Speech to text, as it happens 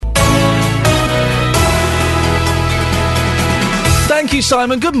Thank you,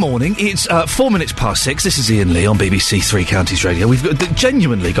 Simon. Good morning. It's 4 minutes past 6. This is Iain Lee on BBC Three Counties Radio. We've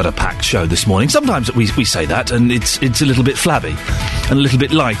genuinely got a packed show this morning. Sometimes we say that, and it's a little bit flabby and a little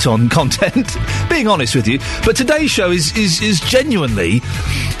bit light on content, being honest with you. But today's show is genuinely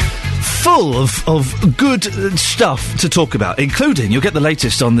full of good stuff to talk about, including, you'll get the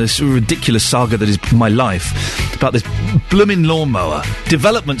latest on this ridiculous saga that is my life, about this blooming lawnmower.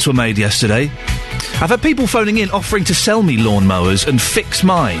 Developments were made yesterday. I've had people phoning in offering to sell me lawnmowers and fix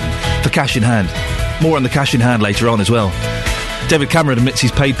mine for cash in hand. More on the cash in hand later on as well. David Cameron admits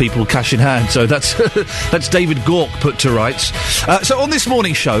he's paid people cash in hand, so that's that's David Gork put to rights. So on this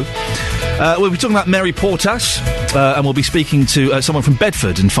morning's show, we'll be talking about Mary Portas, and we'll be speaking to someone from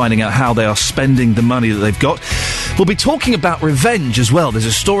Bedford and finding out how they are spending the money that they've got. We'll be talking about revenge as well. There's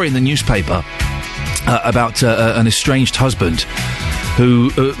a story in the newspaper about an estranged husband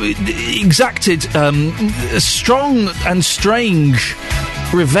who exacted strong and strange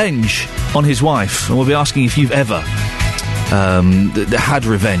revenge on his wife. And we'll be asking if you've ever had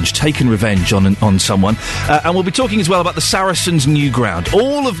revenge, taken revenge on someone. And we'll be talking as well about the Saracens' new ground.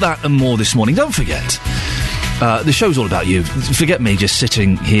 All of that and more this morning. Don't forget, the show's all about you. Forget me just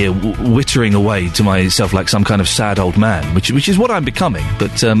sitting here wittering away to myself like some kind of sad old man, which is what I'm becoming,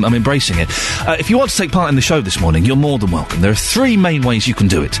 but I'm embracing it. If you want to take part in the show this morning, you're more than welcome. There are three main ways you can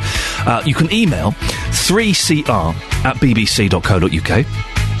do it. You can email 3cr@bbc.co.uk.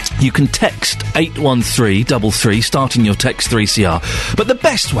 You can text 81333, starting your text 3CR. But the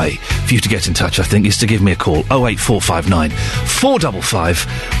best way for you to get in touch, I think, is to give me a call. 08459 455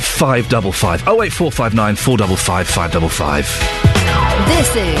 555. 08459 455 555.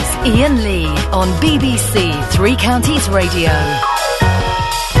 This is Iain Lee on BBC Three Counties Radio.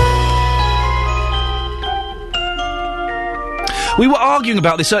 We were arguing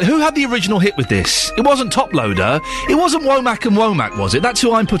about this. Who had the original hit with this? It wasn't Top Loader. It wasn't Womack and Womack, was it? That's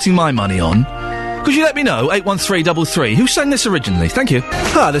who I'm putting my money on. Could you let me know? 81333. Who sang this originally? Thank you.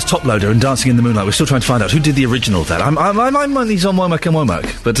 There's Top Loader and Dancing in the Moonlight. We're still trying to find out who did the original of that. My money's on Womack and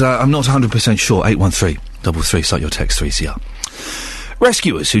Womack, but I'm not 100% sure. 81333. Start your text 3CR.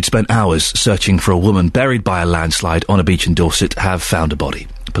 Rescuers who'd spent hours searching for a woman buried by a landslide on a beach in Dorset have found a body.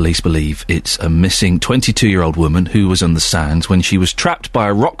 Police believe it's a missing 22-year-old woman who was on the sands when she was trapped by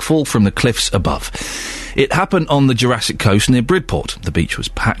a rockfall from the cliffs above. It happened on the Jurassic Coast near Bridport. The beach was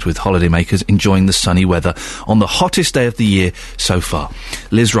packed with holidaymakers enjoying the sunny weather on the hottest day of the year so far.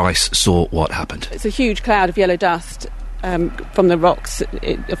 Liz Rice saw what happened. It's a huge cloud of yellow dust from the rocks,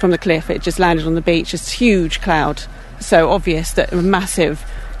 from the cliff. It just landed on the beach. It's a huge cloud. So obvious that a massive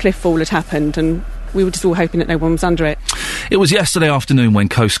cliff fall had happened, and we were just all hoping that no one was under it. It was yesterday afternoon when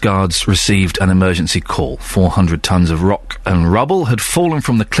Coast Guards received an emergency call. 400 tonnes of rock and rubble had fallen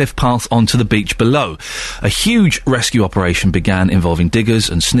from the cliff path onto the beach below. A huge rescue operation began involving diggers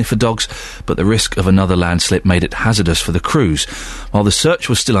and sniffer dogs, but the risk of another landslip made it hazardous for the crews. While the search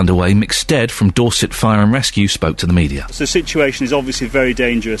was still underway, Mick Stead from Dorset Fire and Rescue spoke to the media. So the situation is obviously very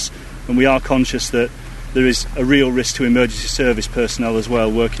dangerous, and we are conscious that there is a real risk to emergency service personnel as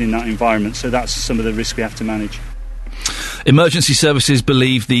well working in that environment, so that's some of the risk we have to manage. Emergency services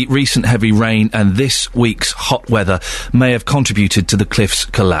believe the recent heavy rain and this week's hot weather may have contributed to the cliff's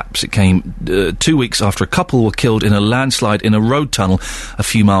collapse. It came 2 weeks after a couple were killed in a landslide in a road tunnel a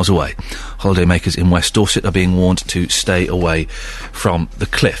few miles away. Holidaymakers in West Dorset are being warned to stay away from the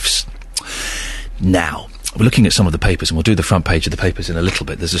cliffs. Now, we're looking at some of the papers, and we'll do the front page of the papers in a little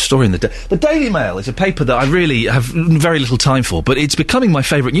bit. There's a story in the Daily Mail is a paper that I really have very little time for, but it's becoming my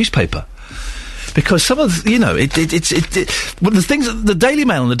favourite newspaper. Because some of, well, the things, the Daily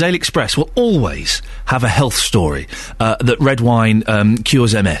Mail and the Daily Express will always have a health story, that red wine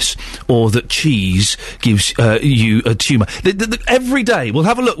cures MS, or that cheese gives you a tumour. Every day, we'll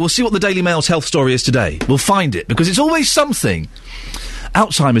have a look, we'll see what the Daily Mail's health story is today. We'll find it, because it's always something.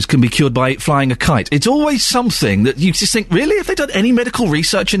 Alzheimer's can be cured by flying a kite. It's always something that you just think, really? Have they done any medical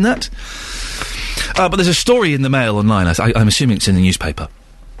research in that? But there's a story in the Mail online, I'm assuming it's in the newspaper.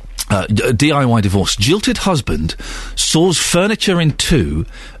 DIY divorce. Jilted husband saws furniture in two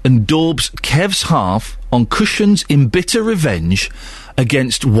and daubs Kev's half on cushions in bitter revenge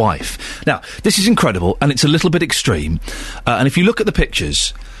against wife. Now, this is incredible, and it's a little bit extreme. And if you look at the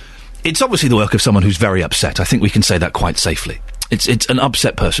pictures, it's obviously the work of someone who's very upset. I think we can say that quite safely. It's an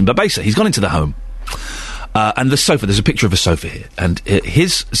upset person. But basically, he's gone into the home. And the sofa, there's a picture of a sofa here. And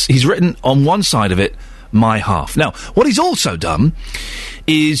he's written on one side of it, my half. Now, what he's also done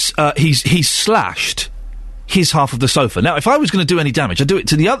is he's slashed his half of the sofa. Now, if I was going to do any damage, I'd do it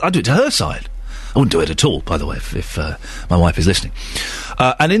to her side. I wouldn't do it at all, by the way, if my wife is listening.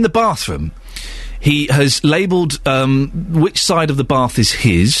 And in the bathroom, He has labelled which side of the bath is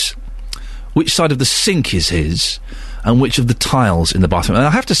his, which side of the sink is his, and which of the tiles in the bathroom. And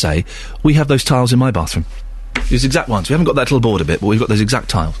I have to say, we have those tiles in my bathroom. These exact ones. We haven't got that little border bit, but we've got those exact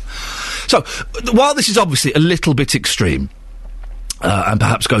tiles. So, while this is obviously a little bit extreme, and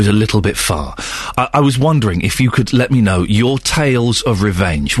perhaps goes a little bit far, I was wondering if you could let me know your tales of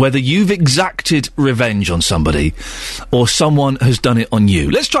revenge, whether you've exacted revenge on somebody or someone has done it on you.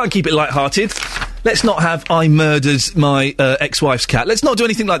 Let's try and keep it light-hearted. Let's not have I murdered my ex-wife's cat. Let's not do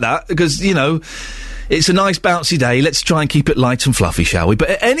anything like that, because, you know, it's a nice bouncy day. Let's try and keep it light and fluffy, shall we?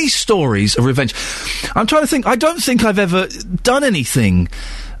 But any stories of revenge? I'm trying to think. I don't think I've ever done anything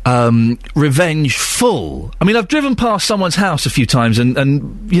revenge full. I mean, I've driven past someone's house a few times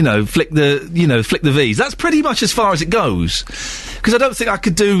and you know, flick the V's. That's pretty much as far as it goes, because I don't think I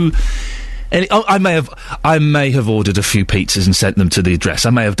could do any. I may have ordered a few pizzas and sent them to the address.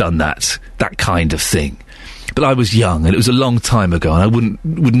 I may have done that kind of thing. But I was young, and it was a long time ago, and I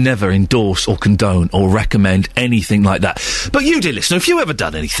would never endorse or condone or recommend anything like that. But you, dear listener, if you ever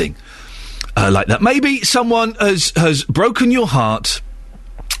done anything like that, maybe someone has broken your heart,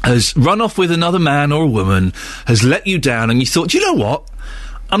 has run off with another man or a woman, has let you down, and you thought, you know what?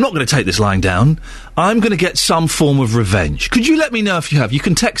 I'm not going to take this lying down. I'm going to get some form of revenge. Could you let me know if you have? You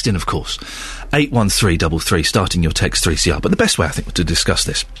can text in, of course, 81333, starting your text 3CR. But the best way, I think, to discuss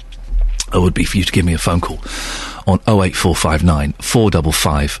this would be for you to give me a phone call on 08459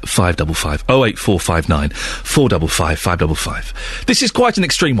 455 555. 08459 455 555. This is quite an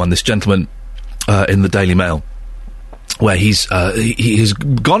extreme one, this gentleman in the Daily Mail, where he has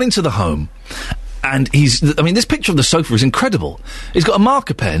gone into the home, and this picture of the sofa is incredible. He's got a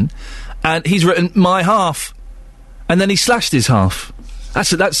marker pen, and he's written "my half," and then he slashed his half.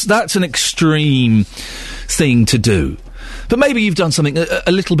 That's an extreme thing to do. But maybe you've done something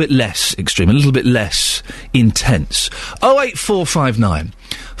a little bit less extreme, a little bit less intense. 08459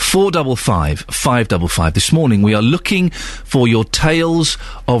 455 555. This morning we are looking for your tales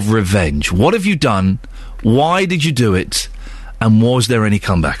of revenge. What have you done? Why did you do it? And was there any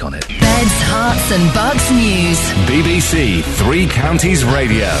comeback on it? Beds, Hearts and Bucks News. BBC Three Counties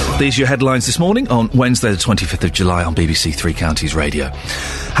Radio. These are your headlines this morning on Wednesday the 25th of July on BBC Three Counties Radio.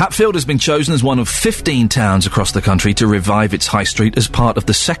 Hatfield has been chosen as one of 15 towns across the country to revive its high street as part of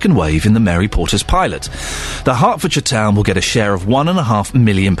the second wave in the Mary Porters pilot. The Hertfordshire town will get a share of £1.5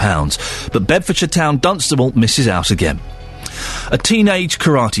 million, but Bedfordshire town Dunstable misses out again. A teenage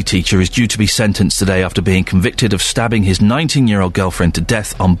karate teacher is due to be sentenced today after being convicted of stabbing his 19-year-old girlfriend to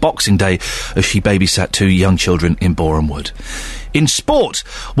death on Boxing Day as she babysat two young children in Boreham Wood. In sport,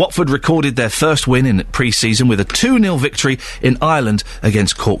 Watford recorded their first win in pre-season with a 2-0 victory in Ireland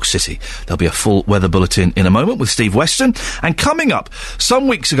against Cork City. There'll be a full weather bulletin in a moment with Steve Weston. And coming up, some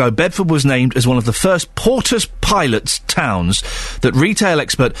weeks ago, Bedford was named as one of the first Porters Pilots towns that retail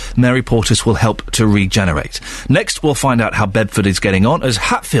expert Mary Porters will help to regenerate. Next, we'll find out how Bedford is getting on as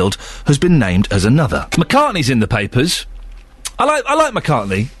Hatfield has been named as another. McCartney's in the papers. I like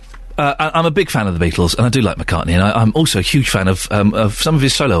McCartney. I'm a big fan of the Beatles, and I do like McCartney, and I'm also a huge fan of some of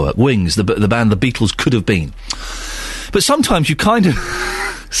his solo work, Wings, the band the Beatles could have been. But sometimes you kind of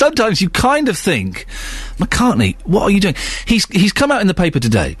think, McCartney, what are you doing? He's come out in the paper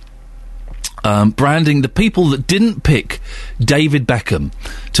today, branding the people that didn't pick David Beckham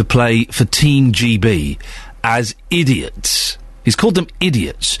to play for Team GB as idiots. He's called them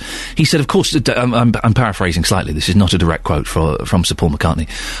idiots. He said, of course, I'm paraphrasing slightly, this is not a direct quote from Sir Paul McCartney,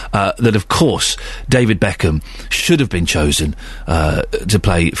 that of course David Beckham should have been chosen to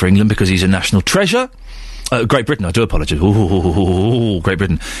play for England because he's a national treasure. Great Britain, I do apologise. Great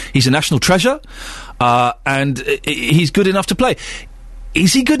Britain. He's a national treasure, and he's good enough to play.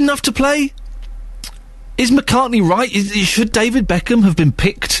 Is he good enough to play? Is McCartney right? Should David Beckham have been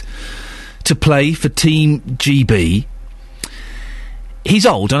picked to play for Team GB? He's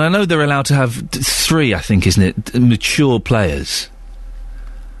old, and I know they're allowed to have 3, I think, isn't it, mature players.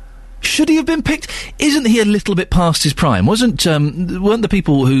 Should he have been picked? Isn't he a little bit past his prime? Weren't the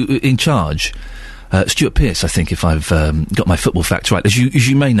people who in charge, Stuart Pearce, I think, if I've got my football facts right. As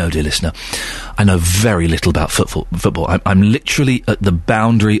you may know, dear listener, I know very little about football. I'm literally at the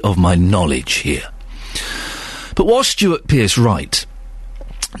boundary of my knowledge here. But was Stuart Pearce right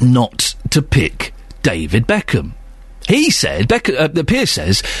not to pick David Beckham? He said, Pearce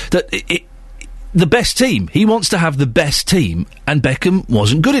says, that the best team, he wants to have the best team, and Beckham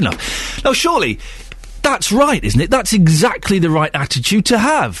wasn't good enough. Now, surely, that's right, isn't it? That's exactly the right attitude to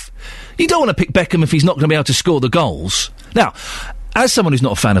have. You don't want to pick Beckham if he's not going to be able to score the goals. Now, as someone who's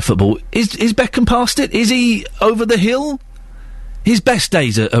not a fan of football, is Beckham past it? Is he over the hill? His best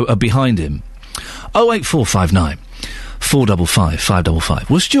days are behind him. 08459 455 555.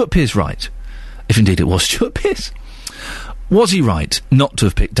 Was Stuart Pearce right? If indeed it was Stuart Pearce. Was he right not to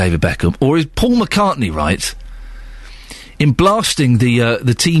have picked David Beckham? Or is Paul McCartney right in blasting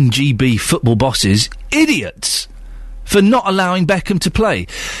the Team GB football bosses idiots for not allowing Beckham to play?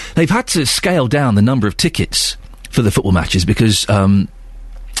 They've had to scale down the number of tickets for the football matches because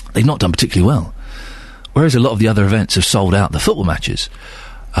they've not done particularly well. Whereas a lot of the other events have sold out, the football matches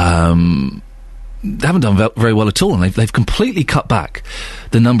they haven't done very well at all, and they've completely cut back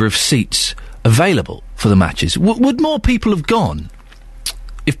the number of seats available for the matches. Would more people have gone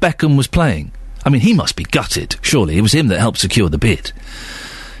if Beckham was playing? I mean, he must be gutted, surely. It was him that helped secure the bid.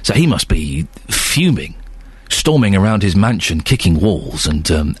 So he must be fuming, storming around his mansion, kicking walls and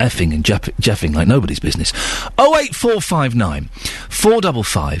effing and jeffing like nobody's business. 08459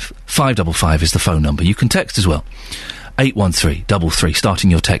 455 555 is the phone number. You can text as well. 81333,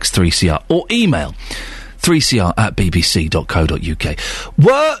 starting your text 3CR, or email 3cr@bbc.co.uk.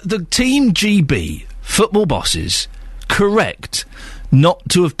 Were the Team GB football bosses correct not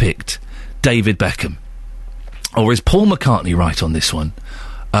to have picked David Beckham? Or is Paul McCartney right on this one,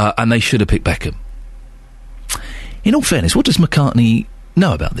 and they should have picked Beckham? In all fairness, what does McCartney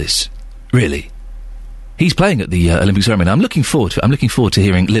know about this, really? He's playing at the Olympic ceremony. I'm looking forward to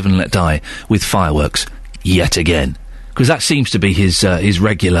hearing Live and Let Die with fireworks yet again, because that seems to be his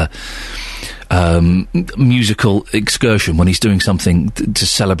regular musical excursion when he's doing something to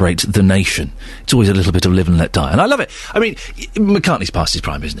celebrate the nation. It's always a little bit of Live and Let Die, and I love it. I mean, McCartney's past his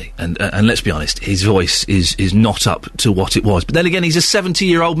prime, isn't he? And let's be honest, his voice is not up to what it was. But then again, he's a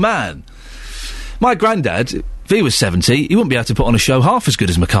 70-year-old man. My granddad, if he was 70, he wouldn't be able to put on a show half as good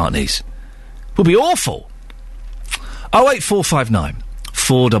as McCartney's. It would be awful. 08459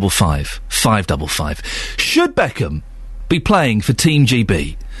 455 555. Should Beckham be playing for Team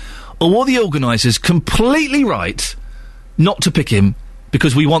GB? Or were the organisers completely right not to pick him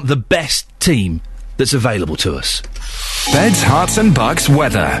because we want the best team that's available to us? Beds, Hearts and Bucks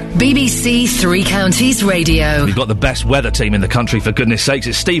weather. BBC Three Counties Radio. We've got the best weather team in the country, for goodness sakes.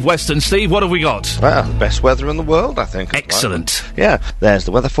 It's Steve Weston. Steve, what have we got? Well, the best weather in the world, I think. Excellent. Yeah, there's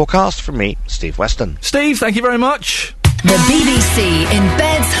the weather forecast from me, Steve Weston. Steve, thank you very much. The BBC in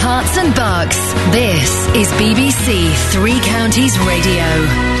Beds, Hearts and Bucks. This is BBC Three Counties Radio.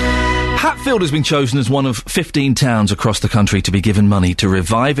 Hatfield has been chosen as one of 15 towns across the country to be given money to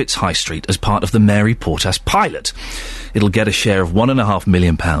revive its high street as part of the Mary Portas pilot. It'll get a share of £1.5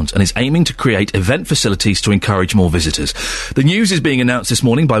 million and is aiming to create event facilities to encourage more visitors. The news is being announced this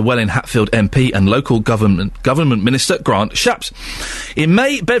morning by Welwyn Hatfield MP and local government Minister Grant Shapps. In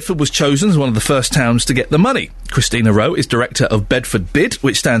May, Bedford was chosen as one of the first towns to get the money. Christina Rowe is director of Bedford BID,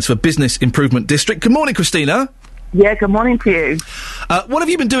 which stands for Business Improvement District. Good morning, Christina. Yeah, good morning to you. What have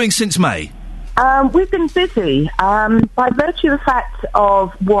you been doing since May? We've been busy. By virtue of the fact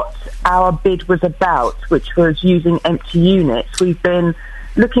of what our bid was about, which was using empty units, we've been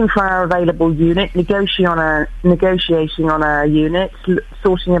looking for our available unit, negotiating on our units,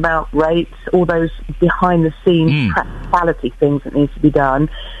 sorting about rates, all those behind-the-scenes practicality things that needs to be done.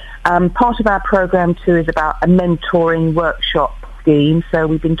 Part of our programme, too, is about a mentoring workshop scheme. So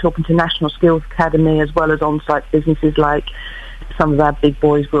we've been talking to National Skills Academy as well as on-site businesses like some of our big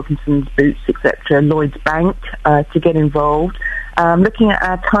boys, Wilkinson's Boots, etc., Lloyd's Bank, to get involved. Looking at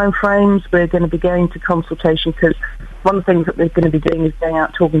our timeframes, we're going to be going to consultation because one of the things that we're going to be doing is going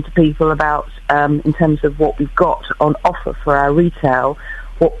out talking to people about, in terms of what we've got on offer for our retail,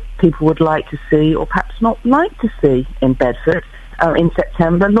 what people would like to see or perhaps not like to see in Bedford. In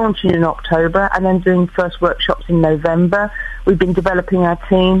September, launching in October, and then doing first workshops in November. We've been developing our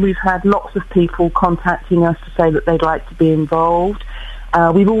team. We've had lots of people contacting us to say that they'd like to be involved.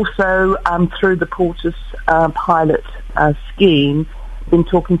 We've also, through the Portas pilot scheme, been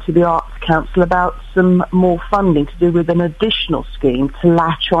talking to the Arts Council about some more funding to do with an additional scheme to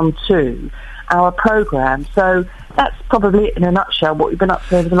latch on to our programme. So that's probably it in a nutshell what we've been up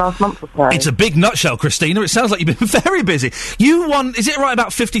to over the last month or so. It's a big nutshell, Christina. It sounds like you've been very busy. You won, is it right,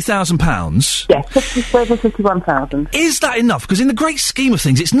 about £50,000? Yes, over 51,000. Is that enough? Because in the great scheme of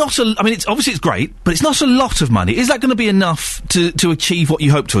things, it's not it's obviously it's great, but it's not a lot of money. Is that going to be enough to achieve what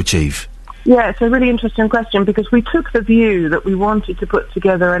you hope to achieve? Yeah, it's a really interesting question because we took the view that we wanted to put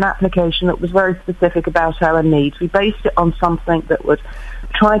together an application that was very specific about our needs. We based it on something that was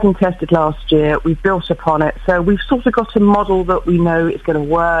tried and tested last year. We built upon it. So we've sort of got a model that we know is going to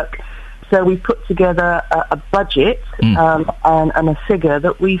work. So we've put together a budget and a figure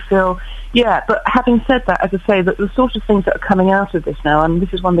that we feel Yeah, but having said that, as I say, that the sort of things that are coming out of this now, and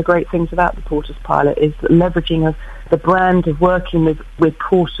this is one of the great things about the Porter's Pilot, is the leveraging of the brand of working with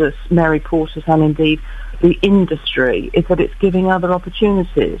Porter's, Mary Porter's, and indeed the industry, is that it's giving other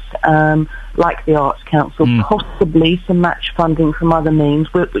opportunities, like the Arts Council, possibly some match funding from other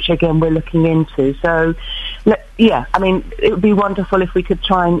means, which again we're looking into. So, yeah, I mean, it would be wonderful if we could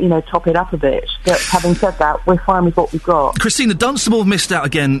try and, top it up a bit. But having said that, we're fine with what we've got. Christina, Dunstable have missed out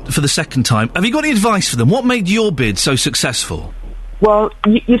again for the second time. Have you got any advice for them? What made your bid so successful? Well,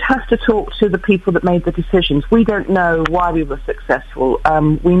 you'd have to talk to the people that made the decisions. We don't know why we were successful.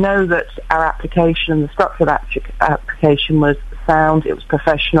 We know that our application and the structure of application was sound, it was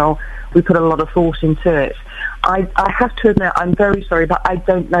professional, we put a lot of thought into it. I have to admit, I'm very sorry, but I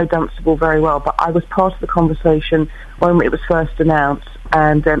don't know Dunstable very well, but I was part of the conversation when it was first announced,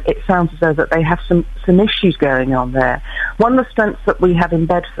 and it sounds as though that they have some issues going on there. One of the strengths that we have in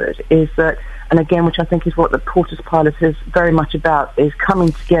Bedford is that, and again, which I think is what the Porter's Pilot is very much about, is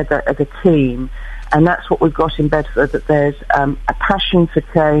coming together as a team. And that's what we've got in Bedford, that there's a passion for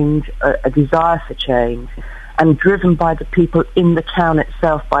change, a desire for change, and driven by the people in the town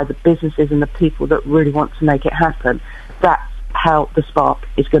itself, by the businesses and the people that really want to make it happen. That's how the spark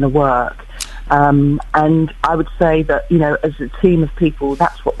is going to work. And I would say that, as a team of people,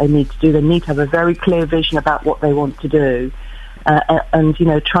 that's what they need to do. They need to have a very clear vision about what they want to do. And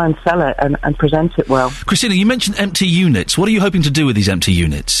try and sell it and present it well. Christina, you mentioned empty units. What are you hoping to do with these empty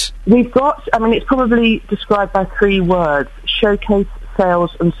units? We've got, it's probably described by 3 words: showcase,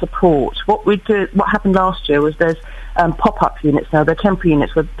 sales and support. What happened last year was there's pop-up units now. They're temporary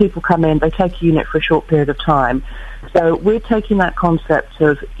units where people come in, they take a unit for a short period of time. So we're taking that concept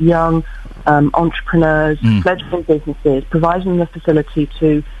of young entrepreneurs, fledgling businesses, providing them the facility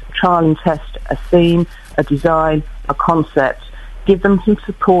to trial and test a theme, a design, a concept, give them some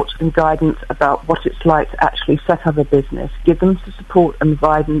support and guidance about what it's like to actually set up a business, give them some support and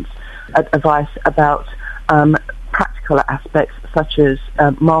advice about practical aspects such as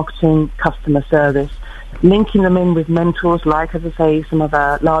marketing, customer service, linking them in with mentors like, as I say, some of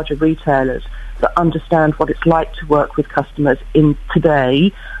our larger retailers that understand what it's like to work with customers in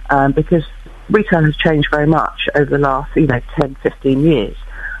today, because retail has changed very much over the last 10, 15 years.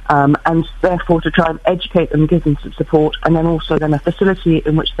 And therefore to try and educate them, give them some support, and then also a facility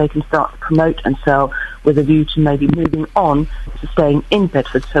in which they can start to promote and sell with a view to maybe moving on to staying in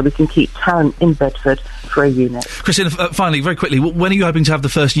Bedford, so we can keep talent in Bedford for a unit. Christina, finally, very quickly, when are you hoping to have the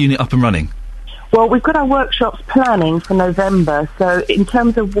first unit up and running? Well, we've got our workshops planning for November, so in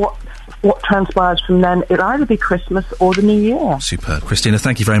terms of what transpires from then, it'll either be Christmas or the New Year. Superb. Christina,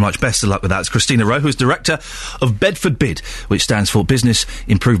 thank you very much. Best of luck with that. It's Christina Rowe, who's Director of Bedford BID, which stands for Business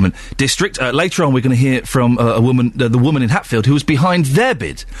Improvement District. Later on, we're going to hear from the woman in Hatfield who was behind their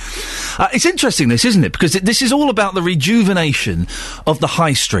bid. It's interesting, this, isn't it? Because this is all about the rejuvenation of the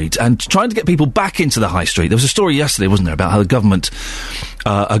high street and trying to get people back into the high street. There was a story yesterday, wasn't there, about how the government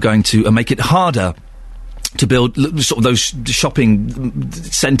are going to make it harder to build sort of those shopping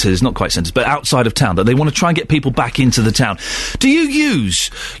centres, not quite centres, but outside of town, that they want to try and get people back into the town. Do you use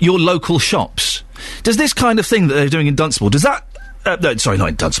your local shops? Does this kind of thing that they're doing in Dunstable, does that... no, sorry, not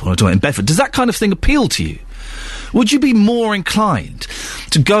in Dunstable, I'm talking in Bedford. Does that kind of thing appeal to you? Would you be more inclined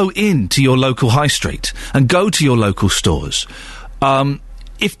to go into your local high street and go to your local stores?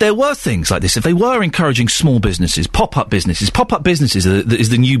 If there were things like this, if they were encouraging small businesses, pop-up businesses is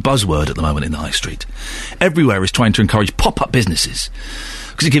the new buzzword at the moment in the high street. Everywhere is trying to encourage pop-up businesses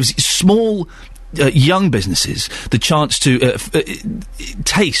because it gives small, young businesses the chance to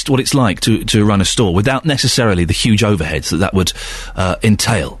taste what it's like to run a store without necessarily the huge overheads that would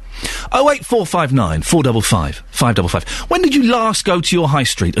entail. 08459 455 555. When did you last go to your high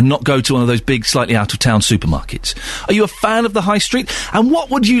street and not go to one of those big, slightly out-of-town supermarkets? Are you a fan of the high street? And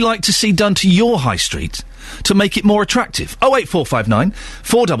what would you like to see done to your high street to make it more attractive? 08459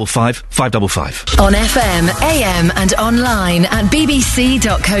 455 555. On FM, AM and online at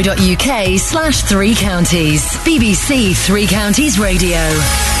bbc.co.uk/3 counties. BBC 3 Counties Radio.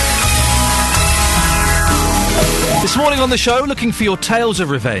 This morning on the show, looking for your tales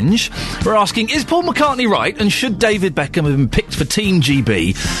of revenge, we're asking, is Paul McCartney right, and should David Beckham have been picked for Team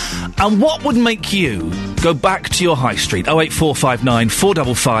GB? And what would make you go back to your high street? 08459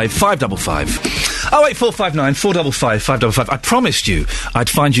 455 555. 08459 455 555. I promised you I'd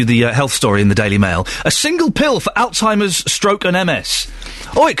find you the health story in the Daily Mail. A single pill for Alzheimer's, stroke and MS.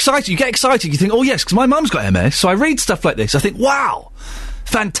 Oh, excited. You get excited. You think, oh yes, because my mum's got MS. So I read stuff like this. I think, wow.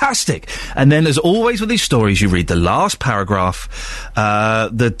 Fantastic. And then, as always with these stories, you read the last paragraph.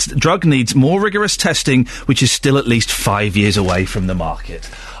 The drug needs more rigorous testing, which is still at least 5 years away from the market.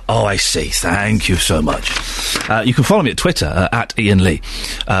 Oh, I see. Thank you so much. You can follow me at Twitter, at Iain Lee.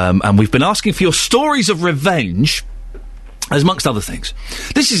 And we've been asking for your stories of revenge, as amongst other things.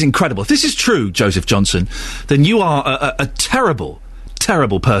 This is incredible. If this is true, Joseph Johnson, then you are a terrible,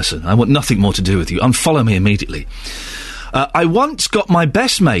 terrible person. I want nothing more to do with you. Unfollow me immediately. I once got my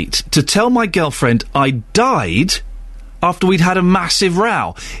best mate to tell my girlfriend I died after we'd had a massive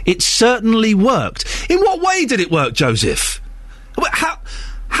row. It certainly worked. In what way did it work, Joseph?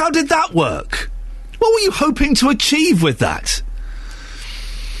 How did that work? What were you hoping to achieve with that?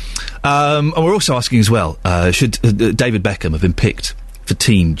 And we're also asking as well, should David Beckham have been picked for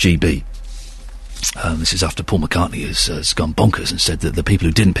Team GB? This is after Paul McCartney has gone bonkers and said that the people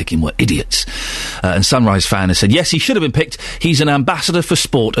who didn't pick him were idiots. And Sunrise Fan has said, yes, he should have been picked. He's an ambassador for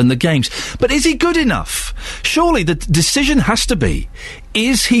sport and the games. But is he good enough? Surely the decision has to be,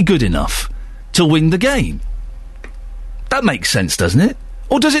 is he good enough to win the game? That makes sense, doesn't it?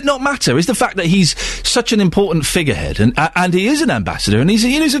 Or does it not matter? Is the fact that he's such an important figurehead and he is an ambassador and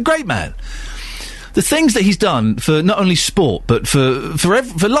he's a great man. The things that he's done for not only sport but for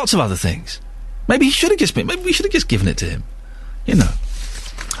lots of other things. Maybe we should have just given it to him. You know.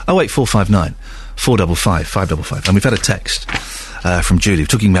 08459 455 555. And we've had a text from Julie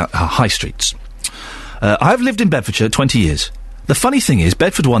talking about high streets. I've lived in Bedfordshire 20 years. The funny thing is,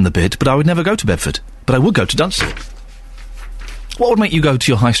 Bedford won the bid, but I would never go to Bedford. But I would go to Dunstable. What would make you go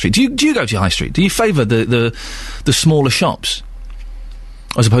to your high street? Do you go to your high street? Do you favour the smaller shops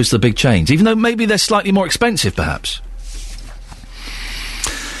as opposed to the big chains? Even though maybe they're slightly more expensive, perhaps.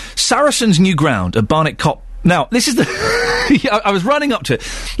 Saracen's new ground at Barnet Cop. Now, this is the... I was running up to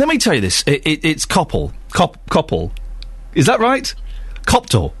it. Let me tell you this. It's Coppell. Coppell. Is that right?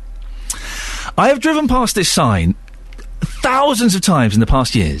 Coptor. I have driven past this sign thousands of times in the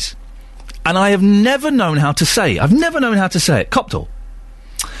past years, and I have never known how to say it. I've never known how to say it. Coptor.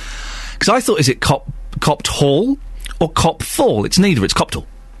 Because I thought, is it Copt Hall or Copthall? It's neither. It's Coptor.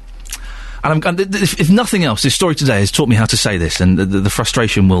 And if nothing else, this story today has taught me how to say this, and the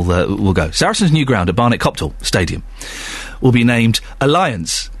frustration will go. Saracen's new ground at Barnet Copthall Stadium will be named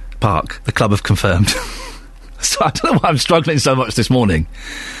Alliance Park. The club have confirmed. So I don't know why I'm struggling so much this morning.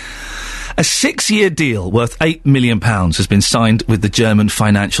 A 6-year deal worth £8 million has been signed with the German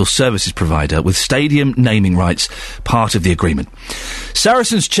financial services provider, with stadium naming rights part of the agreement.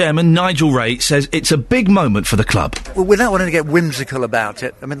 Saracens chairman Nigel Ray says it's a big moment for the club. Well, without wanting to get whimsical about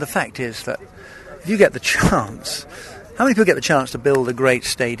it, I mean, the fact is that if you get the chance... How many people get the chance to build a great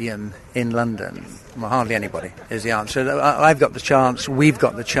stadium in London? Well, hardly anybody is the answer. I've got the chance, we've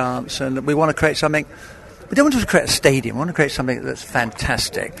got the chance, and we want to create something... We don't want to create a stadium, we want to create something that's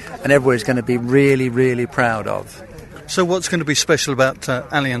fantastic and everybody's going to be really, really proud of. So what's going to be special about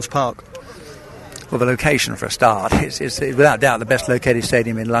Allianz Park? Well, the location for a start. It's without doubt the best located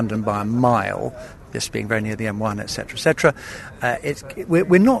stadium in London by a mile, this being very near the M1, etc., etc.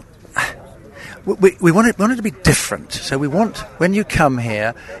 We're not... We want it to be different. So we want, when you come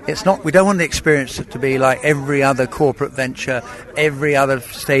here, we don't want the experience to be like every other corporate venture, every other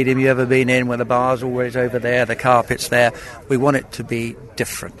stadium you've ever been in, where the bar's always over there, the carpet's there. We want it to be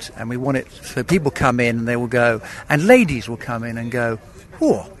different. And we want it, so people come in and they will go, and ladies will come in and go,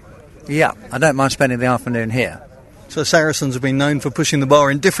 oh, yeah, I don't mind spending the afternoon here. So Saracens have been known for pushing the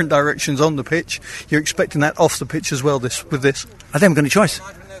bar in different directions on the pitch. You're expecting that off the pitch as well with this? I think we've got a choice.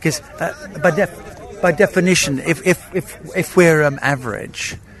 Because by definition, if we're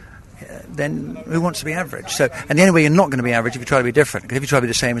average, then who wants to be average? So, and the only way you're not going to be average if you try to be different. Because if you try to be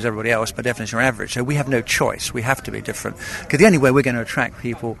the same as everybody else, by definition, you're average. So we have no choice. We have to be different. Because the only way we're going to attract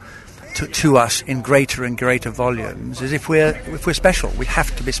people to us in greater and greater volumes is if we're special. We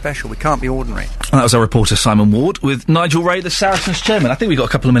have to be special. We can't be ordinary. And that was our reporter Simon Ward with Nigel Ray, the Saracens chairman. I think we've got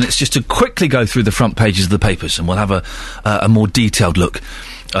a couple of minutes just to quickly go through the front pages of the papers, and we'll have a more detailed look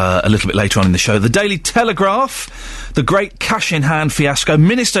a little bit later on in the show. The Daily Telegraph, the great cash-in-hand fiasco.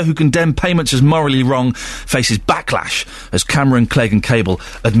 Minister who condemned payments as morally wrong faces backlash as Cameron, Clegg and Cable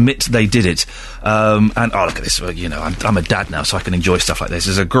admit they did it. And, oh, look at this. You know, I'm a dad now, so I can enjoy stuff like this.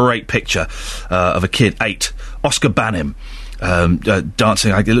 There's a great picture of a kid, 8, Oscar Banim,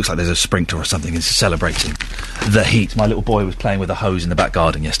 dancing. It looks like there's a sprinkler or something. It's celebrating the heat. My little boy was playing with a hose in the back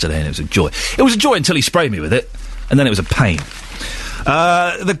garden yesterday, and it was a joy. It was a joy until he sprayed me with it, and then it was a pain.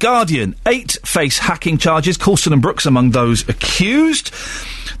 The Guardian, 8 face hacking charges, Coulson and Brooks among those accused.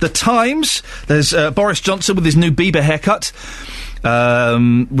 The Times, there's Boris Johnson with his new Bieber haircut,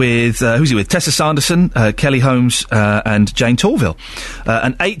 with, who's he with? Tessa Sanderson, Kelly Holmes, and Jane Torville.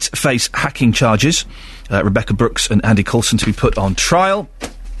 And 8 face hacking charges, Rebecca Brooks and Andy Coulson to be put on trial.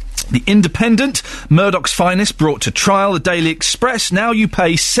 The Independent, Murdoch's finest, brought to trial. The Daily Express, now you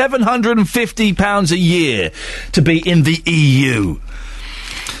pay £750 a year to be in the EU.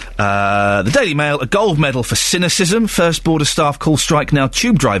 The Daily Mail, a gold medal for cynicism. First border staff call strike. Now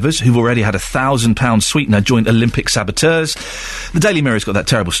tube drivers, who've already had £1,000 sweetener, join Olympic saboteurs. The Daily Mirror's got that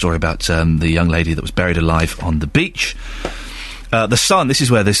terrible story about the young lady that was buried alive on the beach. The Sun, this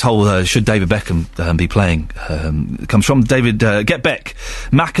is where this whole should David Beckham be playing comes from. David, get Beck.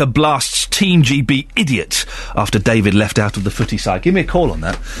 Macca blasts Team GB idiot after David left out of the footy side. Give me a call on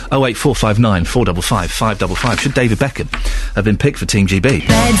that. 08459 455 555. Should David Beckham have been picked for Team GB?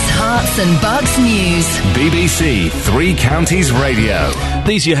 Beds, Hearts and Bucks News. BBC Three Counties Radio.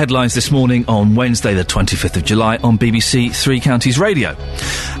 These are your headlines this morning on Wednesday the 25th of July on BBC Three Counties Radio.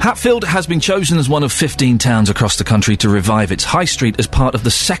 Hatfield has been chosen as one of 15 towns across the country to revive its high street as part of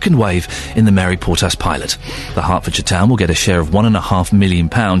the second wave in the Mary Portas pilot. The Hertfordshire town will get a share of £1.5 million,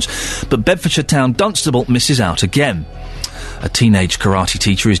 but Bedfordshire town Dunstable misses out again. A teenage karate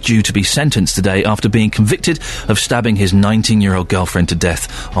teacher is due to be sentenced today after being convicted of stabbing his 19-year-old girlfriend to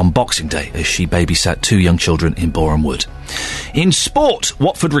death on Boxing Day as she babysat two young children in Boreham Wood. In sport,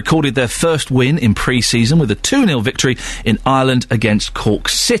 Watford recorded their first win in pre-season with a 2-0 victory in Ireland against Cork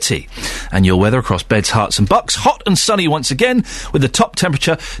City. And your weather across Beds, Herts and Bucks, hot and sunny once again with the top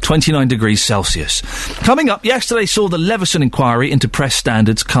temperature 29 degrees Celsius. Coming up, yesterday saw the Leveson inquiry into press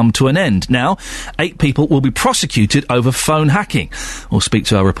standards come to an end. Now, 8 people will be prosecuted over phone hacking. We'll speak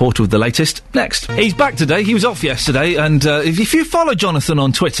to our reporter with the latest next. He's back today. He was off yesterday, and if you follow Jonathan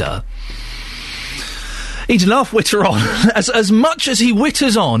on Twitter, he's an half-witter on. As much as he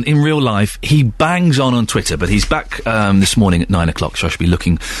witters on in real life, he bangs on Twitter. But he's back this morning at 9 o'clock, so I should be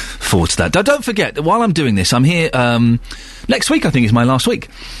looking forward to that. Don't forget, that while I'm doing this, I'm here next week, I think, is my last week.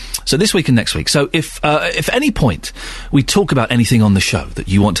 So this week and next week. So if at any point we talk about anything on the show that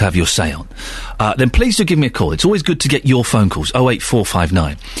you want to have your say on, then please do give me a call. It's always good to get your phone calls.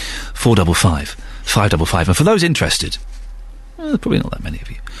 08459 455 555. And for those interested, probably not that many of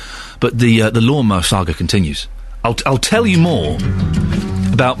you, but the lawnmower saga continues. I'll tell you more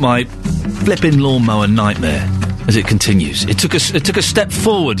about my flipping lawnmower nightmare as it continues. It took a step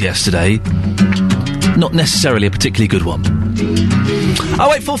forward yesterday, not necessarily a particularly good one.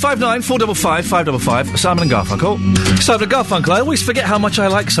 08459 455 555. Simon and Garfunkel. Simon and Garfunkel. I always forget how much I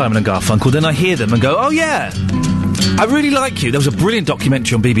like Simon and Garfunkel. Then I hear them and go, oh yeah, I really like you. There was a brilliant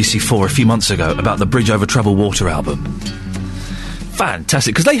documentary on BBC 4 a few months ago about the Bridge Over Troubled Water album.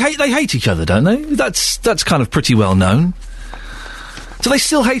 Fantastic, because they hate each other, don't they? That's kind of pretty well known. Do they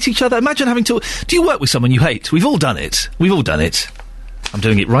still hate each other? Imagine having to... Do you work with someone you hate? We've all done it. I'm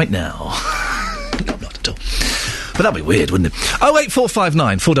doing it right now. No, not at all. But that'd be weird, wouldn't it?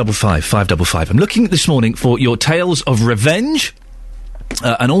 08459 455 555. I'm looking this morning for your tales of revenge.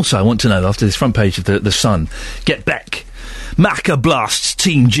 And also, I want to know, after this front page of the Sun, get Beck. Macca blasts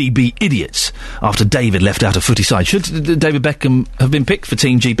Team GB idiots after David left out of footy side. Should David Beckham have been picked for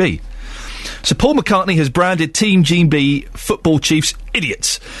Team GB? So Paul McCartney has branded Team GB football chiefs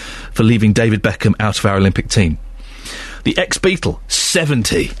idiots for leaving David Beckham out of our Olympic team. The ex-Beatle,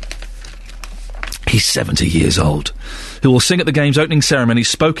 70. He's 70 years old. Who will sing at the game's opening ceremony,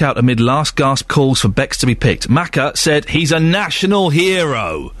 spoke out amid last gasp calls for Becks to be picked. Macca said he's a national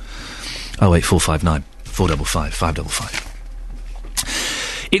hero. 08459 455 555.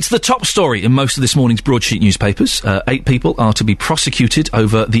 It's the top story in most of this morning's broadsheet newspapers. 8 people are to be prosecuted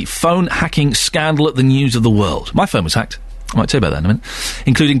over the phone hacking scandal at the News of the World. My phone was hacked. I might tell you about that in a minute.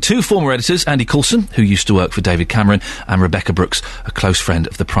 Including 2 former editors, Andy Coulson, who used to work for David Cameron, and Rebecca Brooks, a close friend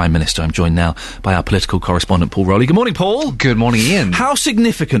of the Prime Minister. I'm joined now by our political correspondent, Paul Rowley. Good morning, Paul. Good morning, Iain. How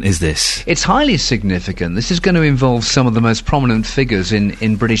significant is this? It's highly significant. This is going to involve some of the most prominent figures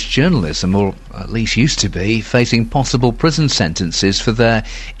in British journalism, or at least used to be, facing possible prison sentences for their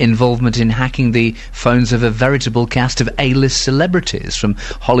involvement in hacking the phones of a veritable cast of A-list celebrities, from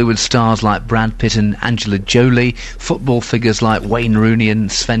Hollywood stars like Brad Pitt and Angela Jolie, football figures like Wayne Rooney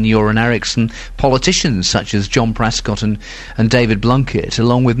and Sven-Göran Eriksson, politicians such as John Prescott and David Blunkett,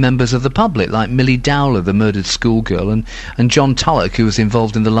 along with members of the public like Millie Dowler, the murdered schoolgirl, and John Tulloch, who was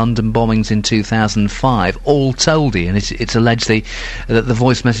involved in the London bombings in 2005, all told he, and it's alleged that the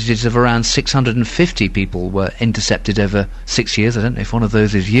voice messages of around 650 people were intercepted over 6 years. I don't know if one of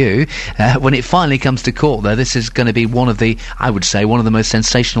those is you. When it finally comes to court, though, this is going to be one of the most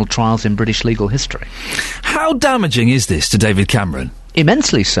sensational trials in British legal history. How damaging is this to David Cameron?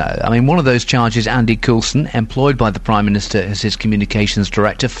 Immensely so. I mean, one of those charges, Andy Coulson, employed by the Prime Minister as his communications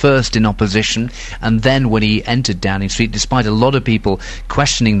director, first in opposition, and then when he entered Downing Street, despite a lot of people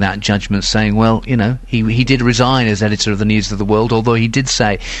questioning that judgment, saying, well, you know, he did resign as editor of the News of the World, although he did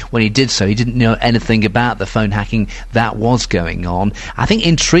say, when he did so, he didn't know anything about the phone hacking that was going on. I think,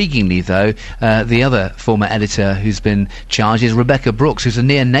 intriguingly, though, the other former editor who's been charged is Rebecca Brooks, who's a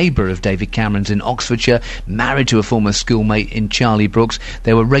near neighbour of David Cameron's in Oxfordshire, married to a former schoolmate in Charlie Brooks.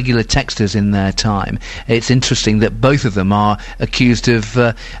 They were regular texters in their time. It's interesting that both of them are accused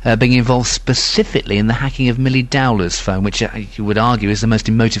of being involved specifically in the hacking of Millie Dowler's phone, which you would argue is the most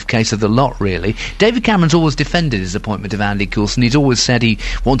emotive case of the lot, really. David Cameron's always defended his appointment of Andy Coulson. He's always said he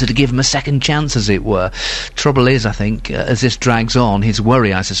wanted to give him a second chance, as it were. Trouble is, I think, as this drags on, his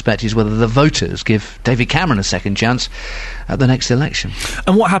worry, I suspect, is whether the voters give David Cameron a second chance at the next election.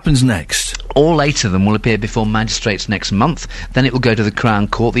 And what happens next? All 8 of them will appear before magistrates next month. Then it will go to the Crown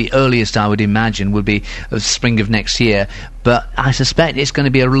Court. The earliest, I would imagine, would be spring of next year. But I suspect it's going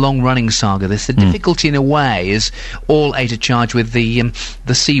to be a long-running saga. The difficulty, in a way, is all 8 are charged with the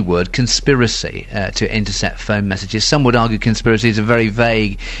C word, conspiracy, to intercept phone messages. Some would argue conspiracies are very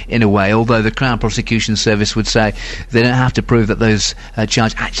vague in a way, although the Crown Prosecution Service would say they don't have to prove that those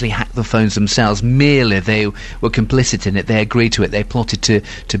charged actually hacked the phones themselves. Merely they were complicit in it. They agreed to it. They plotted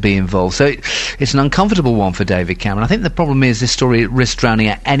to be involved. So it's an uncomfortable one for David Cameron. I think the problem is this story risks drowning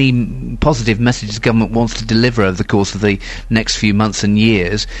out any positive messages the government wants to deliver over the course of the next few months and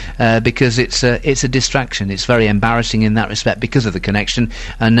years, because it's a distraction. It's very embarrassing in that respect because of the connection,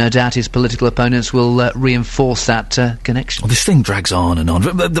 and no doubt his political opponents will reinforce that connection. Well, this thing drags on and on.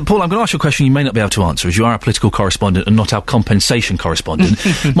 Paul, I'm going to ask you a question you may not be able to answer, as you are a political correspondent and not our compensation correspondent.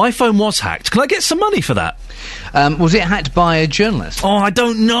 My phone was hacked. Can I get some money for that? Was it hacked by a journalist? Oh, I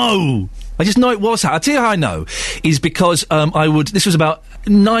don't know. I just know it was hacked. I'll tell you how I know, is because this was about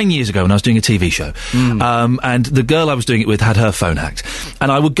 9 years ago when I was doing a TV show, and the girl I was doing it with had her phone hacked,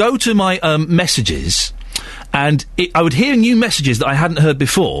 and I would go to my messages, and I would hear new messages that I hadn't heard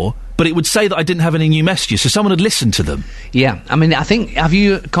before, but it would say that I didn't have any new messages, so someone had listened to them. Yeah, I mean, I think, have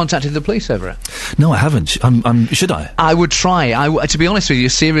you contacted the police over it? No, I haven't. Should I? I would try. To be honest with you,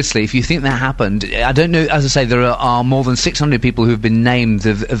 seriously, if you think that happened, I don't know, as I say, there are more than 600 people who have been named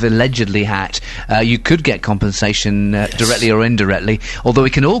of allegedly hacked. You could get compensation directly or indirectly, although we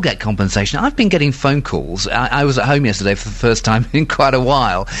can all get compensation. I've been getting phone calls. I was at home yesterday for the first time in quite a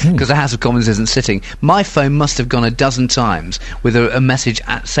while, because the House of Commons isn't sitting. My phone must have gone a dozen times with a message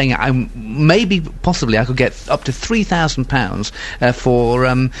saying possibly I could get up to £3,000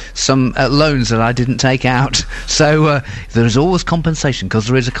 for some loans that I didn't take out. So there is always compensation, because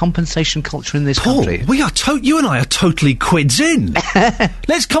there is a compensation culture in this country. We are you and I are totally quids in.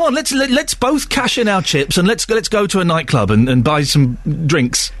 Let's both cash in our chips and let's go to a nightclub and buy some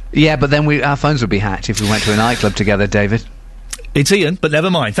drinks. Yeah, but then our phones would be hacked if we went to a nightclub together, David. It's Iain, but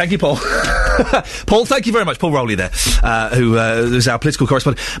never mind. Thank you, Paul. Paul, thank you very much. Paul Rowley there, who is our political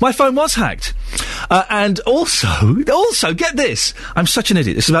correspondent. My phone was hacked. And also, get this. I'm such an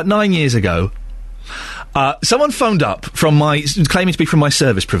idiot. This was about 9 years ago. Someone phoned up claiming to be from my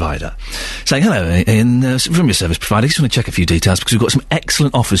service provider, saying, hello, Iain, from your service provider, I just want to check a few details because we've got some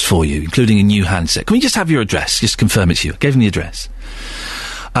excellent offers for you, including a new handset. Can we just have your address? Just confirm it's you. I gave him the address.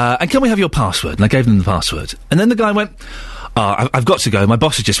 And can we have your password? And I gave them the password. And then the guy went, I've got to go. My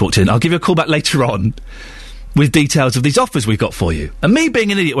boss has just walked in. I'll give you a call back later on with details of these offers we've got for you. And me,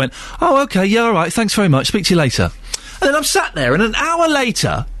 being an idiot, went, oh, OK, yeah, all right, thanks very much. Speak to you later. And then I'm sat there, and an hour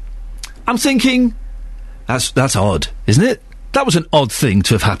later, I'm thinking, that's odd, isn't it? That was an odd thing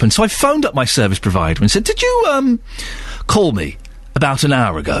to have happened. So I phoned up my service provider and said, did you call me about an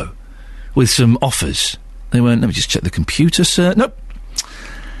hour ago with some offers? They went, let me just check the computer, sir. Nope.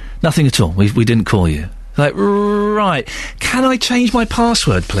 Nothing at all. We didn't call you. Like, right. Can I change my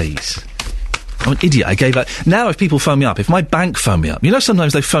password, please? I'm an idiot. I gave up. Now if people phone me up, if my bank phone me up, you know,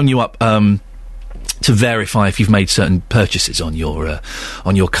 sometimes they phone you up to verify if you've made certain purchases on your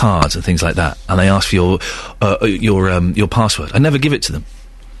cards and things like that, and they ask for your password. I never give it to them,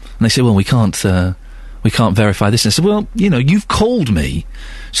 and they say, well, we can't verify this. And I said, well, you know, you've called me,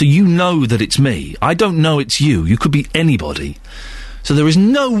 so you know that it's me. I don't know it's you. You could be anybody. So there is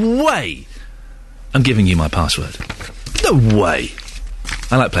no way I'm giving you my password. No way.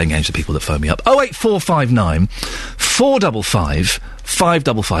 I like playing games with people that phone me up. 08459 455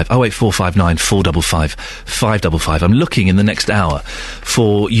 555. 08459 455 555. I'm looking in the next hour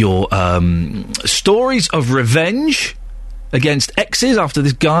for your stories of revenge against exes after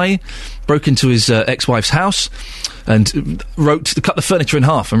this guy broke into his ex-wife's house and cut the furniture in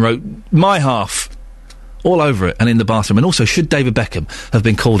half and wrote my half all over it and in the bathroom. And also, should David Beckham have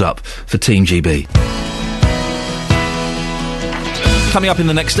been called up for Team GB? Coming up in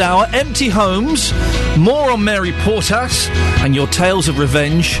the next hour, empty homes, more on Mary Portas and your tales of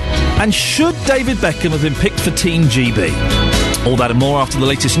revenge, and should David Beckham have been picked for Team GB? All that and more after the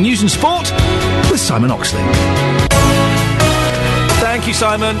latest news and sport with Simon Oxley. Thank you,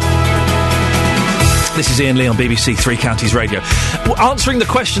 Simon. This is Iain Lee on BBC Three Counties Radio. Answering the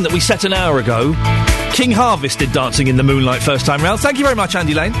question that we set an hour ago, King Harvest did Dancing in the Moonlight first time round. Thank you very much,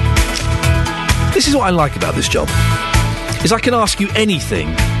 Andy Lane. This is what I like about this job, is I can ask you anything,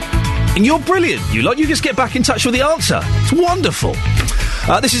 and you're brilliant, you lot. You just get back in touch with the answer. It's wonderful.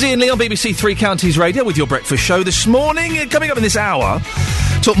 This is Iain Lee on BBC Three Counties Radio with your breakfast show this morning. Coming up in this hour,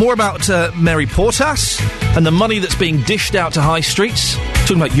 talk more about Mary Portas and the money that's being dished out to high streets.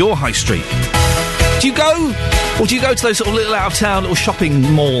 Talking about your high street. Do you go, or do you go to those sort of little out-of-town little shopping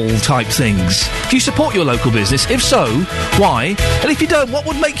mall type things? Do you support your local business? If so, why? And if you don't, what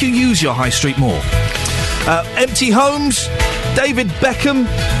would make you use your high street more? Empty homes, David Beckham,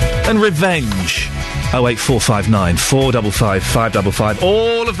 and revenge. 08459 455 555.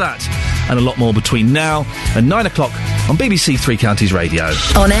 All of that and a lot more between now and 9 o'clock on BBC Three Counties Radio.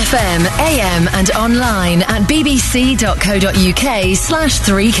 On FM, AM and online at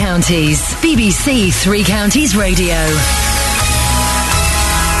bbc.co.uk/3 counties. BBC Three Counties Radio.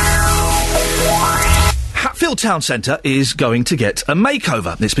 Hatfield Town Centre is going to get a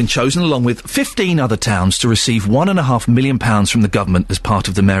makeover. It's been chosen along with 15 other towns to receive £1.5 million from the government as part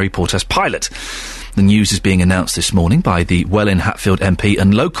of the Mary Portas pilot. The news is being announced this morning by the Welwyn Hatfield MP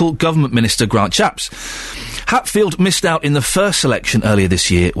and local government minister Grant Shapps. Hatfield missed out in the first selection earlier this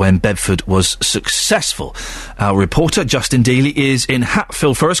year when Bedford was successful. Our reporter, Justin Dealey, is in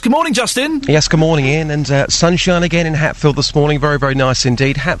Hatfield for us. Good morning, Justin. Yes, good morning, Ian. And sunshine again in Hatfield this morning. Very, very nice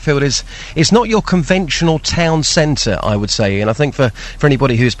indeed. Hatfield is not your conventional town centre, I would say. And I think for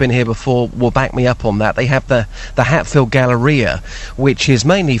anybody who's been here before will back me up on that. They have the Hatfield Galleria, which is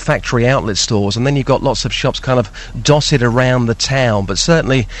mainly factory outlet stores. And then you've got lots of shops kind of dotted around the town. But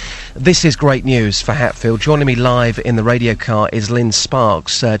certainly this is great news for Hatfield. Joining me live in the radio car is Lynn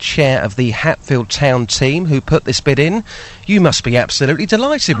Sparks, chair of the Hatfield Town team, who put this bid in. You must be absolutely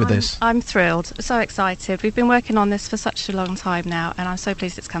delighted with this. I'm thrilled, so excited. We've been working on this for such a long time now, and I'm so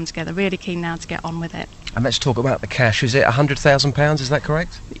pleased it's come together. Really keen now to get on with it. And let's talk about the cash. Is it £100,000, is that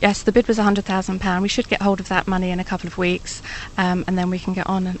correct? Yes, the bid was £100,000. We should get hold of that money in a couple of weeks, and then we can get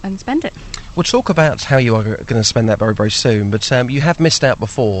on and spend it. We'll talk about how you are going to spend that very, very soon, but you have missed out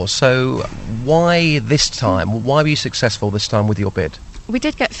before, so why this time? Why were you successful this time with your bid? We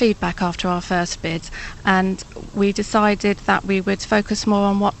did get feedback after our first bid, and we decided that we would focus more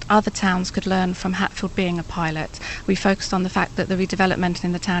on what other towns could learn from Hatfield being a pilot. We focused on the fact that the redevelopment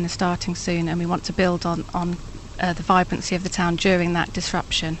in the town is starting soon, and we want to build on the vibrancy of the town during that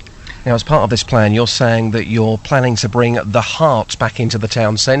disruption. Now, as part of this plan, you're saying that you're planning to bring the heart back into the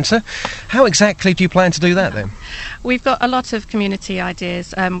town centre. How exactly do you plan to do that, then? We've got a lot of community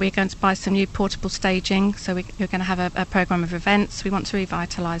ideas. We're going to buy some new portable staging, so we're going to have a programme of events. We want to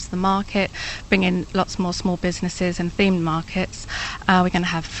revitalise the market, bring in lots more small businesses and themed markets. We're going to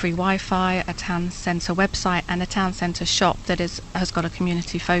have free Wi-Fi, a town centre website and a town centre shop that has got a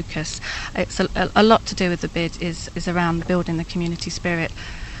community focus. It's a lot to do with the bid is around building the community spirit.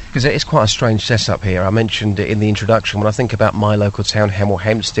 Because it is quite a strange setup here. I mentioned it in the introduction. When I think about my local town, Hemel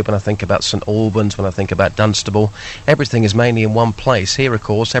Hempstead, when I think about St Albans, when I think about Dunstable, everything is mainly in one place. Here, of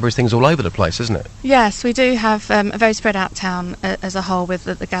course, everything's all over the place, isn't it? Yes, we do have a very spread out town as a whole, with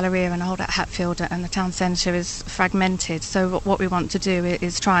the Galleria and Old Hatfield, and the town centre is fragmented. So what we want to do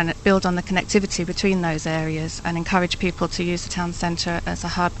is try and build on the connectivity between those areas and encourage people to use the town centre as a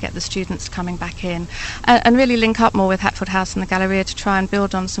hub, get the students coming back in, and really link up more with Hatfield House and the Galleria to try and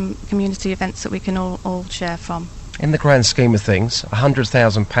build on some community events that we can all share from. In the grand scheme of things,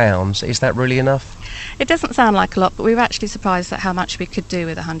 £100,000, is that really enough? It doesn't sound like a lot, but we were actually surprised at how much we could do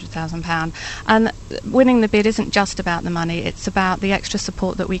with £100,000. And winning the bid isn't just about the money, it's about the extra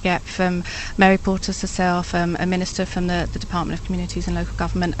support that we get from Mary Portas herself, a minister from the Department of Communities and Local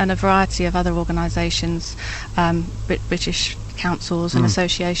Government, and a variety of other organisations, British councils and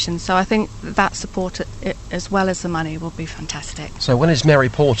associations. So I think that support, as well as the money, will be fantastic. So when is Mary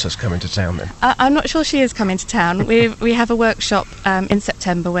Portas coming to town then? I'm not sure she is coming to town. We have a workshop in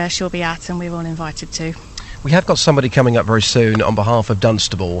September where she'll be at, and we're all invited to. We have got somebody coming up very soon on behalf of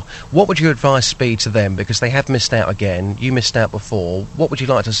Dunstable. What would your advice be to them? Because they have missed out again. You missed out before. What would you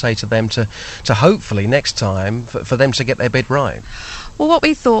like to say to them to hopefully next time for them to get their bid right? Well, what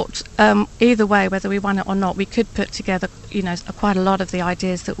we thought, either way, whether we won it or not, we could put together, quite a lot of the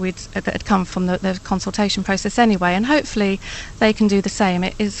ideas that had come from the consultation process anyway, and hopefully they can do the same.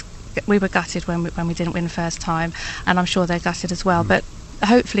 We were gutted when we didn't win the first time, and I'm sure they're gutted as well. But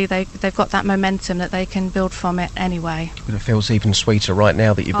hopefully they've got that momentum that they can build from it anyway. It feels even sweeter right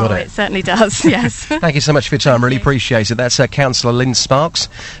now that you've got it. It certainly does, yes. Thank you so much for your time, really appreciate it. That's Councillor Lynn Sparks,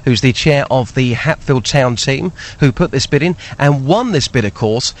 who's the chair of the Hatfield Town team, who put this bid in and won this bid, of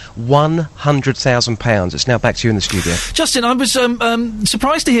course, £100,000. It's now back to you in the studio. Justin, I was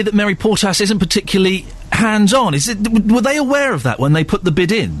surprised to hear that Mary Portas isn't particularly hands-on. Were they aware of that when they put the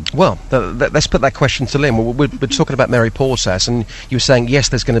bid in? Well, let's put that question to Lynn. We're talking about Mary Portas, and you were saying, yes,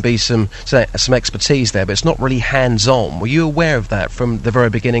 there's going to be some expertise there, but it's not really hands-on. Were you aware of that from the very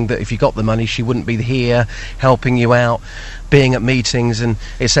beginning, that if you got the money, she wouldn't be here helping you out, being at meetings, and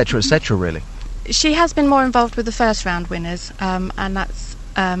etc., really? She has been more involved with the first round winners, and that's,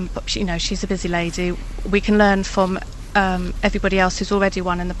 she's a busy lady. We can learn from everybody else who's already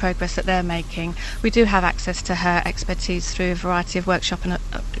won in the progress that they're making. We do have access to her expertise through a variety of workshops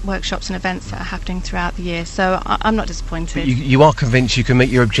and events that are happening throughout the year, so I'm not disappointed. You are convinced you can meet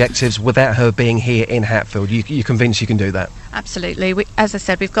your objectives without her being here in Hatfield? You're convinced you can do that? Absolutely. As I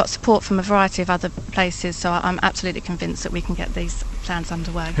said, we've got support from a variety of other places, so I'm absolutely convinced that we can get these plans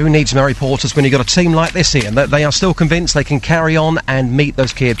underway. Who needs Mary Portas when you've got a team like this, Iain? They are still convinced they can carry on and meet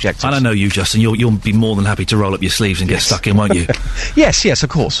those key objectives. I don't know you, Justin. You'll be more than happy to roll up your sleeves and get stuck in, won't you? Yes, of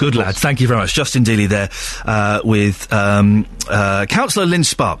course. Good lad. Thank you very much. Justin Dealey there with Councillor Lynn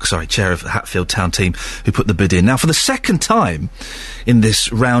Sparks, chair of Hatfield Town team, who put the bid in. Now, for the second time in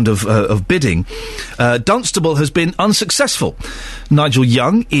this round of bidding, Dunstable has been unsuccessful. Nigel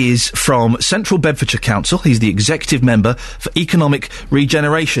Young is from Central Bedfordshire Council. He's the executive member for Economic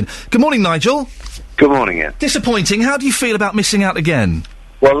Regeneration. Good morning, Nigel. Good morning, Iain. Disappointing. How do you feel about missing out again?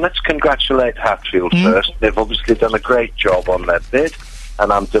 Well, let's congratulate Hatfield first. They've obviously done a great job on their bid,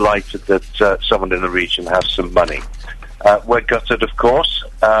 and I'm delighted that someone in the region has some money. We're gutted, of course,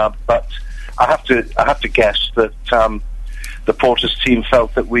 but I have to guess that the Porters team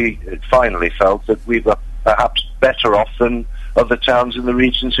finally felt that we were perhaps better off than other towns in the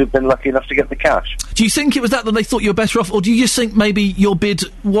regions who've been lucky enough to get the cash. Do you think it was that they thought you were better off, or do you just think maybe your bid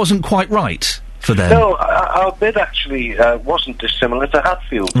wasn't quite right for them? No, our bid actually wasn't dissimilar to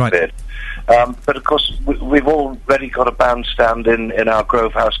Hatfield's bid. But of course, we've already got a bandstand in our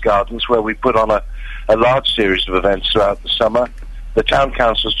Grove House Gardens where we put on a large series of events throughout the summer. The town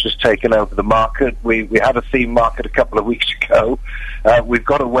council's just taken over the market. We had a theme market a couple of weeks ago. We've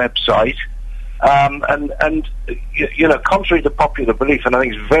got a website. And contrary to popular belief, and I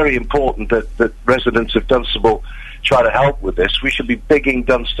think it's very important that residents of Dunstable try to help with this, we should be bigging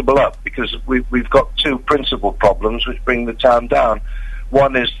Dunstable up, because we've got two principal problems which bring the town down.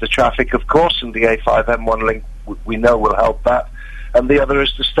 One is the traffic, of course, and the A5M1 link we know will help that, and the other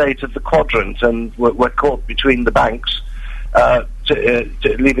is the state of the quadrant, and we're caught between the banks,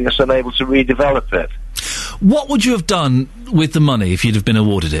 leaving us unable to redevelop it. What would you have done with the money if you'd have been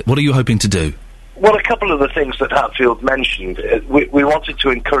awarded it? What are you hoping to do? Well, a couple of the things that Hatfield mentioned, we wanted to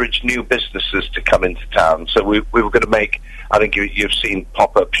encourage new businesses to come into town, so we were going to make, I think you've seen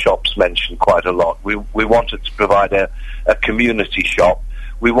pop-up shops mentioned quite a lot. We wanted to provide a community shop.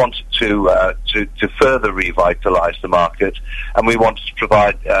 We wanted to further revitalise the market, and we wanted to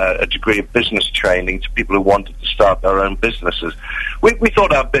provide a degree of business training to people who wanted to start their own businesses. We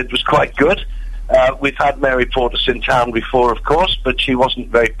thought our bid was quite good. We've had Mary Portas in town before, of course, but she wasn't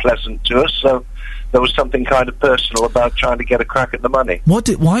very pleasant to us, so there was something kind of personal about trying to get a crack at the money.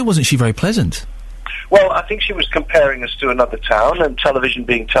 Why wasn't she very pleasant? Well, I think she was comparing us to another town, and television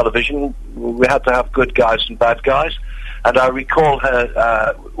being television, we had to have good guys and bad guys. And I recall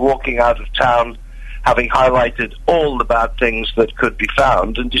her walking out of town having highlighted all the bad things that could be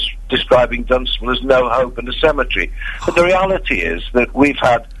found and describing Dunstable as no hope and a cemetery. But the reality is that we've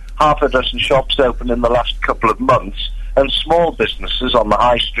had half a dozen shops open in the last couple of months, and small businesses on the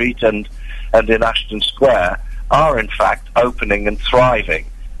high street and in Ashton Square are in fact opening and thriving.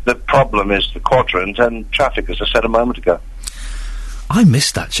 The problem is the quadrant and traffic, as I said a moment ago. I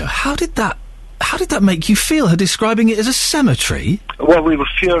missed that show. How did that make you feel, her describing it as a cemetery? Well, we were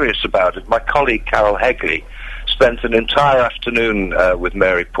furious about it. My colleague Carol Hegley spent an entire afternoon with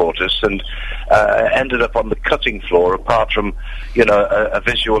Mary Portas and ended up on the cutting floor, apart from, a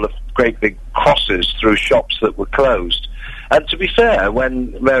visual of great big crosses through shops that were closed. And to be fair,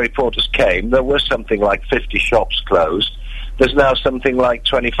 when Mary Portas came, there were something like 50 shops closed. There's now something like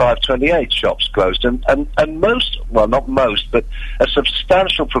 25, 28 shops closed. And most, well, not most, but a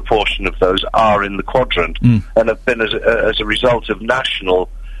substantial proportion of those are in the quadrant and have been as a result of national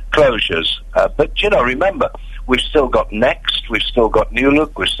closures. But, remember, we've still got Next, we've still got New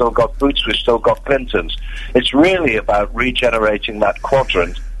Look, we've still got Boots, we've still got Clinton's. It's really about regenerating that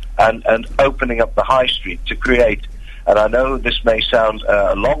quadrant and opening up the high street to create, and I know this may sound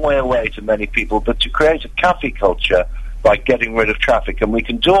a long way away to many people, but to create a cafe culture by getting rid of traffic. And we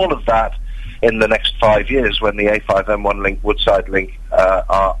can do all of that in the next 5 years when the A5M1 link, Woodside link,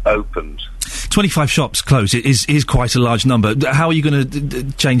 are opened. 25 shops closed is quite a large number. How are you going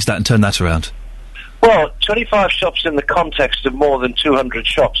to change that and turn that around? Well, 25 shops in the context of more than 200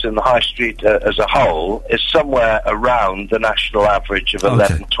 shops in the high street as a whole is somewhere around the national average of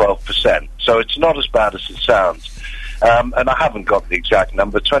 11-12%. So it's not as bad as it sounds. And I haven't got the exact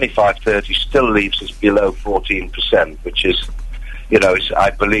number. 25-30 still leaves us below 14%, which is, I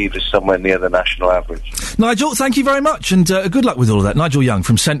believe is somewhere near the national average. Nigel, thank you very much, and good luck with all of that. Nigel Young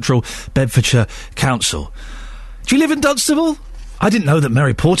from Central Bedfordshire Council. Do you live in Dunstable? I didn't know that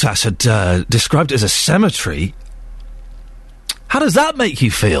Mary Portas had described it as a cemetery. How does that make you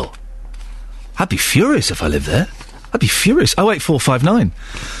feel? I'd be furious if I lived there. I'd be furious. 08459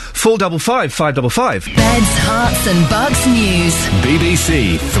 455 555. Beds, Hearts and Bucks News.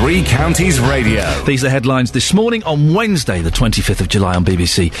 BBC Three Counties Radio. These are the headlines this morning on Wednesday, the 25th of July on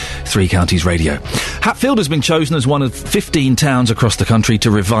BBC Three Counties Radio. Hatfield has been chosen as one of 15 towns across the country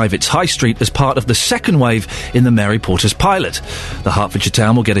to revive its high street as part of the second wave in the Mary Portas pilot. The Hertfordshire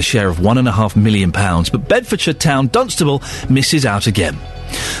town will get a share of £1.5 million, but Bedfordshire town Dunstable misses out again.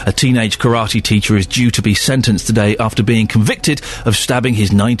 A teenage karate teacher is due to be sentenced today after being convicted of stabbing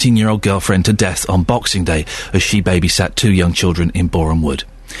his 19-year-old girlfriend to death on Boxing Day as she babysat two young children in Boreham Wood.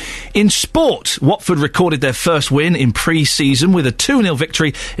 In sport, Watford recorded their first win in pre-season with a 2-0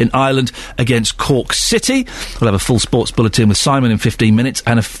 victory in Ireland against Cork City. We'll have a full sports bulletin with Simon in 15 minutes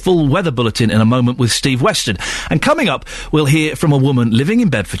and a full weather bulletin in a moment with Steve Weston. And coming up, we'll hear from a woman living in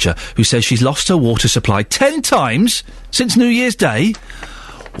Bedfordshire who says she's lost her water supply 10 times since New Year's Day.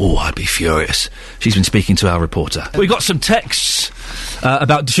 Oh, I'd be furious. She's been speaking to our reporter. We've got some texts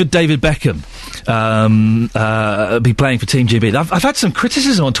about should David Beckham be playing for Team GB. I've had some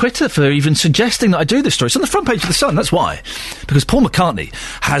criticism on Twitter for even suggesting that I do this story. It's on the front page of The Sun, that's why. Because Paul McCartney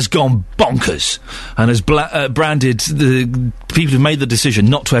has gone bonkers and has branded the people who've made the decision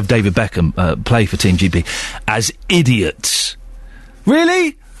not to have David Beckham play for Team GB as idiots.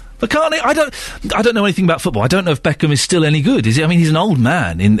 Really? McCartney, I don't know anything about football. I don't know if Beckham is still any good. Is he? I mean, he's an old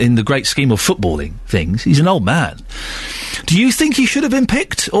man in the great scheme of footballing things. He's an old man. Do you think he should have been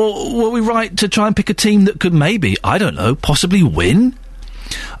picked? Or were we right to try and pick a team that could maybe, I don't know, possibly win?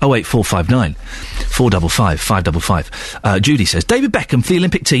 08459 455 555. Judy says, David Beckham for the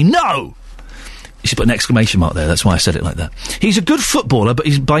Olympic team? No! You should put an exclamation mark there, that's why I said it like that. He's a good footballer, but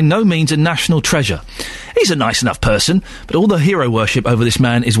he's by no means a national treasure. He's a nice enough person, but all the hero worship over this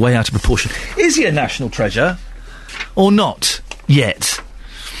man is way out of proportion. Is he a national treasure? Or not? Yet.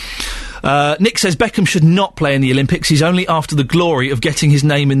 Nick says Beckham should not play in the Olympics. He's only after the glory of getting his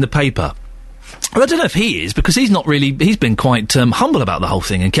name in the paper. Well, I don't know if he is, because he's not really... He's been quite humble about the whole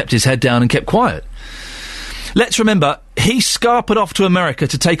thing and kept his head down and kept quiet. Let's remember, he scarpered off to America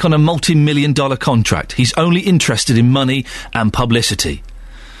to take on a multi-million-dollar contract. He's only interested in money and publicity.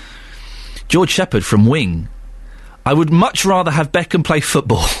 George Shepherd from Wing. I would much rather have Beckham play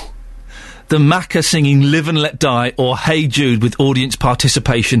football than Macca singing Live and Let Die or Hey Jude with audience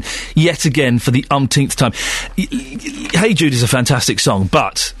participation yet again for the umpteenth time. Hey Jude is a fantastic song,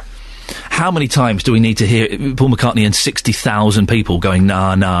 but... how many times do we need to hear Paul McCartney and 60,000 people going,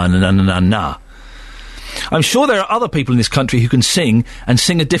 nah, nah, nah, nah, nah, nah? I'm sure there are other people in this country who can sing and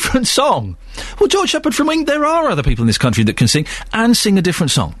sing a different song. Well, George Shepherd from Wing, there are other people in this country that can sing and sing a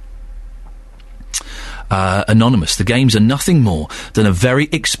different song. Anonymous, the games are nothing more than a very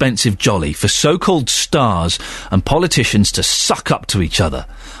expensive jolly for so-called stars and politicians to suck up to each other.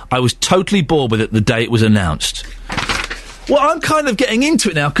 I was totally bored with it the day it was announced. Well, I'm kind of getting into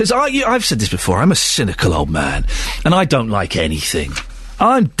it now, because I've said this before, I'm a cynical old man, and I don't like anything.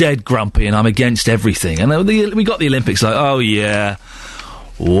 I'm dead grumpy and I'm against everything. And we got the Olympics, like, oh yeah,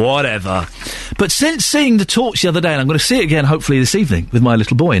 whatever. But since seeing The Torch the other day, and I'm going to see it again hopefully this evening with my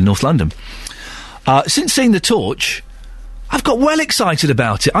little boy in North London, since seeing The Torch, I've got well excited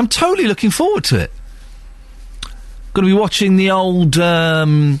about it. I'm totally looking forward to it. Going to be watching the old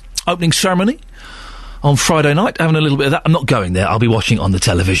opening ceremony on Friday night, having a little bit of that. I'm not going there, I'll be watching it on the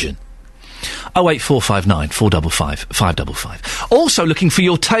television. 08459 455 555. Also looking for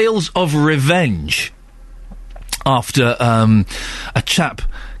your tales of revenge after a chap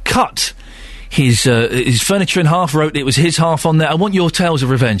cut his furniture in half, wrote it was his half on there. I want your tales of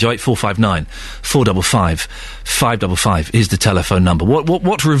revenge. 08459 455 555 is the telephone number.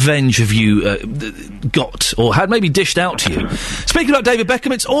 What revenge have you got or had maybe dished out to you? Speaking about David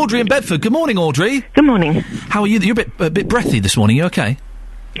Beckham, it's Audrey in Bedford. Good morning, Audrey. Good morning. How are you? You're a bit breathy this morning. You okay?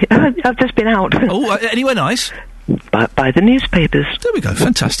 I've just been out. Oh, anywhere nice? By the newspapers. There we go,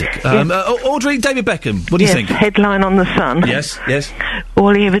 fantastic. Audrey, David Beckham, what do you think? Headline on the Sun. Yes.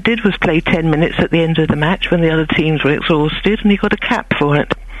 All he ever did was play 10 minutes at the end of the match when the other teams were exhausted, and he got a cap for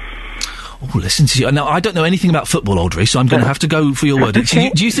it. Oh, listen to you. Now, I don't know anything about football, Audrey, so I'm going to have to go for your word.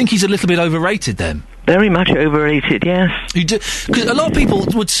 Okay. Do you think he's a little bit overrated, then? Very much overrated, yes. You do? Because a lot of people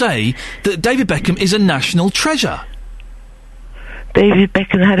would say that David Beckham is a national treasure. David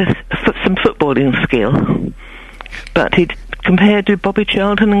Beckham had some footballing skill, but compared to Bobby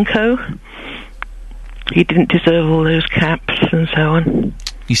Charlton and co., he didn't deserve all those caps and so on.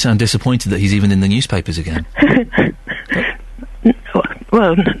 You sound disappointed that he's even in the newspapers again.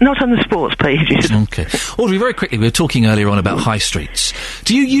 Well, not on the sports pages. Okay. Audrey, very quickly, we were talking earlier on about high streets.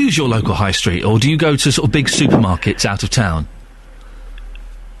 Do you use your local high street, or do you go to sort of big supermarkets out of town?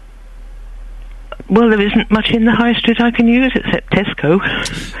 Well, there isn't much in the high street I can use except Tesco,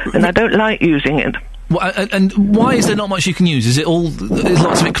 and I don't like using it. Well, and why is there not much you can use? Is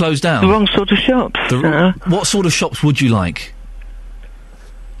lots of it closed down? The wrong sort of shops. What sort of shops would you like?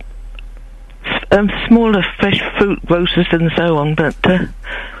 Smaller fresh fruit grocers and so on, but...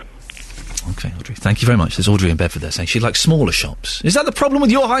 OK, Audrey, thank you very much. There's Audrey in Bedford there saying she'd like smaller shops. Is that the problem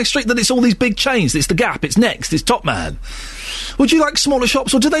with your high street, that it's all these big chains? It's The Gap, it's Next, it's Top Man. Would you like smaller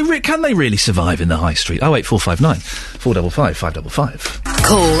shops, or can they really survive in the high street? 08459 455 555.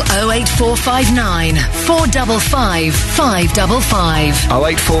 Call 08459 455 555.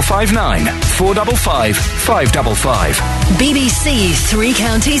 08459 455 555. BBC Three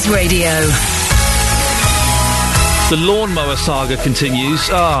Counties Radio. The lawnmower saga continues.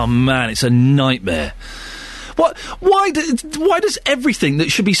 Oh, man, it's a nightmare. Why does everything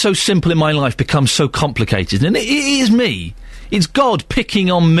that should be so simple in my life become so complicated? And it is me. It's God picking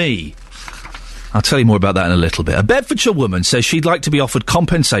on me. I'll tell you more about that in a little bit. A Bedfordshire woman says she'd like to be offered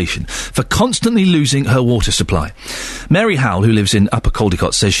compensation for constantly losing her water supply. Mary Howell, who lives in Upper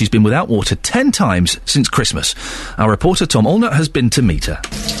Caldecott, says she's been without water 10 times since Christmas. Our reporter Tom Allnut has been to meet her.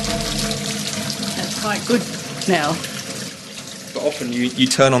 That's quite good now. But often you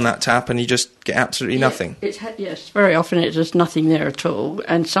turn on that tap and you just get absolutely nothing. Yes, very often it's just nothing there at all,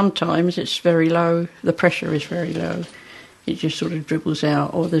 and sometimes it's very low, the pressure is very low. It just sort of dribbles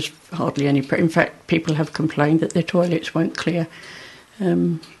out, or there's hardly any pressure. In fact, people have complained that their toilets won't clear,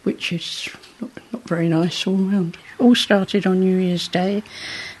 which is not very nice all round. All started on New Year's Day,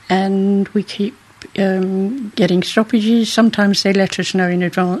 and we keep getting stoppages. Sometimes they let us know in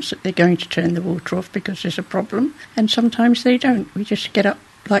advance that they're going to turn the water off because there's a problem, and sometimes they don't. We just get up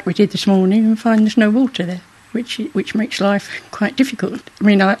like we did this morning and find there's no water there, which makes life quite difficult. I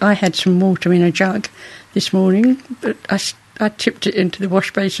mean, I had some water in a jug this morning, but I tipped it into the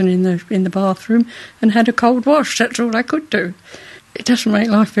wash basin in the bathroom and had a cold wash. That's all I could do. It doesn't make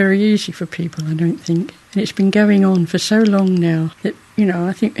life very easy for people, I don't think. And it's been going on for so long now that,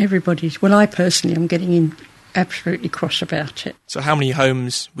 I think I personally am getting absolutely cross about it. So how many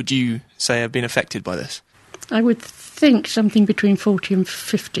homes would you say have been affected by this? I would think something between 40 and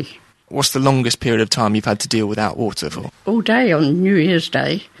 50. What's the longest period of time you've had to deal without water for? All day on New Year's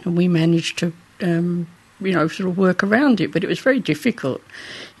Day, and we managed to, sort of work around it, but it was very difficult.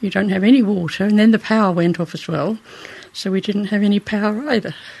 You don't have any water, and then the power went off as well, so we didn't have any power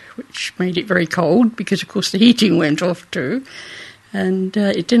either, which made it very cold, because, of course, the heating went off too, and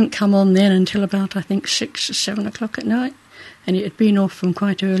it didn't come on then until about, I think, 6 or 7 o'clock at night, and it had been off from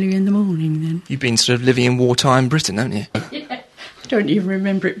quite early in the morning then. You've been sort of living in wartime Britain, haven't you? Yeah. I don't even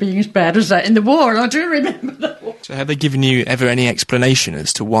remember it being as bad as that in the war. I do remember the war. So have they given you ever any explanation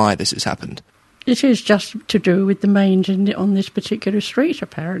as to why this has happened? It is just to do with the mains on this particular street,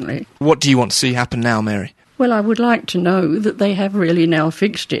 apparently. What do you want to see happen now, Mary? Well, I would like to know that they have really now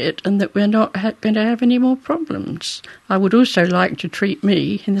fixed it and that we're not going to have any more problems. I would also like to treat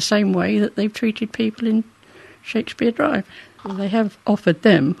me in the same way that they've treated people in Shakespeare Drive. Well, they have offered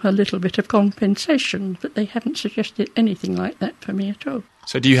them a little bit of compensation, but they haven't suggested anything like that for me at all.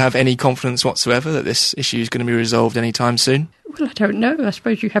 So do you have any confidence whatsoever that this issue is going to be resolved any time soon? Well, I don't know. I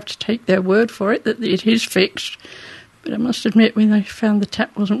suppose you have to take their word for it, that it is fixed. But I must admit, when I found the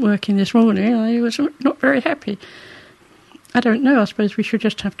tap wasn't working this morning, I was not very happy. I don't know. I suppose we should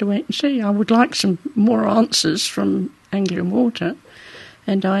just have to wait and see. I would like some more answers from Anglian Water,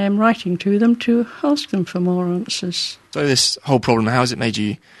 and I am writing to them to ask them for more answers. So this whole problem, how has it made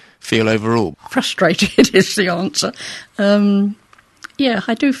you feel overall? Frustrated is the answer. Yeah,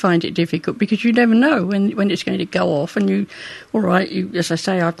 I do find it difficult because you never know when it's going to go off, and as I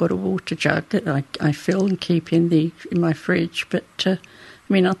say, I've got a water jug that I fill and keep in my fridge, but I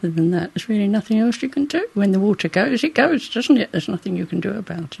mean, other than that, there's really nothing else you can do. When the water goes, it goes, doesn't it? There's nothing you can do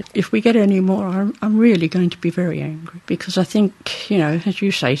about it. If we get any more, I'm really going to be very angry, because I think, as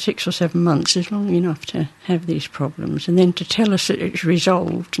you say, 6 or 7 months is long enough to have these problems, and then to tell us that it's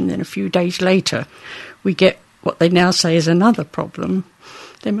resolved, and then a few days later we get what they now say is another problem.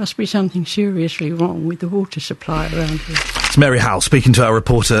 There must be something seriously wrong with the water supply around here. It's Mary Howell speaking to our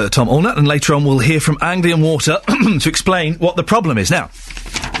reporter Tom Allnut, and later on we'll hear from Anglian Water to explain what the problem is. Now,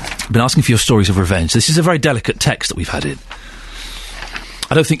 I've been asking for your stories of revenge. This is a very delicate text that we've had in.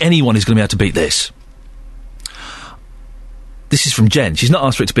 I don't think anyone is going to be able to beat this. This is from Jen. She's not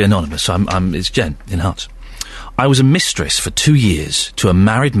asked for it to be anonymous, so it's Jen in Huts. I was a mistress for 2 years to a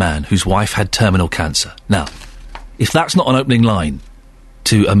married man whose wife had terminal cancer. Now, if that's not an opening line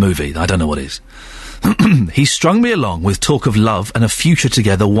to a movie, I don't know what is. He strung me along with talk of love and a future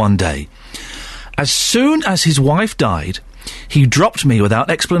together one day. As soon as his wife died, he dropped me without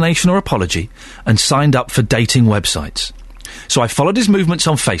explanation or apology and signed up for dating websites. So I followed his movements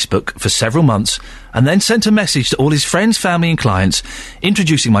on Facebook for several months and then sent a message to all his friends, family and clients,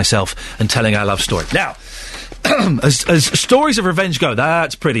 introducing myself and telling our love story. Now, as stories of revenge go,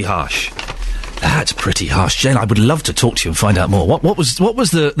 that's pretty harsh. That's pretty harsh. Jen, I would love to talk to you and find out more. What was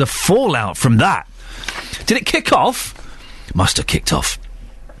the fallout from that? Did it kick off? Must have kicked off.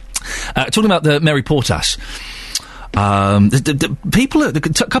 Talking about the Mary Portas. A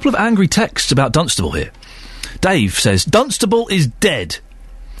couple of angry texts about Dunstable here. Dave says, Dunstable is dead.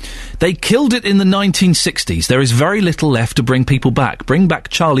 They killed it in the 1960s. There is very little left to bring people back. Bring back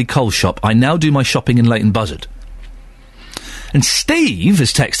Charlie Cole's shop. I now do my shopping in Leighton Buzzard. And Steve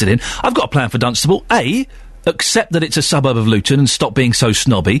has texted in, I've got a plan for Dunstable. A, accept that it's a suburb of Luton and stop being so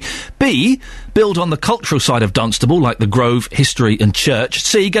snobby. B, build on the cultural side of Dunstable, like the Grove, history and church.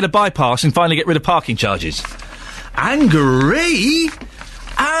 C, get a bypass and finally get rid of parking charges. Angry?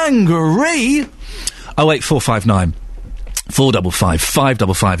 08459 455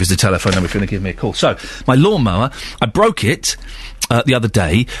 555 is the telephone number if you want to give me a call. So, my lawnmower, I broke it the other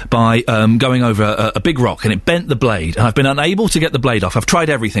day by going over a big rock, and it bent the blade, and I've been unable to get the blade off. I've tried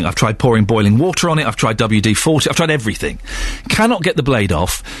everything. I've tried pouring boiling water on it. I've tried WD-40. I've tried everything. Cannot get the blade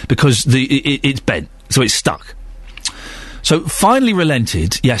off because it's bent, so it's stuck. So finally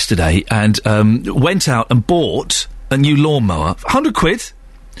relented yesterday and went out and bought a new lawnmower. 100 quid.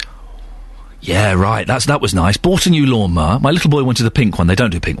 Yeah, right. That was nice. Bought a new lawnmower. My little boy wanted the pink one. They don't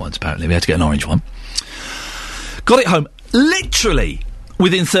do pink ones, apparently. We had to get an orange one. Got it home literally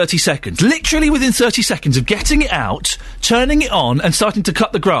within 30 seconds. Literally within 30 seconds of getting it out, turning it on and starting to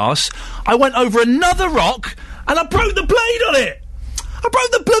cut the grass, I went over another rock and I broke the blade on it. I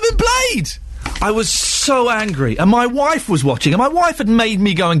broke the blooming blade. I was so angry, and my wife was watching, and my wife had made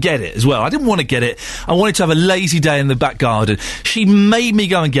me go and get it as well. I didn't want to get it. I wanted to have a lazy day in the back garden. She made me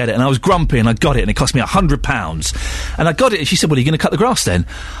go and get it, and I was grumpy, and I got it, and it cost me £100. And I got it, and she said, well, are you going to cut the grass then?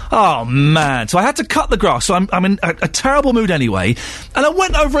 Oh, man. So I had to cut the grass, so I'm in a terrible mood anyway, and I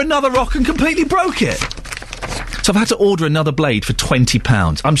went over another rock and completely broke it. So I've had to order another blade for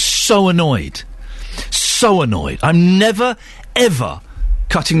 £20. I'm so annoyed. So annoyed. I'm never, ever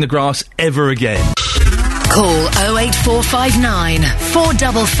cutting the grass ever again. Call 08459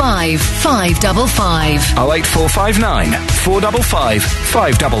 455 555. 08459 455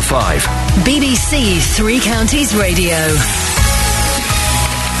 555. BBC Three Counties Radio.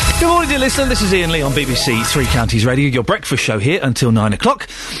 Good morning, dear listener. This is Iain Lee on BBC Three Counties Radio, your breakfast show here until 9 o'clock.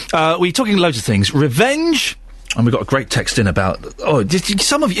 We're talking loads of things. Revenge. And we got a great text in about,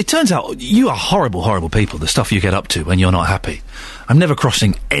 some of you, it turns out you are horrible, horrible people, the stuff you get up to when you're not happy. I'm never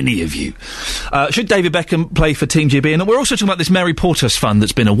crossing any of you. Should David Beckham play for Team GB? And we're also talking about this Mary Portas Fund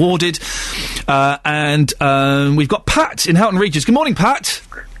that's been awarded. And we've got Pat in Houghton Regis. Good morning, Pat.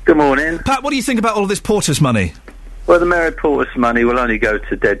 Good morning. Pat, what do you think about all of this Portas money? Well, the Mary Portas money will only go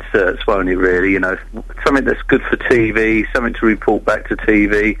to dead certs, won't it, really? You know, something that's good for TV, something to report back to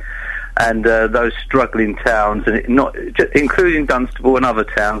TV. And those struggling towns, and including Dunstable and other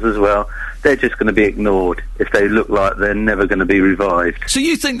towns as well, they're just going to be ignored if they look like they're never going to be revived. So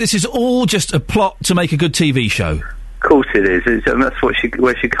you think this is all just a plot to make a good TV show? Of course it is. And that's where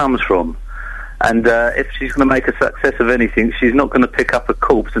she comes from. And if she's going to make a success of anything, she's not going to pick up a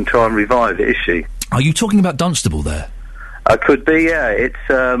corpse and try and revive it, is she? Are you talking about Dunstable there? Could be, yeah.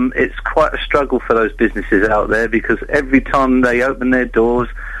 It's quite a struggle for those businesses out there, because every time they open their doors,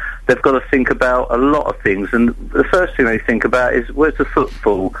 they've got to think about a lot of things, and the first thing they think about is, where's the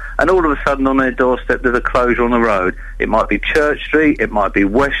footfall? And all of a sudden on their doorstep there's a closure on the road. It might be Church Street, it might be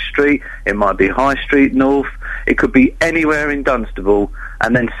West Street, it might be High Street North, it could be anywhere in Dunstable,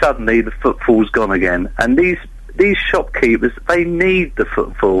 and then suddenly the footfall's gone again. And these shopkeepers, they need the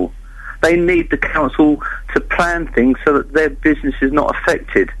footfall. They need the council to plan things so that their business is not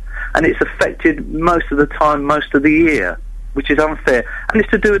affected. And it's affected most of the time, most of the year, which is unfair. And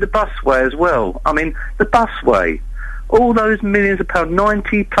it's to do with the busway as well. I mean, the busway, all those millions of pounds,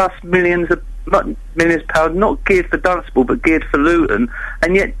 90 plus millions of pounds, not geared for Dunstable but geared for Luton,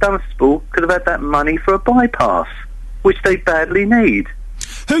 and yet Dunstable could have had that money for a bypass, which they badly need.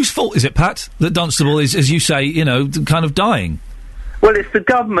 Whose fault is it, Pat, that Dunstable is, as you say, kind of dying? Well, it's the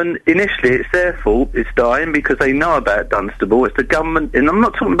government. Initially, it's their fault. It's dying because they know about Dunstable. It's the government, and I'm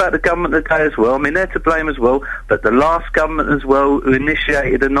not talking about the government today as well. I mean, they're to blame as well, but the last government as well, who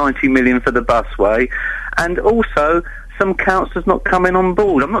initiated the 90 million for the busway, and also some councillors not coming on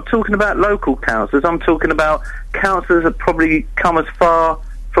board. I'm not talking about local councillors. I'm talking about councillors that probably come as far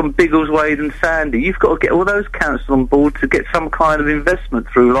from Biggleswade and Sandy. You've got to get all those councillors on board to get some kind of investment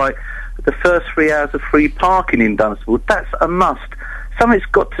through, like the first 3 hours of free parking in Dunstable. That's a must. Something's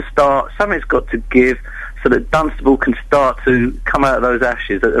got to start, something's got to give, so that Dunstable can start to come out of those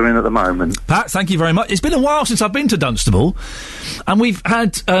ashes that they're in at the moment. Pat, thank you very much. It's been a while since I've been to Dunstable, and we've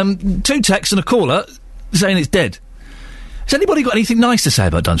had 2 texts and a caller saying it's dead. Has anybody got anything nice to say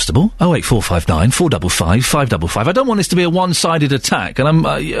about Dunstable? 08459 455 555. I don't want this to be a one-sided attack, and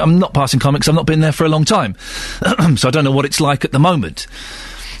I'm not passing comments. I've not been there for a long time, so I don't know what it's like at the moment.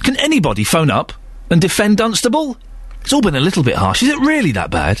 Can anybody phone up and defend Dunstable? It's all been a little bit harsh. Is it really that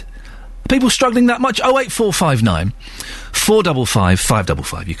bad? Are people struggling that much? 08459 455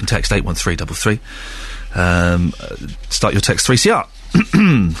 555. You can text 81333. Start your text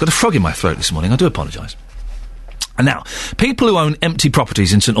 3CR. Got a frog in my throat this morning. I do apologise. And now, people who own empty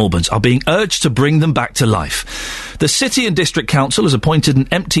properties in St Albans are being urged to bring them back to life. The City and District Council has appointed an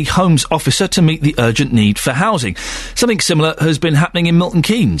empty homes officer to meet the urgent need for housing. Something similar has been happening in Milton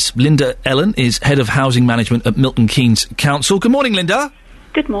Keynes. Linda Ellen is Head of Housing Management at Milton Keynes Council. Good morning, Linda.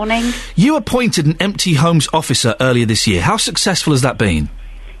 Good morning. You appointed an empty homes officer earlier this year. How successful has that been?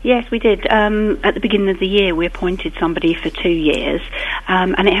 Yes, we did. At the beginning of the year, we appointed somebody for 2 years,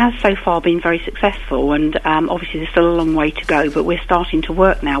 and it has so far been very successful, and obviously there's still a long way to go, but we're starting to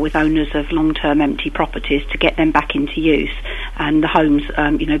work now with owners of long-term empty properties to get them back into use, and the homes,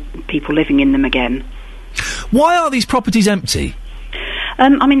 people living in them again. Why are these properties empty?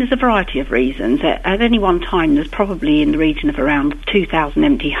 There's a variety of reasons. At any one time, there's probably in the region of around 2,000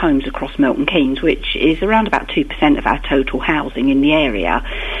 empty homes across Milton Keynes, which is around about 2% of our total housing in the area.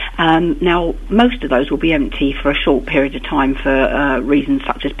 Now, most of those will be empty for a short period of time for reasons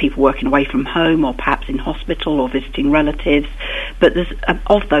such as people working away from home or perhaps in hospital or visiting relatives. But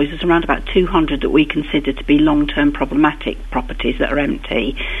of those, there's around about 200 that we consider to be long-term problematic properties that are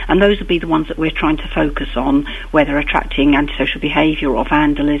empty. And those will be the ones that we're trying to focus on, where they're attracting antisocial behaviour or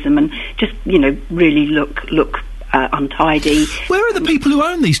vandalism, and just really look untidy. Where are the people who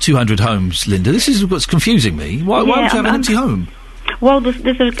own these 200 homes, Linda? This is what's confusing me. Why would you have an empty home? Well,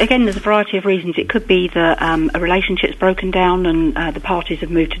 there's a variety of reasons. It could be that a relationship's broken down and the parties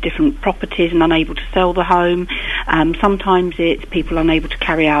have moved to different properties and unable to sell the home. Sometimes it's people unable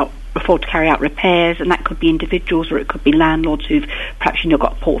to afford to carry out repairs, and that could be individuals or it could be landlords who've perhaps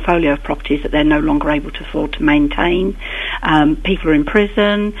got a portfolio of properties that they're no longer able to afford to maintain. People are in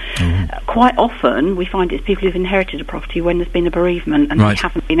prison. Quite often we find it's people who've inherited a property when there's been a bereavement and they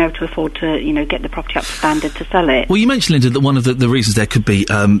haven't been able to afford to get the property up to standard to sell it. Well, you mentioned, Linda, that one of the reasons there could be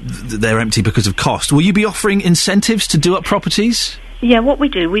they're empty because of cost. Will you be offering incentives to do up properties? Yeah, what we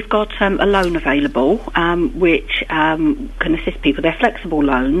do, we've got a loan available which can assist people. They're flexible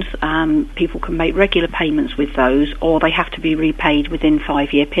loans. People can make regular payments with those, or they have to be repaid within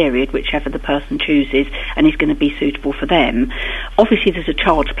 5-year period, whichever the person chooses and is going to be suitable for them. Obviously, there's a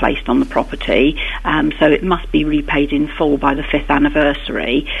charge placed on the property, so it must be repaid in full by the 5th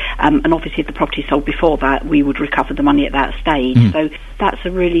anniversary. And obviously, if the property sold before that, we would recover the money at that stage. So that's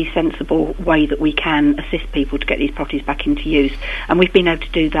a really sensible way that we can assist people to get these properties back into use. And we've been able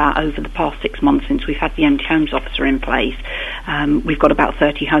to do that over the past 6 months since we've had the empty homes officer in place. We've got about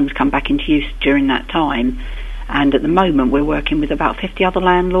 30 homes come back into use during that time. And at the moment, we're working with about 50 other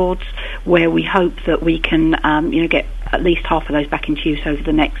landlords, where we hope that we can, get at least half of those back into use over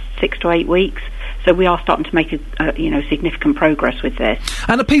the next 6 to 8 weeks. So we are starting to make significant progress with this.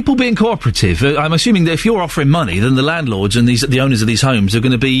 And are people being cooperative? I'm assuming that if you're offering money, then the landlords and the owners of these homes are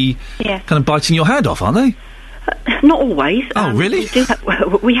going to be kind of biting your hand off, aren't they? Not always. Oh, really?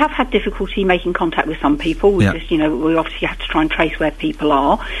 We have had difficulty making contact with some people. We obviously have to try and trace where people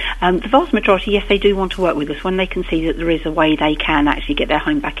are. The vast majority, yes, they do want to work with us when they can see that there is a way they can actually get their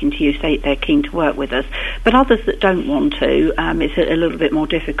home back into use. They're keen to work with us. But others that don't want to, it's a little bit more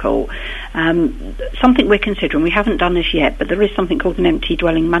difficult. Something we're considering, we haven't done this yet, but there is something called an empty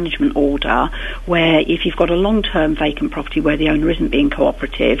dwelling management order, where if you've got a long-term vacant property where the owner isn't being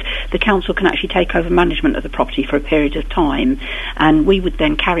cooperative, the council can actually take over management of the property for a period of time, and we would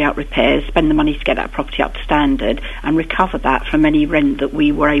then carry out repairs, spend the money to get that property up to standard, and recover that from any rent that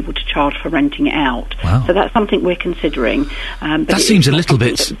we were able to charge for renting it out. Wow. So that's something we're considering. But that seems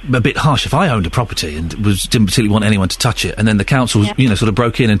a bit harsh. If I owned a property and didn't particularly want anyone to touch it, and then the council, sort of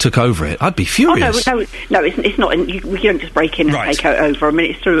broke in and took over it, I'd be furious. No, it's not. We don't just break in and take it over. I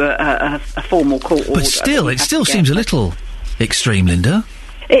mean, it's through a formal court order. But still, it still seems a little extreme, Linda.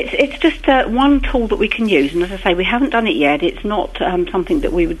 It's just one tool that we can use, and as I say, we haven't done it yet. It's not something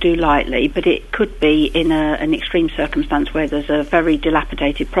that we would do lightly, but it could be in an extreme circumstance where there's a very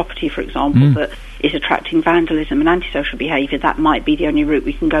dilapidated property, for example, that is attracting vandalism and antisocial behaviour. That might be the only route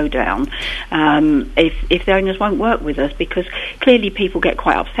we can go down if the owners won't work with us, because clearly people get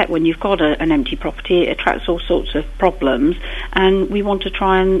quite upset when you've got an empty property. It attracts all sorts of problems, and we want to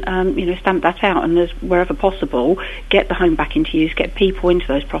try and stamp that out, and wherever possible, get the home back into use, get people into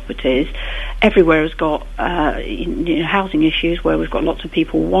those properties. Everywhere has got housing issues where we've got lots of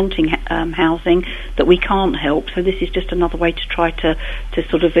people wanting housing that we can't help. So this is just another way to try to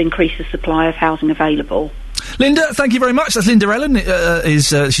sort of increase the supply of housing available. Linda, thank you very much. That's Linda Ellen. She's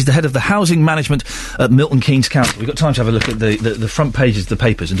the head of the housing management at Milton Keynes Council. We've got time to have a look at the front pages of the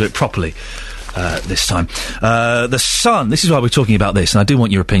papers and do it properly this time. The Sun, this is why we're talking about this, and I do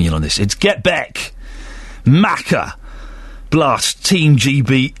want your opinion on this. It's Get Back. Macca blast Team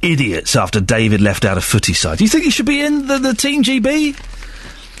GB idiots after David left out of footy side. Do you think he should be in the Team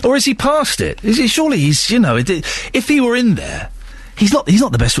GB? Or is he past it? Surely he's, if he were in there, he's not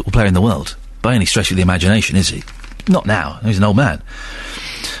the best football player in the world, by any stretch of the imagination, is he? Not now. He's an old man.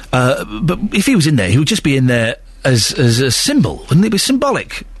 But if he was in there, he would just be in there as a symbol, wouldn't it be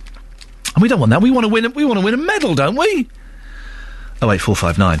symbolic? And we don't want that. We want to win a medal, don't we?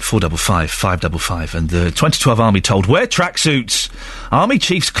 08459 455 555. And the 2012 Army told, wear tracksuits. Army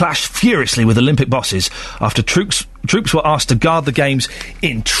chiefs clashed furiously with Olympic bosses after troops were asked to guard the games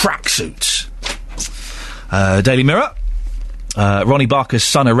in tracksuits. Daily Mirror. Ronnie Barker's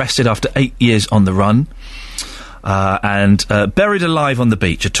son arrested after 8 years on the run. And buried alive on the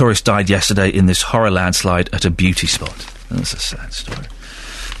beach. A tourist died yesterday in this horror landslide at a beauty spot. That's a sad story.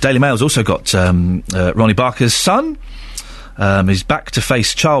 Daily Mail's also got Ronnie Barker's son. He's back to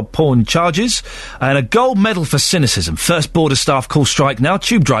face child porn charges. And a gold medal for cynicism. First border staff call strike. Now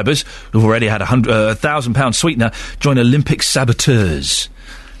tube drivers, who've already had £1,000 sweetener, join Olympic saboteurs.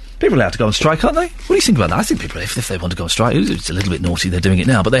 People are allowed to go on strike, aren't they? What do you think about that? I think people, if they want to go on strike, it's a little bit naughty they're doing it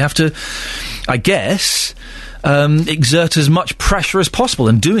now, but they have to, I guess, exert as much pressure as possible,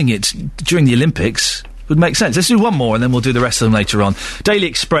 and doing it during the Olympics would make sense. Let's do one more, and then we'll do the rest of them later on. Daily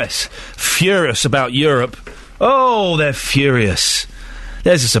Express, furious about Europe. Oh, they're furious.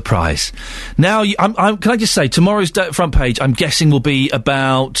 There's a surprise. Now, can I just say, tomorrow's front page, I'm guessing, will be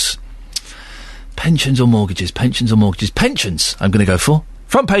about pensions or mortgages. Pensions, I'm going to go for.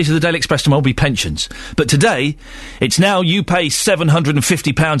 Front page of the Daily Express tomorrow will be pensions. But today, it's now you pay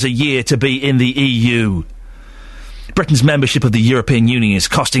 £750 a year to be in the EU. Britain's membership of the European Union is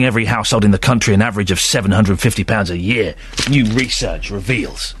costing every household in the country an average of £750 a year. New research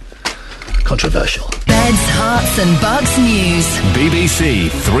reveals. Controversial. Beds, Hearts and Bucks News. BBC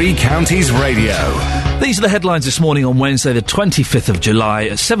Three Counties Radio. These are the headlines this morning on Wednesday, the 25th of July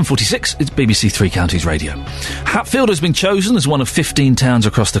at 7:46. It's BBC Three Counties Radio. Hatfield has been chosen as one of 15 towns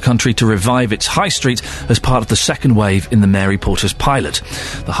across the country to revive its high street as part of the second wave in the Mary Porter's pilot.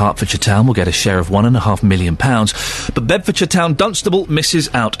 The Hertfordshire town will get a share of £1.5 million, but Bedfordshire town Dunstable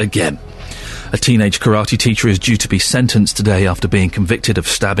misses out again. A teenage karate teacher is due to be sentenced today after being convicted of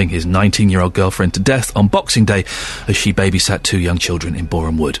stabbing his 19-year-old girlfriend to death on Boxing Day as she babysat two young children in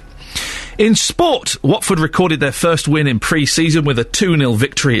Boreham Wood. In sport, Watford recorded their first win in pre-season with a 2-0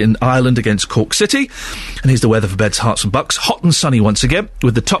 victory in Ireland against Cork City. And here's the weather for Beds, Hearts and Bucks. Hot and sunny once again,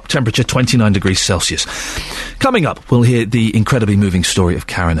 with the top temperature 29 degrees Celsius. Coming up, we'll hear the incredibly moving story of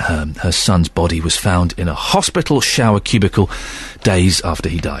Karen Hearn. Her son's body was found in a hospital shower cubicle days after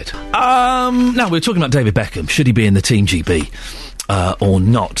he died. Now, we're talking about David Beckham. Should he be in the Team GB? or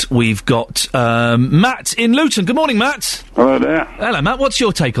not. We've got Matt in Luton. Good morning, Matt. Hello there. Hello, Matt. What's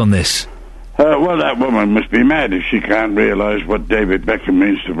your take on this? Well, that woman must be mad if she can't realise what David Beckham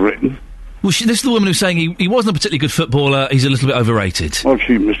means to Britain. Well, this is the woman who's saying he wasn't a particularly good footballer, he's a little bit overrated. Well,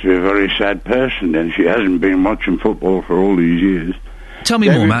 she must be a very sad person then. She hasn't been watching football for all these years. Tell me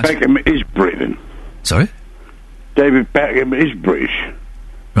more, Matt. David Beckham is Britain. Sorry? David Beckham is British.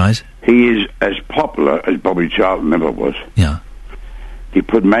 Right. He is as popular as Bobby Charlton ever was. Yeah. He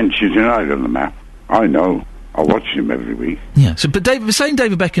put Manchester United on the map. I know. I watch him every week. Yeah, but saying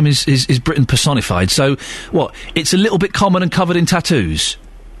David Beckham is Britain personified, so, what, it's a little bit common and covered in tattoos?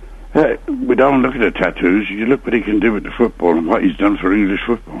 We don't look at the tattoos, you look what he can do with the football and what he's done for English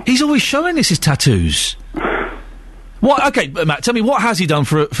football. He's always showing us his tattoos. What? Okay, Matt, tell me, what has he done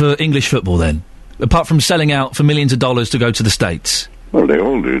for English football, then? Apart from selling out for millions of dollars to go to the States? Well, they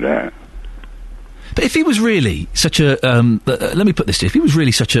all do that. But if he was really such a... let me put this to you. If he was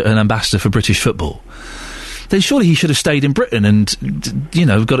really such an ambassador for British football, then surely he should have stayed in Britain and,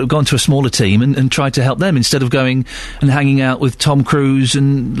 gone to a smaller team and tried to help them instead of going and hanging out with Tom Cruise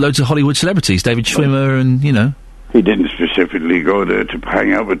and loads of Hollywood celebrities, David Schwimmer and, He didn't specifically go there to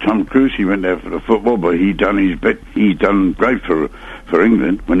hang out with Tom Cruise. He went there for the football, but he done his bit. He done great for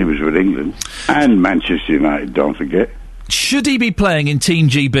England when he was with England. And Manchester United, don't forget. Should he be playing in Team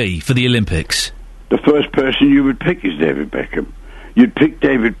GB for the Olympics? The first person you would pick is David Beckham. You'd pick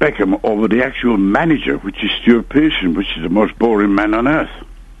David Beckham over the actual manager, which is Stuart Pearson, which is the most boring man on earth.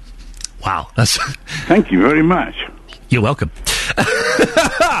 Wow, that's... Thank you very much. You're welcome.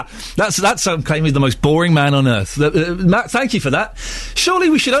 That's claim he's the most boring man on earth. Matt, thank you for that. Surely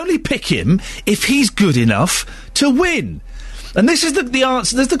we should only pick him if he's good enough to win. And this is the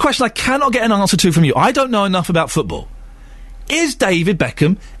answer. This is the question I cannot get an answer to from you. I don't know enough about football. Is David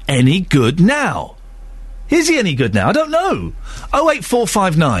Beckham any good now? Is he any good now? I don't know.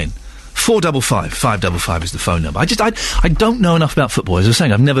 08459 455 555 is the phone number. I don't know enough about football. As I was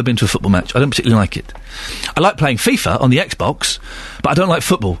saying, I've never been to a football match. I don't particularly like it. I like playing FIFA on the Xbox, but I don't like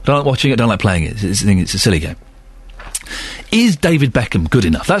football. I don't like watching it, I don't like playing it. I think it's a silly game. Is David Beckham good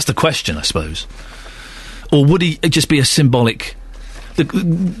enough? That's the question, I suppose. Or would he just be a symbolic...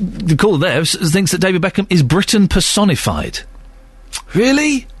 The caller there thinks that David Beckham is Britain personified.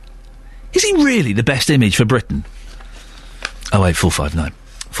 Really? Is he really the best image for Britain? 08459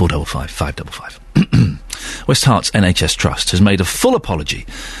 455 555. West Herts NHS Trust has made a full apology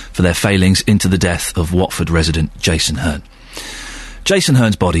for their failings into the death of Watford resident Jason Hearn. Jason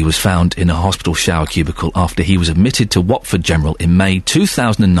Hearn's body was found in a hospital shower cubicle after he was admitted to Watford General in May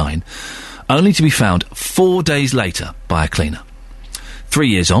 2009, only to be found 4 days later by a cleaner. 3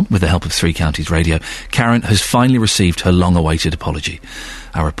 years on, with the help of Three Counties Radio, Karen has finally received her long-awaited apology.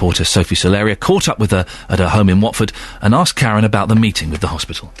 Our reporter Sophie Solaria caught up with her at her home in Watford and asked Karen about the meeting with the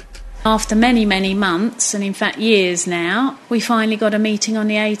hospital. After many, many months, and in fact years now, we finally got a meeting on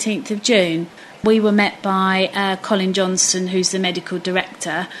the 18th of June. We were met by Colin Johnson, who's the medical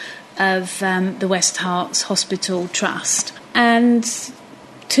director of the West Herts Hospital Trust. And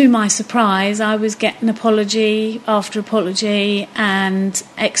to my surprise, I was getting apology after apology and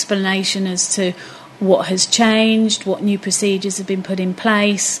explanation as to what has changed, what new procedures have been put in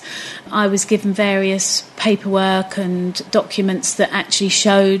place. I was given various paperwork and documents that actually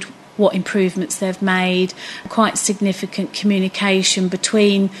showed what improvements they've made, quite significant communication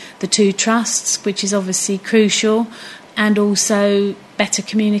between the two trusts, which is obviously crucial, and also better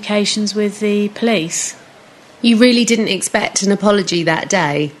communications with the police. You really didn't expect an apology that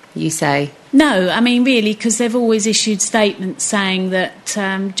day, you say? No, I mean, really, because they've always issued statements saying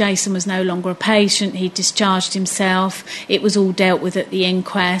that Jason was no longer a patient, he discharged himself, it was all dealt with at the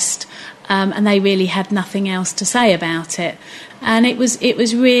inquest, and they really had nothing else to say about it. And it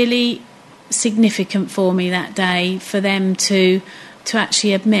was really significant for me that day for them to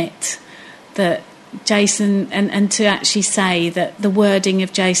actually admit that Jason, and to actually say that the wording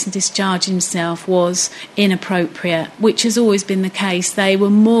of Jason discharging himself was inappropriate, which has always been the case. They were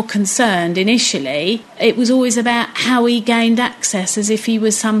more concerned initially. It was always about how he gained access, as if he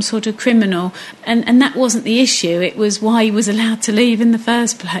was some sort of criminal, and that wasn't the issue. It was why he was allowed to leave in the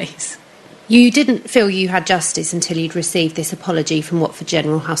first place. You didn't feel you had justice until you'd received this apology from Watford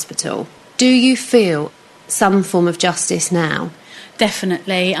General Hospital. Do you feel some form of justice now?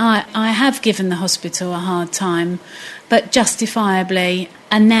 Definitely. I have given the hospital a hard time, but justifiably,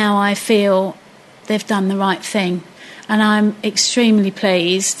 and now I feel they've done the right thing, and I'm extremely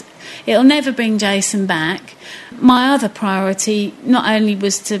pleased. It'll never bring Jason back. My other priority not only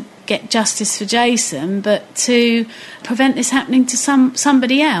was to get justice for Jason, but to prevent this happening to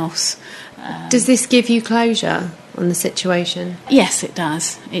somebody else. Does this give you closure? on the situation? Yes, it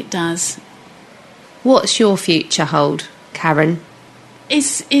does. It does. What's your future hold, Karen?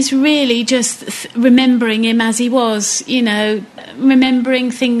 Is really just remembering him as he was,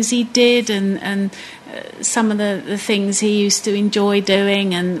 remembering things he did and some of the things he used to enjoy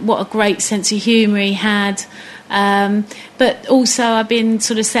doing, and what a great sense of humour he had. But also I've been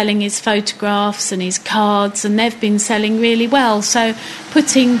sort of selling his photographs and his cards, and they've been selling really well. So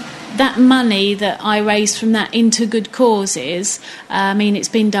putting that money that I raised from that into good causes, it's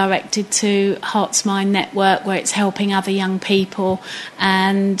been directed to Hearts Mind Network, where it's helping other young people,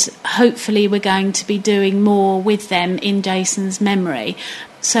 and hopefully we're going to be doing more with them in Jason's memory.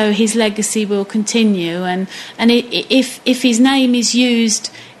 So his legacy will continue, and if his name is used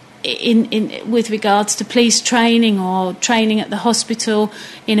in with regards to police training or training at the hospital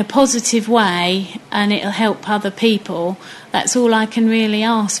in a positive way, and it'll help other people, that's all I can really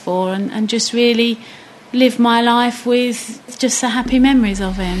ask for, and just really live my life with just the happy memories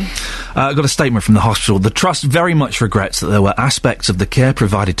of him. I got a statement from the hospital. The Trust very much regrets that there were aspects of the care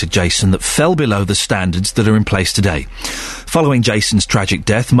provided to Jason that fell below the standards that are in place today. Following Jason's tragic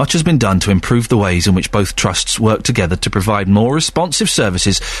death, much has been done to improve the ways in which both trusts work together to provide more responsive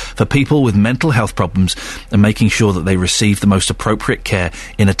services for people with mental health problems and making sure that they receive the most appropriate care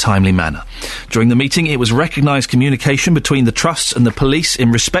in a timely manner. During the meeting, it was recognised communication between the trusts and the police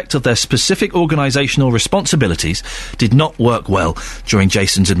in respect of their specific organisational responsibilities did not work well during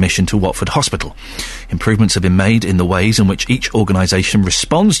Jason's admission to Watford Hospital. Improvements have been made in the ways in which each organisation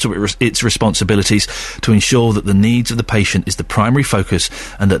responds to its responsibilities to ensure that the needs of the patient is the primary focus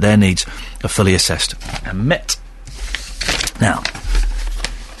and that their needs are fully assessed and met. Now,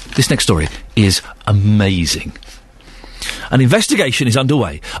 this next story is amazing. An investigation is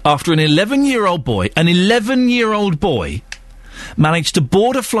underway after an 11-year-old boy managed to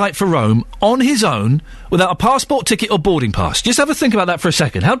board a flight for Rome on his own without a passport, ticket or boarding pass. Just have a think about that for a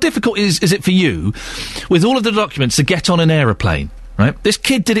second. How difficult is it for you, with all of the documents, to get on an aeroplane, right? This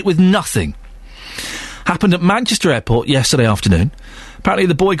kid did it with nothing. Happened at Manchester Airport yesterday afternoon. Apparently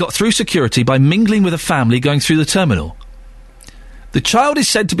the boy got through security by mingling with a family going through the terminal. The child is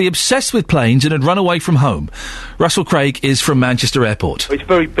said to be obsessed with planes and had run away from home. Russell Craig is from Manchester Airport. It's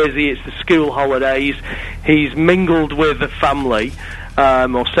very busy, it's the school holidays. He's mingled with a family,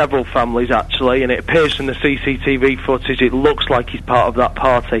 or several families actually, and it appears from the CCTV footage it looks like he's part of that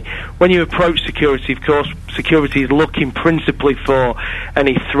party. When you approach security, of course, security is looking principally for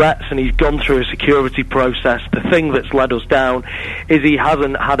any threats, and he's gone through a security process. The thing that's led us down is he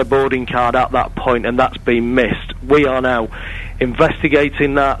hasn't had a boarding card at that point, and that's been missed. We are now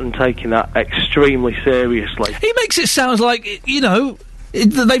investigating that and taking that extremely seriously. He makes it sound like,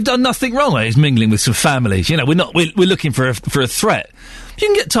 they've done nothing wrong. He's mingling with some families. We're looking for a threat. You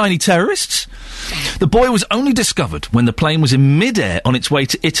can get tiny terrorists. The boy was only discovered when the plane was in mid-air on its way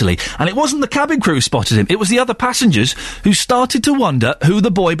to Italy, and it wasn't the cabin crew who spotted him, it was the other passengers who started to wonder who the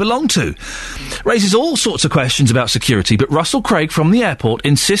boy belonged to. Raises all sorts of questions about security, but Russell Craig from the airport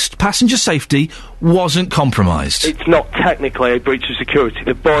insists passenger safety wasn't compromised. It's not technically a breach of security.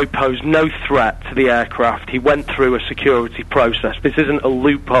 The boy posed no threat to the aircraft. He went through a security process. This isn't a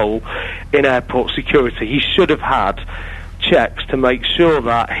loophole in airport security. He should have had checks to make sure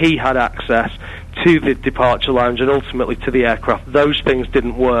that he had access to the departure lounge and ultimately to the aircraft. Those things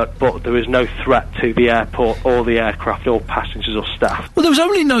didn't work, but there was no threat to the airport or the aircraft or passengers or staff. Well, there was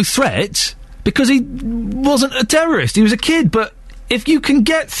only no threat because he wasn't a terrorist. He was a kid, but if you can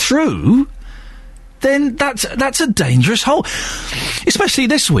get through, then that's a dangerous hole. Especially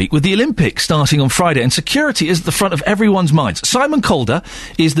this week, with the Olympics starting on Friday, and security is at the front of everyone's minds. Simon Calder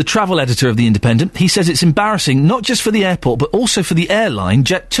is the travel editor of The Independent. He says it's embarrassing, not just for the airport, but also for the airline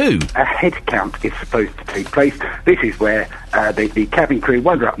Jet2. A head count is supposed to take place. This is where the cabin crew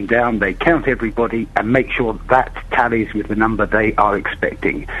wander up and down, they count everybody and make sure that tallies with the number they are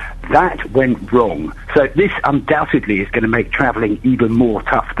expecting. That went wrong. So this undoubtedly is going to make travelling even more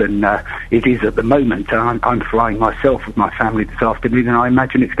tough than it is at the moment. I'm flying myself with my family this afternoon, and I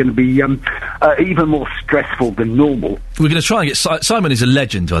imagine it's going to be even more stressful than normal. We're going to try and get... Simon is a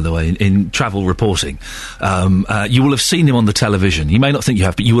legend, by the way, in travel reporting. You will have seen him on the television. You may not think you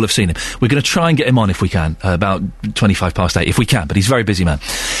have, but you will have seen him. We're going to try and get him on if we can, about 8:25, if we can, but he's a very busy man.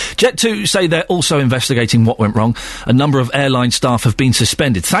 Jet2 say they're also investigating what went wrong. A number of airline staff have been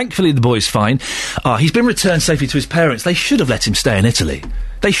suspended. Thankfully, the boy's fine. He's been returned safely to his parents. They should have let him stay in Italy.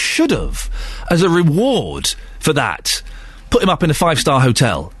 They should have, as a reward for that, put him up in a 5-star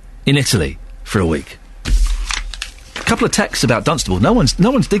hotel in Italy for a week. A couple of texts about Dunstable. No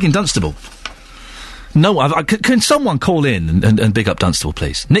one's digging Dunstable. No, can someone call in and big up Dunstable,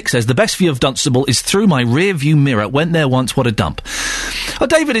 please? Nick says, the best view of Dunstable is through my rear view mirror. Went there once, what a dump. Oh,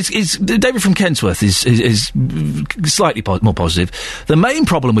 David David from Kensworth is slightly more positive. The main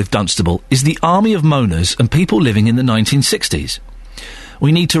problem with Dunstable is the army of moaners and people living in the 1960s.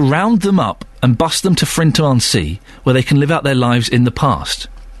 We need to round them up and bust them to Frinton-on-Sea, where they can live out their lives in the past.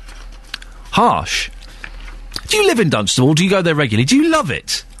 Harsh. Do you live in Dunstable? Do you go there regularly? Do you love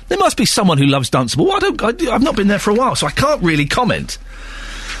it? There must be someone who loves Dunstable. I've not been there for a while, so I can't really comment.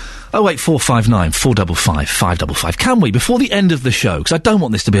 08459 455 555. Can we, before the end of the show, because I don't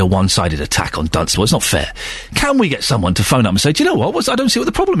want this to be a one-sided attack on Dunstable, it's not fair, can we get someone to phone up and say, do you know what, I don't see what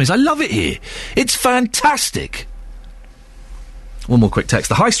the problem is, I love it here. It's fantastic. One more quick text.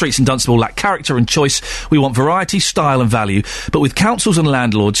 The high streets in Dunstable lack character and choice. We want variety, style and value. But with councils and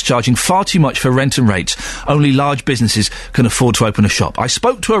landlords charging far too much for rent and rates, only large businesses can afford to open a shop. I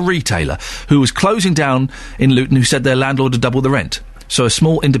spoke to a retailer who was closing down in Luton who said their landlord had doubled the rent. So a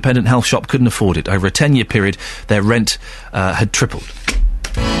small independent health shop couldn't afford it. Over a 10-year period, their rent had tripled.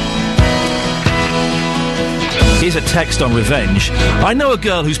 Here's a text on revenge. I know a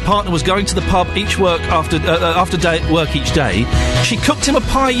girl whose partner was going to the pub after work each day. She cooked him a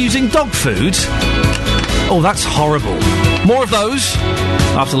pie using dog food. Oh, that's horrible. More of those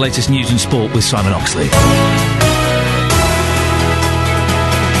after the latest news and sport with Simon Oxley.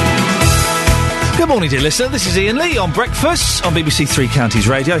 Good morning, dear listener. This is Iain Lee on Breakfast on BBC Three Counties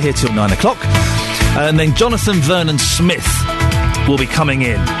Radio, here till 9 o'clock. And then Jonathan Vernon Smith will be coming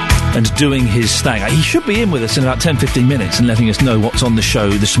in and doing his thing. He should be in with us in about 10-15 minutes and letting us know what's on the show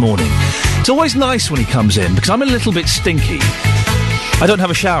this morning. It's always nice when he comes in, because I'm a little bit stinky. I don't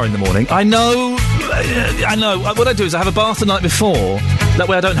have a shower in the morning. I know. What I do is I have a bath the night before. That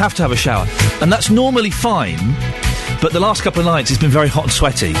way I don't have to have a shower. And that's normally fine. But the last couple of nights it's been very hot and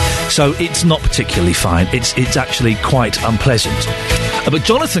sweaty. So it's not particularly fine. It's actually quite unpleasant. But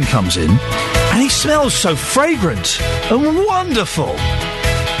Jonathan comes in and he smells so fragrant and wonderful.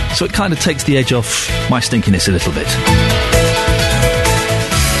 So it kind of takes the edge off my stinkiness a little bit.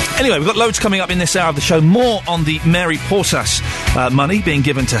 Anyway, we've got loads coming up in this hour of the show. More on the Mary Portas money being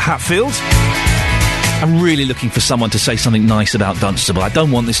given to Hatfield. I'm really looking for someone to say something nice about Dunstable. I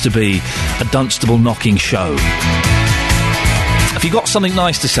don't want this to be a Dunstable knocking show. If you've got something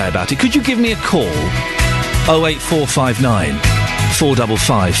nice to say about it, could you give me a call? 08459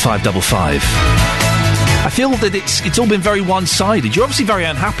 455 555. I feel that it's all been very one-sided. You're obviously very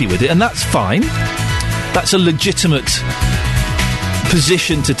unhappy with it, and that's fine. That's a legitimate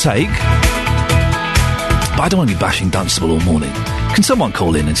position to take. But I don't want to be bashing Dunstable all morning. Can someone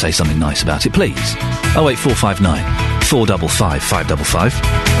call in and say something nice about it, please? 08459 455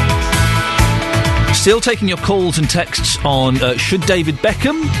 555. Still taking your calls and texts on should David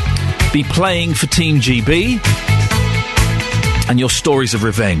Beckham be playing for Team GB? And your stories of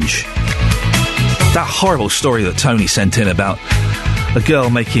revenge. That horrible story that Tony sent in about a girl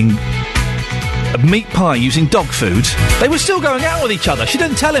making a meat pie using dog food. They were still going out with each other. She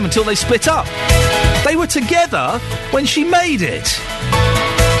didn't tell him until they split up. They were together when she made it.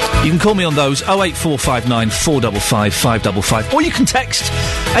 You can call me on those 08459 455 555, or you can text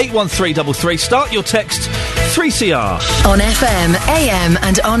 81333. Start your text 3CR. On FM, AM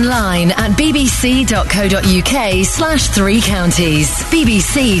and online at bbc.co.uk/3 counties.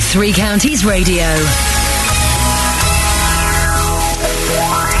 BBC Three Counties Radio.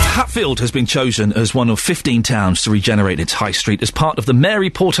 Hatfield has been chosen as one of 15 towns to regenerate its high street as part of the Mary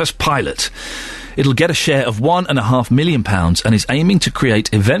Portas pilot. It'll get a share of £1.5 million and is aiming to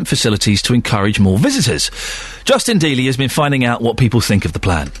create event facilities to encourage more visitors. Justin Dealey has been finding out what people think of the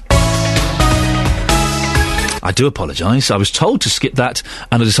plan. I do apologise. I was told to skip that,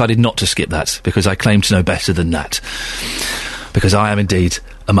 and I decided not to skip that, because I claim to know better than that. Because I am indeed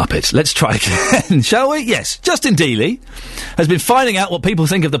a muppet. Let's try again, shall we? Yes, Justin Dealey has been finding out what people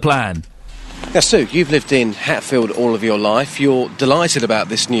think of the plan. Now, Stu, you've lived in Hatfield all of your life. You're delighted about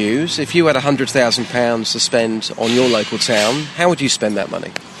this news. If you had £100,000 to spend on your local town, how would you spend that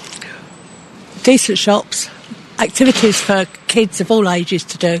money? Decent shops, activities for kids of all ages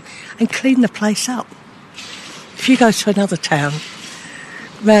to do, and clean the place up. If you go to another town,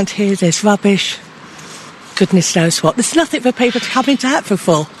 round here there's rubbish, goodness knows what. There's nothing for people to come into Hatfield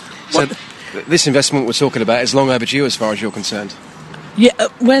for. So this investment we're talking about is long overdue as far as you're concerned? Yeah,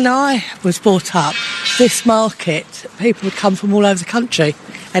 when I was brought up, this market, people would come from all over the country,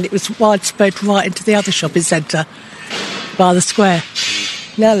 and it was widespread right into the other shopping centre by the square.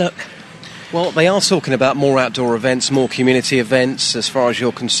 Now look. Well, they are talking about more outdoor events, more community events. As far as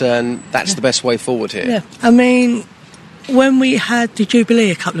you're concerned, that's the best way forward here. Yeah, I mean, when we had the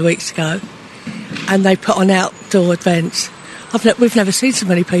Jubilee a couple of weeks ago, and they put on outdoor events. We've never seen so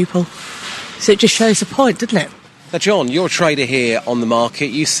many people. So it just shows the point, doesn't it? Now, John, you're a trader here on the market.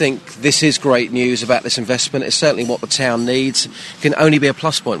 You think this is great news about this investment. It's certainly what the town needs. It can only be a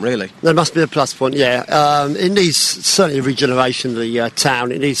plus point, really. There must be a plus point, yeah. It needs certainly a regeneration of the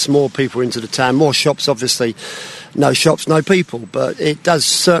town. It needs more people into the town, more shops, obviously. No shops, no people. But it does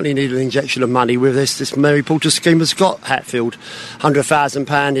certainly need an injection of money with this. This Mary Porter scheme has got Hatfield.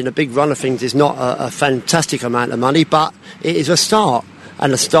 £100,000 in a big run of things is not a fantastic amount of money, but it is a start.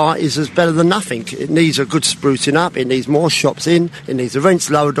 And a start is better than nothing. It needs a good sprucing up, it needs more shops in, it needs the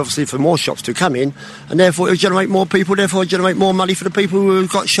rents lowered, obviously, for more shops to come in, and therefore it'll generate more people, therefore it'll generate more money for the people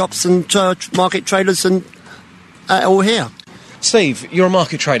who've got shops and market traders and all here. Steve, you're a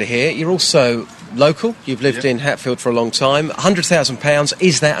market trader here. You're also local. You've lived in Hatfield for a long time. £100,000,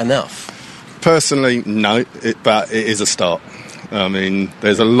 is that enough? Personally, no, but it is a start. I mean,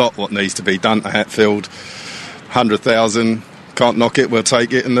 there's a lot what needs to be done to Hatfield. 100,000... Can't knock it, we'll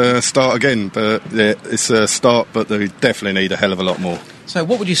take it and start again. But yeah, it's a start, but we definitely need a hell of a lot more. So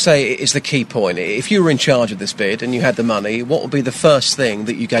what would you say is the key point? If you were in charge of this bid and you had the money, what would be the first thing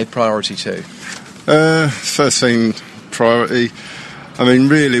that you gave priority to? First thing, priority, I mean,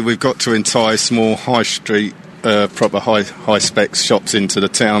 really, we've got to entice more high street, proper high-spec shops into the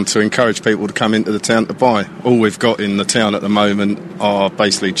town to encourage people to come into the town to buy. All we've got in the town at the moment are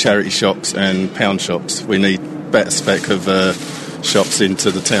basically charity shops and pound shops. We need better spec of shops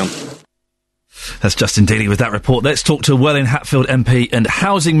into the town. That's Justin Dealey with that report. Let's talk to Welwyn Hatfield MP and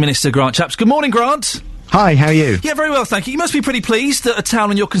Housing Minister Grant Shapps. Good morning, Grant. Hi, how are you? Yeah, very well, thank you. You must be pretty pleased that a town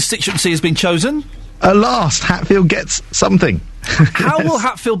in your constituency has been chosen. At last, Hatfield gets something. How will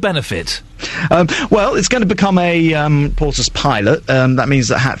Hatfield benefit? Well, it's going to become a Porter's pilot. That means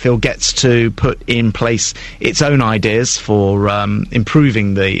that Hatfield gets to put in place its own ideas for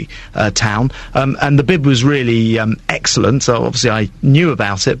improving the town. And the bid was really excellent. So obviously I knew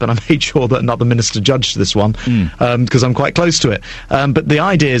about it, but I made sure that another minister judged this one because I'm quite close to it. But the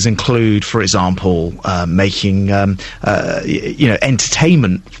ideas include, for example, making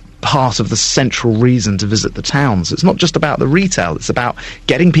entertainment part of the central reason to visit the towns. It's not just about the retail, it's about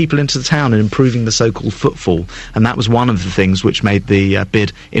getting people into the town and improving the so-called footfall, and that was one of the things which made the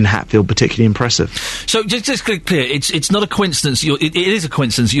bid in Hatfield particularly impressive. So just clear, it's not a coincidence, it is a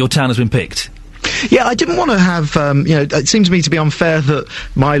coincidence your town has been picked? Yeah, I didn't want to have, it seemed to me to be unfair that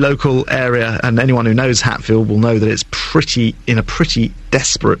my local area, and anyone who knows Hatfield will know that it's in a pretty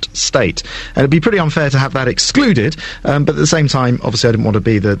desperate state. And it'd be pretty unfair to have that excluded, but at the same time, obviously I didn't want to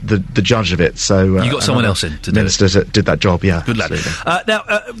be the judge of it, so... you got someone else in to do it? Minister did that job, yeah. Good lad. Now,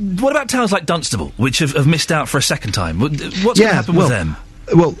 what about towns like Dunstable, which have missed out for a second time? What's going to happen with them?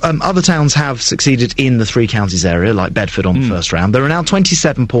 Well, other towns have succeeded in the Three Counties area, like Bedford on the first round. There are now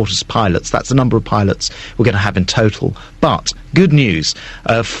 27 Porter's pilots. That's the number of pilots we're going to have in total. But, good news,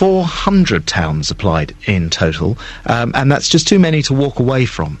 400 towns applied in total, and that's just too many to walk away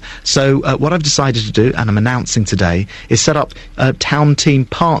from. So what I've decided to do, and I'm announcing today, is set up town team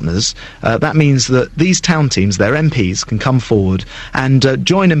partners. That means that these town teams, their MPs, can come forward and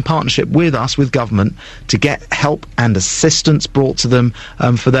join in partnership with us, with government, to get help and assistance brought to them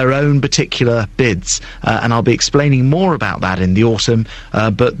for their own particular bids, and I'll be explaining more about that in the autumn,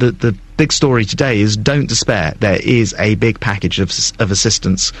 but the big story today is don't despair. There is a big package of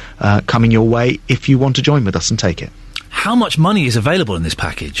assistance coming your way if you want to join with us and take it. How much money is available in this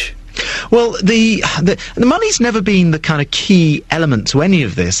package? Well, the money's never been the kind of key element to any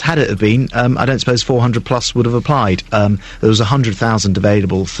of this. Had it have been, I don't suppose 400 plus would have applied. There was 100,000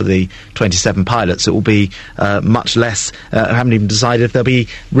 available for the 27 pilots. It will be much less. I haven't even decided if there'll be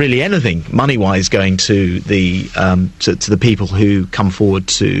really anything money-wise going to the to the people who come forward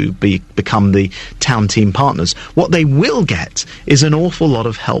to become the town team partners. What they will get is an awful lot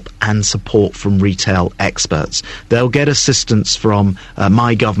of help and support from retail experts. They'll get assistance from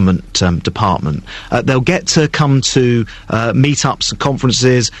my government department. They'll get to come to meetups and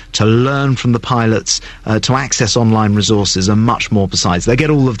conferences, to learn from the pilots, to access online resources and much more besides. They get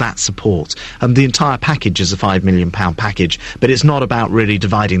all of that support. The entire package is a £5 million package, but it's not about really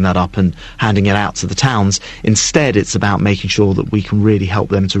dividing that up and handing it out to the towns. Instead, it's about making sure that we can really help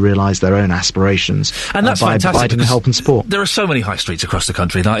them to realise their own aspirations and that's by fantastic, providing help and support. There are so many high streets across the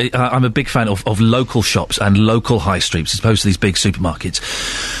country. I'm a big fan of local shops and local high streets as opposed to these big supermarkets.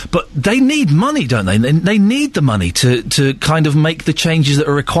 But they need money, don't they? They need the money to kind of make the changes that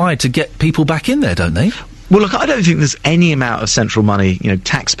are required to get people back in there, don't they? Well, look, I don't think there's any amount of central money,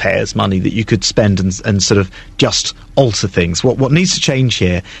 taxpayers' money, that you could spend and sort of just alter things. What needs to change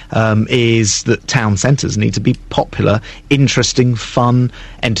here is that town centres need to be popular, interesting, fun,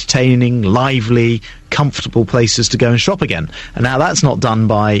 entertaining, lively, comfortable places to go and shop again. And now that's not done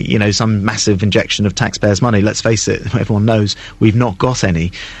by, some massive injection of taxpayers' money. Let's face it, everyone knows we've not got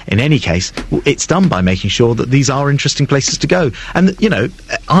any. In any case, it's done by making sure that these are interesting places to go. And,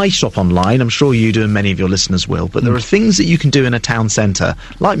 I shop online, I'm sure you do and many of your listeners will, but there are things that you can do in a town centre,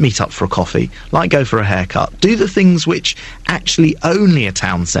 like meet up for a coffee, like go for a haircut, do the things which actually only a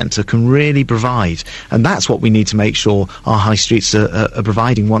town centre can really provide. And that's what we need to make sure our high streets are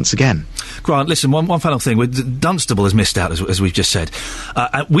providing once again. Grant, listen, one final thing. Dunstable has missed out, as we've just said.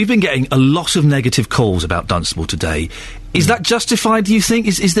 We've been getting a lot of negative calls about Dunstable today. Is that justified, do you think?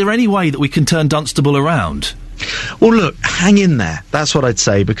 Is there any way that we can turn Dunstable around? Well, look, hang in there. That's what I'd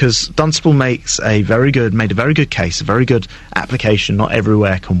say, because Dunstable made a very good case, a very good application. Not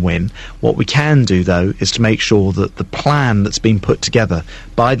everywhere can win. What we can do, though, is to make sure that the plan that's been put together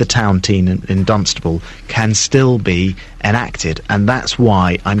by the town team in Dunstable can still be enacted, and that's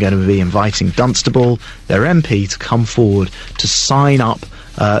why I'm going to be inviting Dunstable, their MP, to come forward to sign up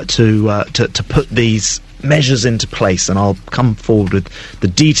to put these measures into place, and I'll come forward with the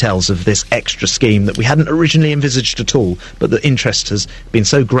details of this extra scheme that we hadn't originally envisaged at all, but the interest has been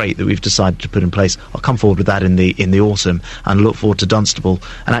so great that we've decided to put in place. I'll come forward with that in the autumn, and look forward to Dunstable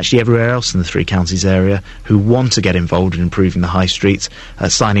and actually everywhere else in the Three Counties area who want to get involved in improving the high streets,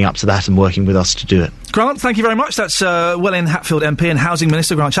 signing up to that and working with us to do it. Grant, thank you very much. That's Welwyn Hatfield MP and Housing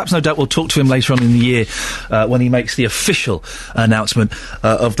Minister Grant Shapps. No doubt we'll talk to him later on in the year when he makes the official announcement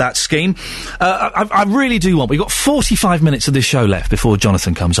of that scheme. I really do want... We've got 45 minutes of this show left before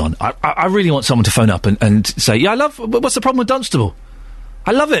Jonathan comes on. I really want someone to phone up and say, yeah, what's the problem with Dunstable?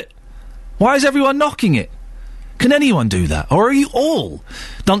 I love it. Why is everyone knocking it? Can anyone do that? Or are you all,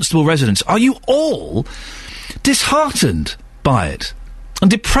 Dunstable residents, are you all disheartened by it? And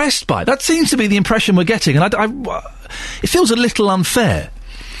depressed by it. That seems to be the impression we're getting, and it feels a little unfair.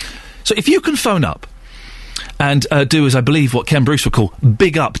 So if you can phone up and do, as I believe what Ken Bruce would call,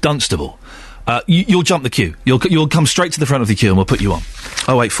 big up Dunstable, you'll jump the queue. You'll come straight to the front of the queue and we'll put you on.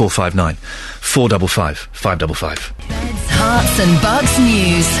 08459 455 555. Herts and Bucks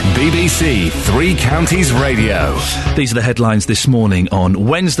News. BBC Three Counties Radio. These are the headlines this morning on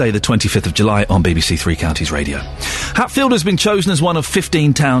Wednesday the 25th of July on BBC Three Counties Radio. Hatfield has been chosen as one of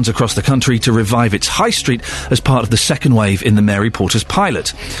 15 towns across the country to revive its high street as part of the second wave in the Mary Porters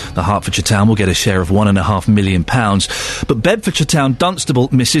pilot. The Hertfordshire town will get a share of £1.5 million, but Bedfordshire town Dunstable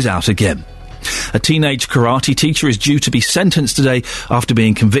misses out again. A teenage karate teacher is due to be sentenced today after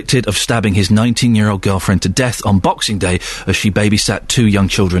being convicted of stabbing his 19-year-old girlfriend to death on Boxing Day as she babysat two young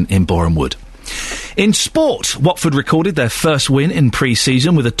children in Boreham Wood. In sport, Watford recorded their first win in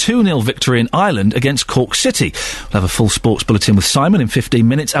pre-season with a 2-0 victory in Ireland against Cork City. We'll have a full sports bulletin with Simon in 15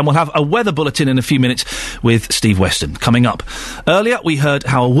 minutes, and we'll have a weather bulletin in a few minutes with Steve Weston coming up. Earlier, we heard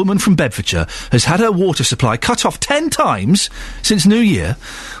how a woman from Bedfordshire has had her water supply cut off 10 times since New Year.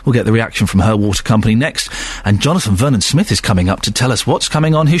 We'll get the reaction from her water company next, and Jonathan Vernon-Smith is coming up to tell us what's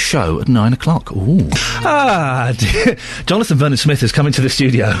coming on his show at 9 o'clock. Ooh. Jonathan Vernon-Smith has come into the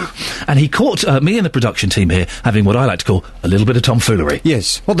studio, and he caught me and the production team here having what I like to call a little bit of tomfoolery.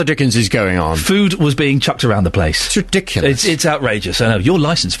 Yes. What the dickens is going on? Food was being chucked around the place. It's ridiculous. It's outrageous. I know. Your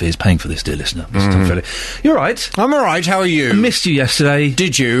licence fee is paying for this, dear listener. You're all right. I'm all right. How are you? I missed you yesterday.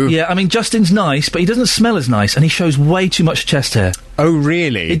 Did you? Yeah, I mean, Justin's nice, but he doesn't smell as nice, and he shows way too much chest hair. Oh,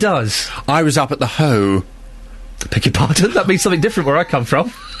 really? He does. I was up at the Hoe. Beg your pardon? That means something different where I come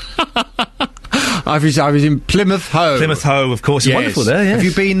from. I was in Plymouth Hoe. Plymouth Hoe, of course. Yes. Wonderful there, yes. Have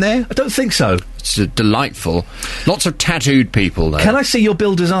you been there? I don't think so. It's delightful. Lots of tattooed people there. Can I see your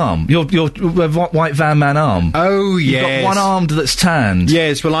builder's arm? Your white van man arm? Oh, yes. You've got one arm that's tanned.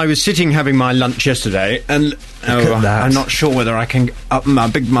 Yes, well, I was sitting having my lunch yesterday, and I'm not sure whether I can up my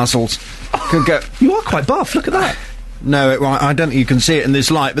big muscles. Can go. You are quite buff, look at that. No, I don't think you can see it in this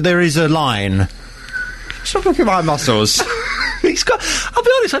light, but there is a line. Stop looking at my muscles. He's got. I'll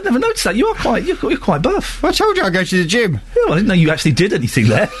be honest, I've never noticed that. You're quite buff. I told you I go to the gym. Oh, I didn't know you actually did anything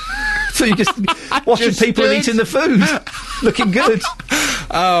there. So you're just watching people and eating the food, looking good.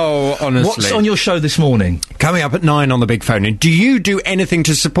 Oh, honestly. What's on your show this morning? Coming up at 9 on the big phone. Do you do anything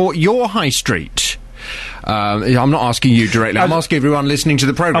to support your high street? I'm not asking you directly. I'm asking everyone listening to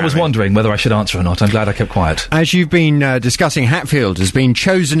the programme. I was wondering whether I should answer or not. I'm glad I kept quiet. As you've been discussing, Hatfield has been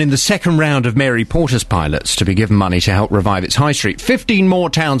chosen in the second round of Mary Porter's pilots to be given money to help revive its high street. 15 more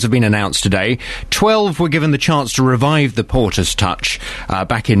towns have been announced today. 12 were given the chance to revive the Porter's touch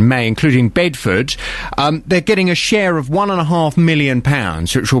back in May, including Bedford. They're getting a share of £1.5 million,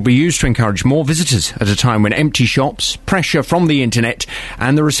 which will be used to encourage more visitors at a time when empty shops, pressure from the internet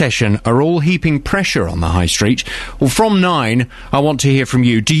and the recession are all heaping pressure on the high street. Well, from 9, I want to hear from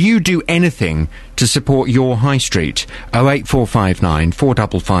you. Do you do anything to support your high street? 08459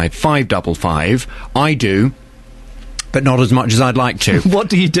 455 555. I do, but not as much as I'd like to. What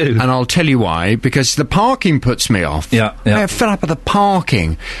do you do? And I'll tell you why. Because the parking puts me off. Yeah. I'm fed up with the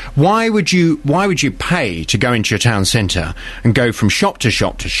parking. Why would you pay to go into your town centre and go from shop to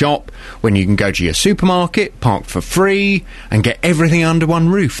shop to shop when you can go to your supermarket, park for free, and get everything under one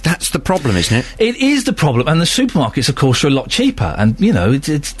roof? That's the problem, isn't it? It is the problem. And the supermarkets, of course, are a lot cheaper. And, you know,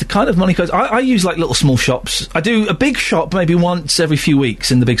 it's the kind of money goes... I use, like, little small shops. I do a big shop maybe once every few weeks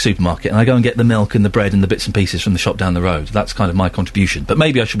in the big supermarket, and I go and get the milk and the bread and the bits and pieces from the shop down the road. That's kind of my contribution. But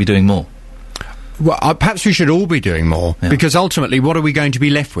maybe I should be doing more. Well, perhaps we should all be doing more, because ultimately, what are we going to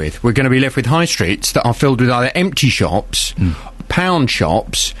be left with? We're going to be left with high streets that are filled with either empty shops, pound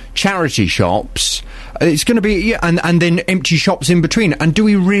shops, charity shops. It's going to be, and then empty shops in between. And do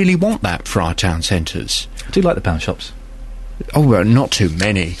we really want that for our town centres? I do like the pound shops. Oh, well, not too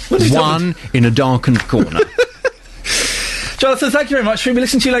many. One in a darkened corner. Jonathan, thank you very much. Shall we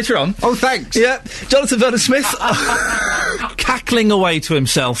listen to you later on? Oh, thanks. Yeah. Jonathan Vernon-Smith, cackling away to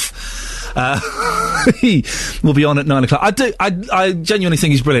himself. He will be on at 9 o'clock. I genuinely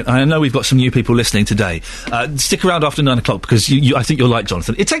think he's brilliant. I know we've got some new people listening today. Stick around after 9 o'clock, because I think you'll like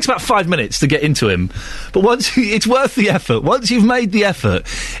Jonathan. It takes about 5 minutes to get into him, but it's worth the effort. Once you've made the effort,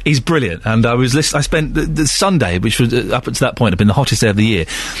 he's brilliant. And I spent the Sunday, which was up until that point had been the hottest day of the year.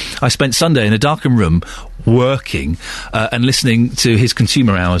 I spent Sunday in a darkened room working and listening to his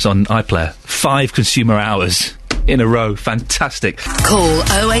consumer hours on iPlayer. 5 consumer hours in a row. Fantastic. Call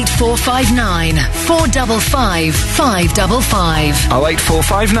 08459 455 555.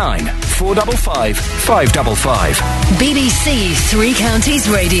 08459 455 555. BBC Three Counties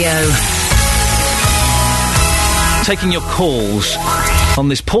Radio. Taking your calls on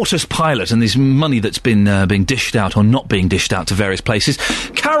this Porter's pilot and this money that's been being dished out or not being dished out to various places.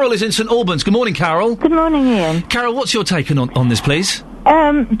 Carol is in St Albans. Good morning, Carol. Good morning, Ian. Carol, what's your take on this, please?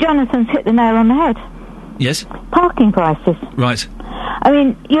 Jonathan's hit the nail on the head. Yes? Parking prices. Right. I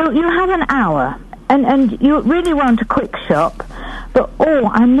mean, you have an hour, and you really want a quick shop, but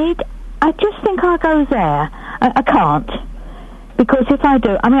I just think I'll go there. I can't. Because if I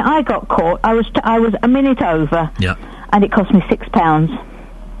do, I got caught. I was a minute over. Yeah. And it cost me £6.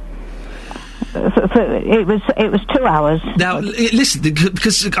 It was 2 hours. Now, listen,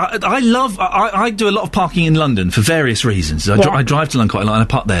 because I do a lot of parking in London for various reasons. I drive to London quite a lot and I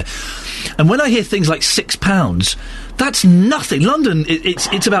park there. And when I hear things like £6, that's nothing. London,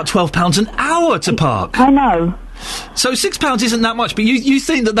 it's about £12 an hour to park. I know. So £6 isn't that much, but you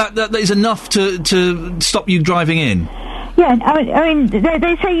think that is enough to stop you driving in? Yeah, I mean,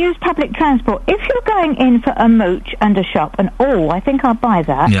 they say use public transport. If you're going in for a mooch and a shop, and I think I'll buy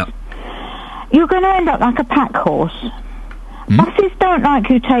that. Yeah. You're going to end up like a pack horse. Buses don't like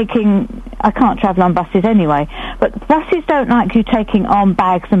you taking... I can't travel on buses anyway, but buses don't like you taking on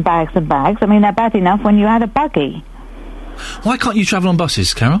bags and bags and bags. I mean, they're bad enough when you had a buggy. Why can't you travel on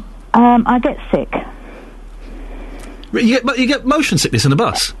buses, Carol? I get sick. You get motion sickness on a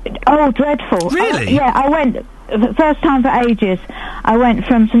bus? Oh, dreadful. Really? Yeah, I went... First time for ages. I went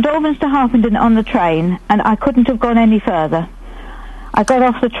from St Albans to Harpenden on the train, and I couldn't have gone any further. I got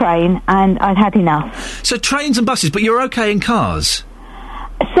off the train and I'd had enough. So trains and buses, but you're okay in cars?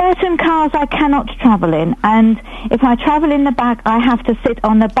 Certain cars I cannot travel in, and if I travel in the back, I have to sit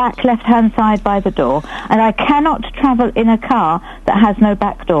on the back left-hand side by the door, and I cannot travel in a car that has no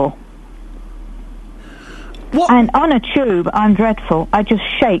back door. What? And on a tube, I'm dreadful. I just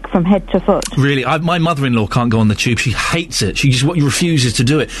shake from head to foot. Really? My mother-in-law can't go on the tube. She hates it. She just refuses to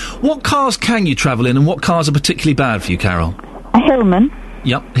do it. What cars can you travel in, and what cars are particularly bad for you, Carol? A Hillman.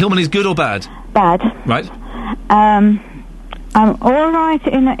 Yep. Hillman is good or bad? Bad. Right. I'm all right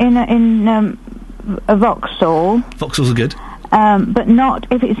in a Vauxhall. Vauxhalls are good. But not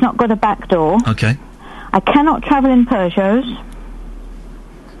if it's not got a back door. Okay. I cannot travel in Peugeots.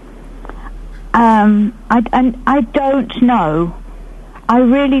 I don't know. I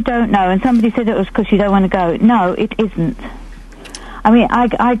really don't know. And somebody said it was because you don't want to go. No, it isn't. I mean,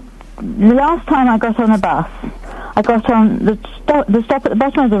 the last time I got on a bus, I got on the stop at the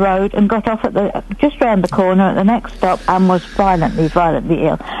bottom of the road and got off at just round the corner at the next stop and was violently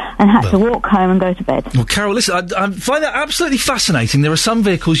ill and had to walk home and go to bed. Well, Carol, listen, I find that absolutely fascinating. There are some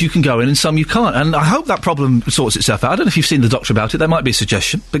vehicles you can go in and some you can't, and I hope that problem sorts itself out. I don't know if you've seen the doctor about it. There might be a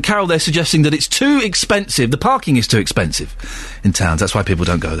suggestion. But, Carol, they're suggesting that it's too expensive. The parking is too expensive in towns. That's why people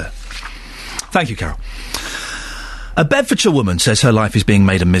don't go there. Thank you, Carol. A Bedfordshire woman says her life is being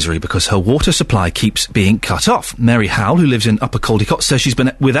made a misery because her water supply keeps being cut off. Mary Howell, who lives in Upper Caldecott, says she's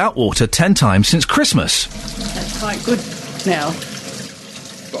been without water 10 times since Christmas. That's quite good now.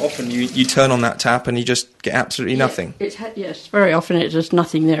 But often you turn on that tap and you just get absolutely nothing. Yes, very often it's just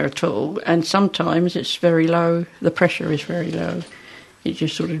nothing there at all, and sometimes it's very low. The pressure is very low. It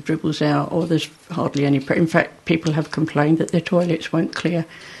just sort of dribbles out, or there's hardly any pressure. In fact, people have complained that their toilets won't clear,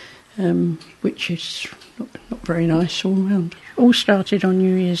 which is not very nice all round. All started on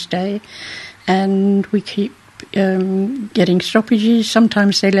New Year's Day, and we keep getting stoppages.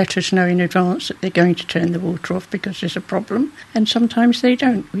 Sometimes they let us know in advance that they're going to turn the water off because there's a problem, and sometimes they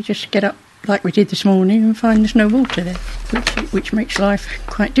don't. We just get up like we did this morning and find there's no water there, which makes life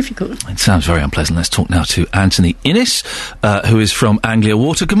quite difficult. It sounds very unpleasant. Let's talk now to Anthony Innes, who is from Anglia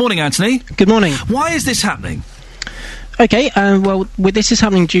Water. Good morning, Anthony. Good morning. Why is this happening? Okay, this is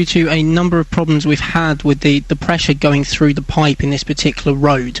happening due to a number of problems we've had with the pressure going through the pipe in this particular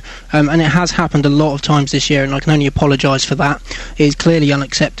road. And it has happened a lot of times this year, and I can only apologise for that. It is clearly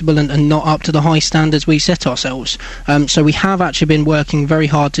unacceptable and not up to the high standards we set ourselves. So we have actually been working very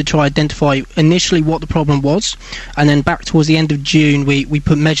hard to try identify initially what the problem was, and then back towards the end of June we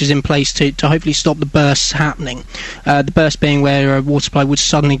put measures in place to hopefully stop the bursts happening. The burst being where a water supply would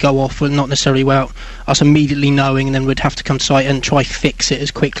suddenly go off, but not necessarily without us immediately knowing, and then we'd have to come to site and try fix it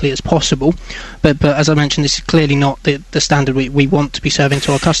as quickly as possible. But as I mentioned, this is clearly not the standard we want to be serving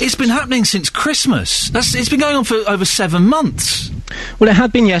to our customers. It's been happening since Christmas. It's been going on for over 7 months. Well, it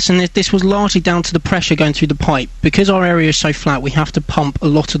had been, yes, and this was largely down to the pressure going through the pipe. Because our area is so flat, we have to pump a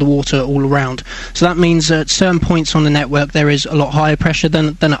lot of the water all around. So that means at certain points on the network there is a lot higher pressure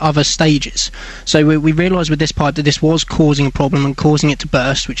than at other stages. So we realised with this pipe that this was causing a problem and causing it to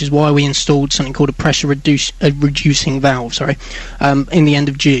burst, which is why we installed something called a pressure reducing valve, in the end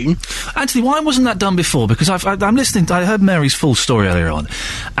of June. Anthony, why wasn't that done before? Because I'm listening, I heard Mary's full story earlier on,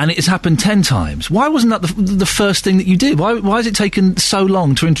 and it has happened 10 times. Why wasn't that the first thing that you did? Why has it taken so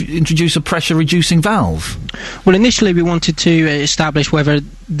long to introduce a pressure-reducing valve? Well, initially we wanted to establish whether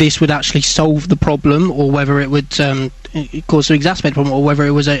this would actually solve the problem or whether it would cause to exacerbate the problem, or whether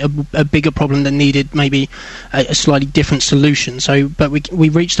it was a bigger problem that needed maybe a slightly different solution. But we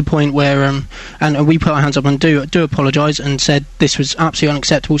reached the point where and we put our hands up and do apologise and said this was absolutely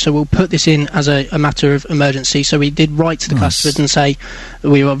unacceptable, so we'll put this in as a matter of emergency. So we did write to the customers and say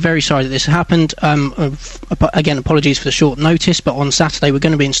we are very sorry that this happened. Again, apologies for the short notice, but on Saturday we're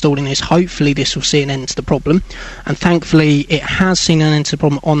going to be installing this. Hopefully this will see an end to the problem, and thankfully it has seen an end to the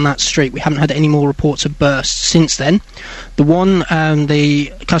problem on that street. We haven't had any more reports of bursts since then. The one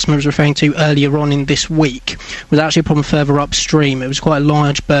the customer was referring to earlier on in this week was actually a problem further upstream. It was quite a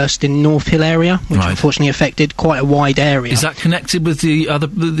large burst in North Hill area, which unfortunately affected quite a wide area. Is that connected with the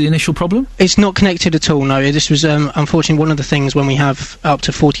initial problem? It's not connected at all, no. This was unfortunately one of the things when we have up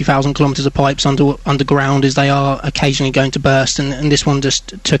to 40,000 kilometres of pipes underground is they are occasionally going to burst, and this one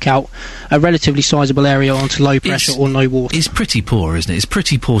just took out a relatively sizable area onto low pressure or no water. It's pretty poor, isn't it? It's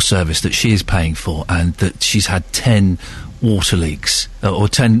pretty poor service that she is paying for, and that she's had 10 water leaks, or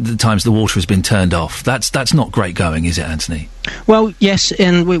 10 times the water has been turned off. That's not great going, is it, Anthony? Well, yes,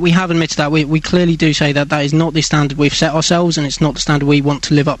 and we have admitted that. We clearly do say that is not the standard we've set ourselves, and it's not the standard we want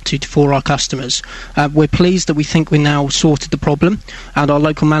to live up to for our customers. We're pleased that we think we now sorted the problem, and our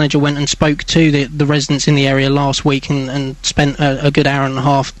local manager went and spoke to the residents in the area last week and spent a good hour and a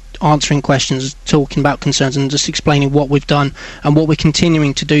half answering questions, talking about concerns, and just explaining what we've done and what we're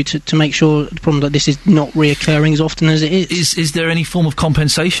continuing to do to make sure the problem that this is not reoccurring as often as it is. Is there any form of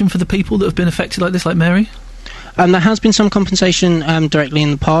compensation for the people that have been affected like this, like Mary? There has been some compensation directly in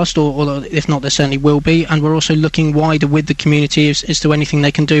the past, or if not, there certainly will be, and we're also looking wider with the community as to anything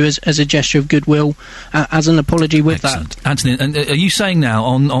they can do as a gesture of goodwill, as an apology with that. Anthony, and are you saying now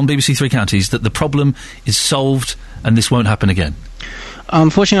on BBC Three Counties that the problem is solved and this won't happen again?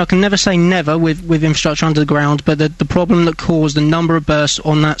 Unfortunately, I can never say never with infrastructure under the ground, but the problem that caused the number of bursts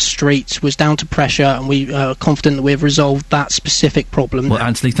on that street was down to pressure, and we are confident that we have resolved that specific problem. Well,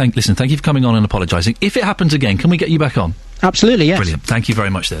 Anthony, thank you for coming on and apologising. If it happens again, can we get you back on? Absolutely, yes. Brilliant. Thank you very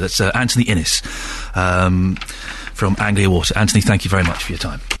much there. That's Anthony Innes from Anglia Water. Anthony, thank you very much for your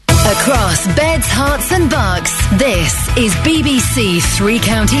time. Across Beds, Herts and Bucks, this is BBC Three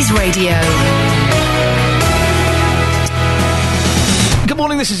Counties Radio. Good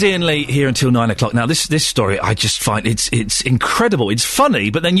morning, this is Iain Lee here until 9 o'clock. Now, this story, I just find it's incredible. It's funny,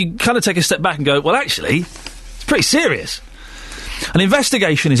 but then you kind of take a step back and go, well, actually, it's pretty serious. An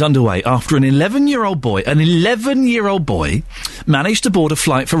investigation is underway after an 11-year-old boy managed to board a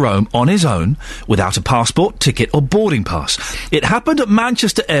flight for Rome on his own without a passport, ticket or boarding pass. It happened at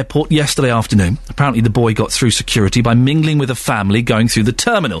Manchester Airport yesterday afternoon. Apparently the boy got through security by mingling with a family going through the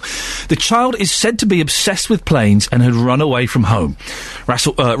terminal. The child is said to be obsessed with planes and had run away from home.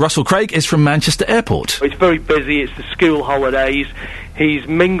 Russell Craig is from Manchester Airport. It's very busy, it's the school holidays. He's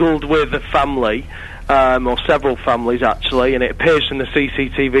mingled with a family. Or several families actually, and it appears from the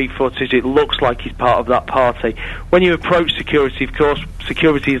CCTV footage it looks like he's part of that party. When you approach security, of course,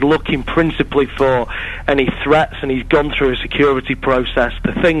 security is looking principally for any threats, and he's gone through a security process.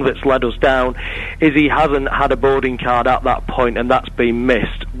 The thing that's led us down is he hasn't had a boarding card at that point, and that's been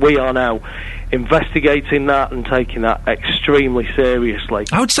missed. We are now investigating that and taking that extremely seriously.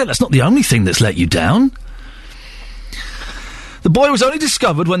 I would say that's not the only thing that's let you down. The boy was only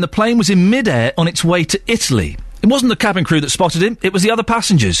discovered when the plane was in mid-air on its way to Italy. It wasn't the cabin crew that spotted him, it was the other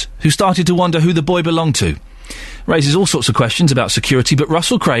passengers, who started to wonder who the boy belonged to. Raises all sorts of questions about security, but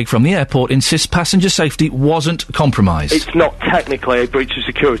Russell Craig from the airport insists passenger safety wasn't compromised. It's not technically a breach of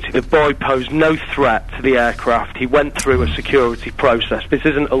security. The boy posed no threat to the aircraft. He went through a security process. This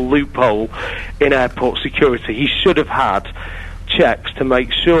isn't a loophole in airport security. He should have had checks to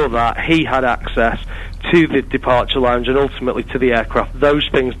make sure that he had access to the departure lounge and ultimately to the aircraft. Those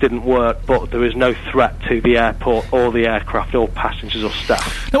things didn't work, but there is no threat to the airport or the aircraft or passengers or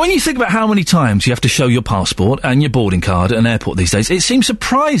staff. Now, when you think about how many times you have to show your passport and your boarding card at an airport these days, it seems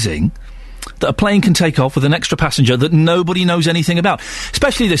surprising that a plane can take off with an extra passenger that nobody knows anything about.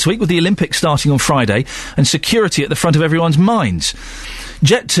 Especially this week with the Olympics starting on Friday and security at the front of everyone's minds.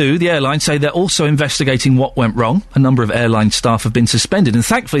 Jet2, the airline, say they're also investigating what went wrong. A number of airline staff have been suspended, and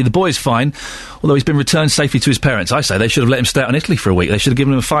thankfully the boy is fine, although he's been returned safely to his parents. I say they should have let him stay out in Italy for a week. They should have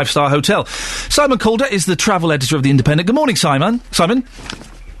given him a 5-star hotel. Simon Calder is the travel editor of The Independent. Good morning, Simon. Simon?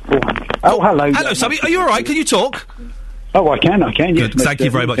 Oh, hello. Hello, Simon. Are you all right? Can you talk? Oh, I can, yes. Good. Thank you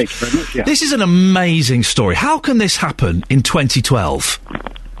very much. Thank you very much, yeah. This is an amazing story. How can this happen in 2012?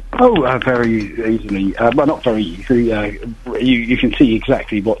 Oh, very easily. Well, not very easily. You can see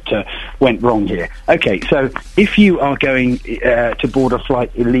exactly what went wrong here. Okay, so if you are going to board a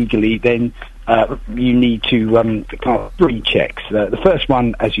flight illegally, then you need to pass 3 checks. The first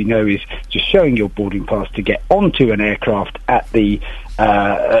one, as you know, is just showing your boarding pass to get onto an aircraft at the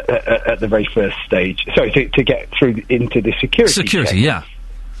very first stage. Sorry, to get through into the security check. Yeah.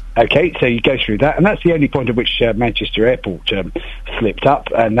 Okay, so you go through that, and that's the only point at which Manchester Airport slipped up,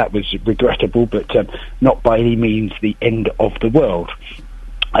 and that was regrettable, but not by any means the end of the world.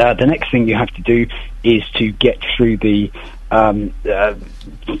 The next thing you have to do is to get through the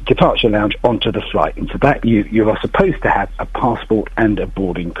departure lounge onto the flight, and for that you are supposed to have a passport and a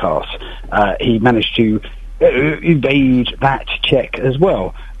boarding pass. He managed to evade that check as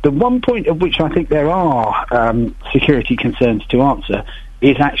well. The one point at which I think there are security concerns to answer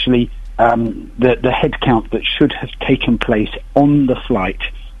is actually the head count that should have taken place on the flight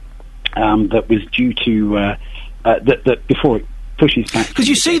that was due to that before it pushes back. Because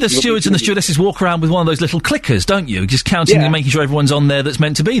you see the stewards and the stewardesses walk around with one of those little clickers, don't you? Just counting and making sure everyone's on there that's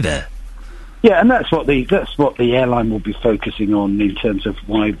meant to be there. Yeah, and that's what the airline will be focusing on in terms of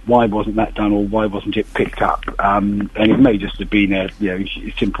why wasn't that done or why wasn't it picked up, and it may just have been a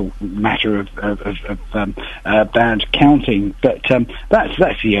simple matter of bad counting, but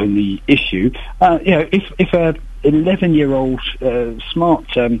that's the only issue. If a 11-year-old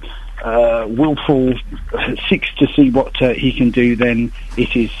smart willful seeks to see what he can do, then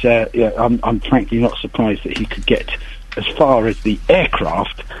it is. I'm frankly not surprised that he could get as far as the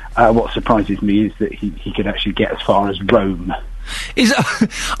aircraft. What surprises me is that he could actually get as far as Rome.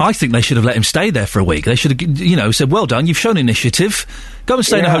 I think they should have let him stay there for a week. They should have, said, well done, you've shown initiative. Go and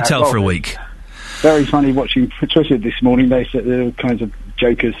stay in a hotel for a week. Very funny watching Twitter this morning. There were all kinds of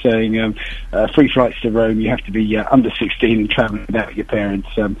jokers saying, free flights to Rome, you have to be under 16 and travelling without your parents,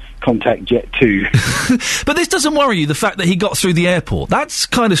 contact Jet2. But this doesn't worry you, the fact that he got through the airport? That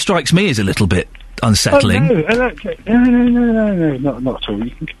kind of strikes me as a little bit unsettling. No, not at all. You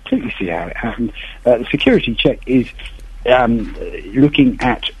can completely see how it happened. The security check is looking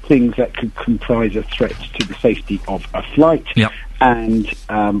at things that could comprise a threat to the safety of a flight, and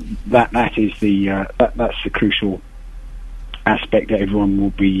that is that's the crucial aspect that everyone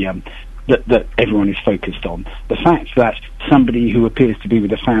will be that everyone is focused on. The fact that somebody who appears to be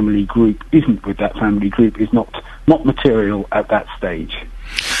with a family group isn't with that family group is not material at that stage.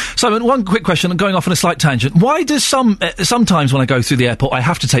 Simon, one quick question. I'm going off on a slight tangent. Why does sometimes when I go through the airport I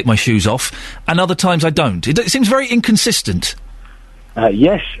have to take my shoes off, and other times I don't? It seems very inconsistent.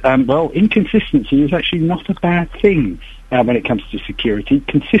 Yes, well, inconsistency is actually not a bad thing when it comes to security.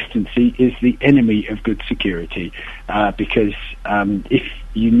 Consistency is the enemy of good security, because if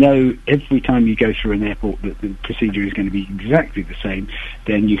you know every time you go through an airport that the procedure is going to be exactly the same,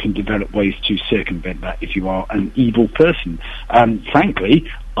 then you can develop ways to circumvent that if you are an evil person. Frankly,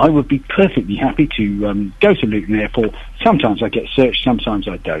 I would be perfectly happy to go to Luton Airport. Sometimes I get searched, sometimes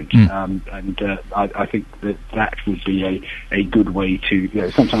I don't. I think that would be a good way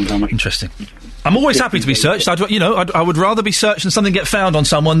to... sometimes I'm... Interesting. I'm always happy to be searched. I would rather be searched and something get found on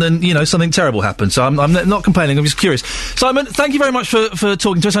someone than, something terrible happens. So I'm not complaining, I'm just curious. Simon, thank you very much for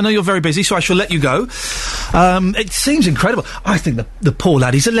talking to us. I know you're very busy, so I shall let you go. It seems incredible. I think the poor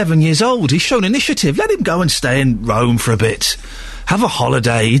lad, he's 11 years old. He's shown initiative. Let him go and stay in Rome for a bit. Have a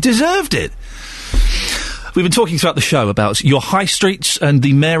holiday. He deserved it. We've been talking throughout the show about your high streets and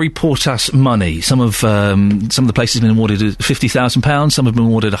the Mary Portas money. Some of the places have been awarded £50,000. Some have been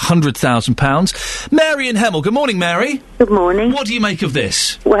awarded £100,000. Mary in Hemel. Good morning, Mary. Good morning. What do you make of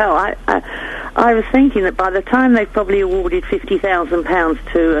this? Well, I was thinking that by the time they've probably awarded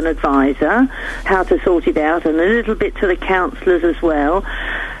 £50,000 to an advisor, how to sort it out, and a little bit to the councillors as well.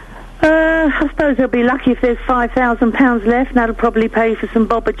 I suppose they'll be lucky if there's £5,000 left, and that'll probably pay for some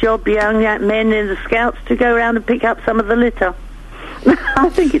bobber-job young men in the Scouts to go around and pick up some of the litter. I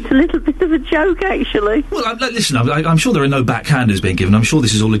think it's a little bit of a joke, actually. Well, listen, I'm sure there are no backhanders being given. I'm sure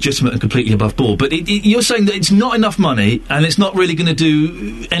this is all legitimate and completely above board. But you're saying that it's not enough money and it's not really going to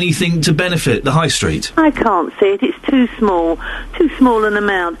do anything to benefit the high street? I can't see it. It's too small an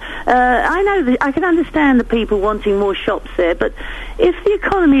amount. I know that I can understand the people wanting more shops there, but if the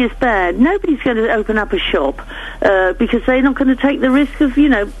economy is bad, nobody's going to open up a shop because they're not going to take the risk of,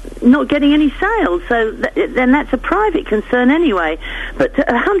 not getting any sales. So then that's a private concern anyway. But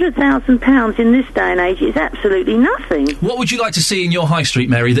 £100,000 in this day and age is absolutely nothing. What would you like to see in your high street,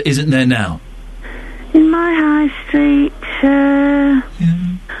 Mary, that isn't there now? In my high street,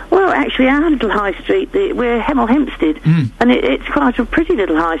 well, actually, our little high street, we're Hemel Hempstead, and it's quite a pretty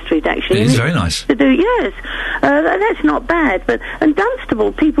little high street, actually. It is very nice. Yes, that's not bad. And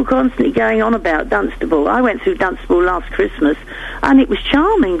Dunstable, people constantly going on about Dunstable. I went through Dunstable last Christmas, and it was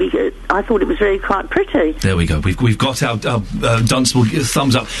charming because I thought it was really quite pretty. There we go. We've got our Dunstable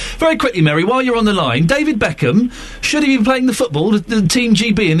thumbs up. Very quickly, Mary, while you're on the line, David Beckham, should he be playing the football, the Team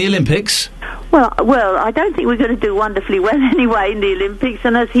GB in the Olympics? Well, I don't think we're going to do wonderfully well anyway in the Olympics,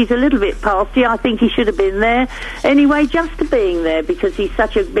 and as he's a little bit past you, I think he should have been there anyway, just to being there, because he's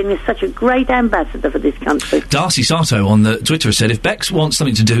been such a great ambassador for this country. Darcy Sato on the Twitter has said, if Bex wants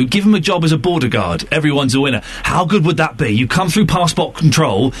something to do, give him a job as a border guard. Everyone's a winner. How good would that be? You come through passport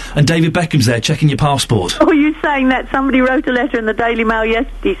control, and David Beckham's there checking your passport. Oh, you saying that? Somebody wrote a letter in the Daily Mail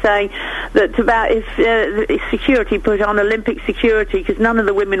yesterday saying that about if security put on Olympic security, because none of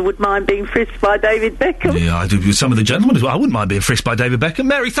the women would mind being frisked by David Beckham. Yeah, I do with some of the gentlemen as well. I wouldn't mind being frisked by David Beckham.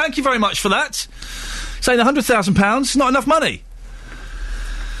 Mary, thank you very much for that. Saying £100,000, not enough money.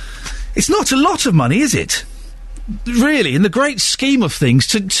 It's not a lot of money, is it? Really, in the great scheme of things,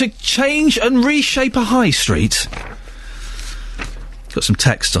 to change and reshape a high street. Got some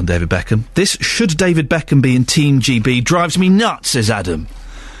texts on David Beckham. This should David Beckham be in Team GB drives me nuts, says Adam.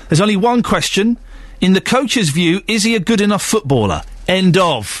 There's only one question. In the coach's view, is he a good enough footballer? End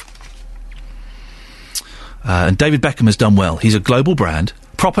of. And David Beckham has done well. He's a global brand,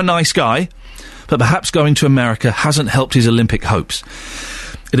 proper nice guy, but perhaps going to America hasn't helped his Olympic hopes.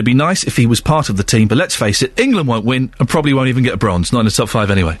 It'd be nice if he was part of the team, but let's face it, England won't win and probably won't even get a bronze, not in the top 5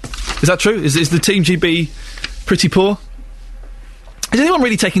 anyway. Is that true? Is the Team GB pretty poor? Is anyone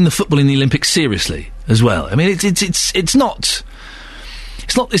really taking the football in the Olympics seriously as well? I mean, it's not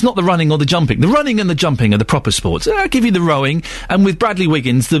the running or the jumping. The running and the jumping are the proper sports. I'll give you the rowing, and with Bradley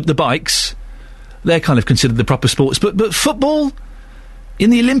Wiggins, the bikes, they're kind of considered the proper sports. But football in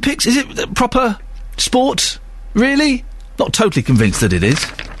the Olympics, is it proper sport? Really? Not totally convinced that it is.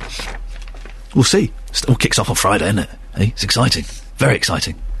 We'll see. It all kicks off on Friday, isn't it? Hey, it's exciting. Very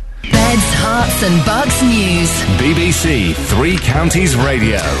exciting. Beds, Hearts and Bucks News. BBC Three Counties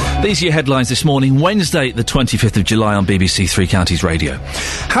Radio. These are your headlines this morning, Wednesday the 25th of July on BBC Three Counties Radio.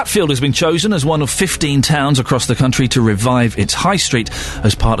 Hatfield has been chosen as one of 15 towns across the country to revive its high street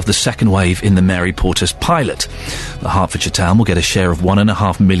as part of the second wave in the Mary Portas pilot. The Hertfordshire town will get a share of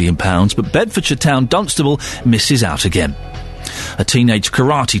 £1.5 million, but Bedfordshire town Dunstable misses out again. A teenage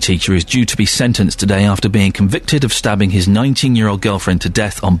karate teacher is due to be sentenced today after being convicted of stabbing his 19-year-old girlfriend to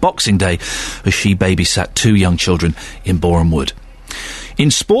death on Boxing Day as she babysat 2 young children in Boreham Wood. In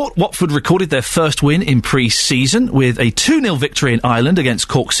sport, Watford recorded their first win in pre-season with a 2-0 victory in Ireland against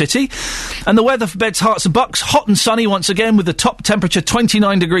Cork City. And the weather for Beds, Hearts and Bucks, hot and sunny once again with the top temperature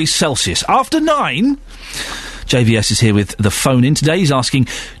 29 degrees Celsius. After 9... JVS is here with the phone in today. He's asking,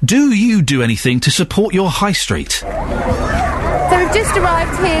 do you do anything to support your high street? So we've just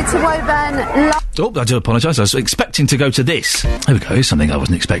arrived here to Woburn. Oh, I do apologise. I was expecting to go to this. There we go. Here's something I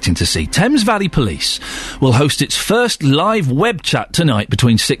wasn't expecting to see. Thames Valley Police will host its first live web chat tonight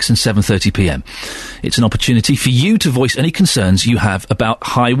between 6 and 7:30pm. It's an opportunity for you to voice any concerns you have about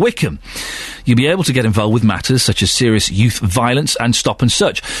High Wycombe. You'll be able to get involved with matters such as serious youth violence and stop and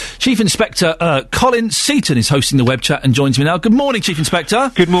search. Chief Inspector Colin Seaton is hosting the web chat and joins me now. Good morning, Chief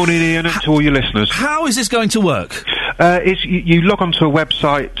Inspector. Good morning, Ian, and to all your listeners. How is this going to work? You log onto a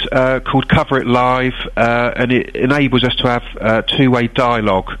website called Cover It Live, and it enables us to have two-way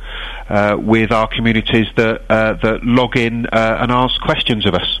dialogue with our communities that log in and ask questions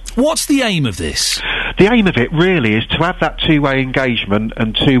of us. What's the aim of this? The aim of it really is to have that two-way engagement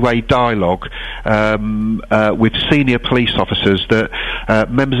and two-way dialogue with senior police officers that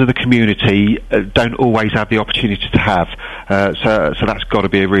members of the community don't always have the opportunity to have. So that's got to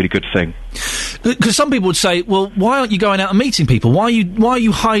be a really good thing. Because some people would say, well, why aren't you going out and meeting people? Why are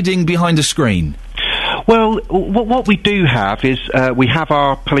you hiding behind a screen? Well, what we do have is we have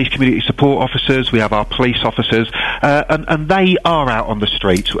our police community support officers, we have our police officers, and they are out on the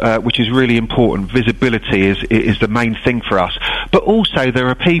street, which is really important. Visibility is the main thing for us. But also there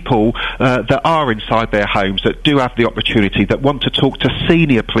are people that are inside their homes that do have the opportunity, that want to talk to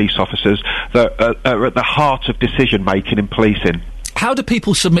senior police officers that are at the heart of decision making in policing. How do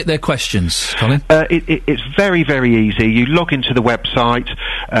people submit their questions, Colin? It's very, very easy. You log into the website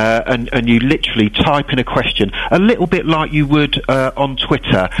and you literally type in a question, a little bit like you would on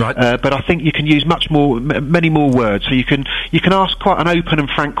Twitter. Right. But I think you can use many more words. So you can ask quite an open and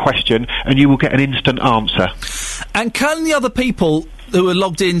frank question, and you will get an instant answer. And can the other people who are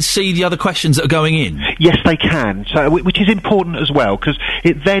logged in see the other questions that are going in? Yes, they can, so, which is important as well, because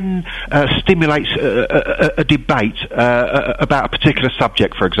it then stimulates a debate about a particular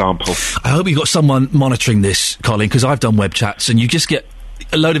subject, for example. I hope you've got someone monitoring this, Colin, because I've done web chats and you just get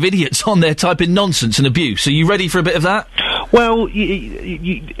a load of idiots on there typing nonsense and abuse. Are you ready for a bit of that? Well,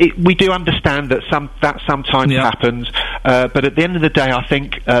 we do understand that sometimes happens, but at the end of the day, I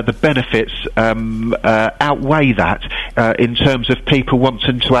think the benefits outweigh that in terms of people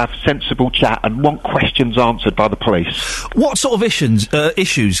wanting to have sensible chat and want questions answered by the police. What sort of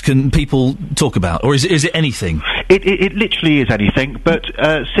issues can people talk about, or is it anything? It literally is anything, but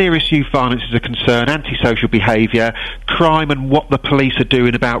serious youth violence is a concern, antisocial behaviour, crime, and what the police are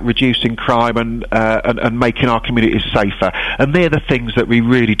doing about reducing crime and making our communities safer. And they're the things that we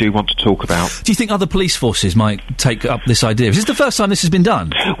really do want to talk about. Do you think other police forces might take up this idea? Is this the first time this has been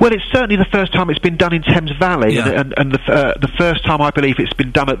done? Well, it's certainly the first time it's been done in Thames Valley, and the first time I believe it's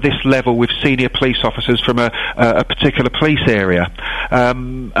been done at this level with senior police officers from a particular police area.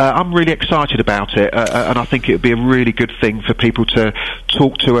 I'm really excited about it, and I think it would be a really good thing for people to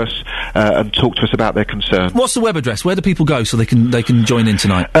talk to us and talk to us about their concerns. What's the web address? Where do people go so they can join in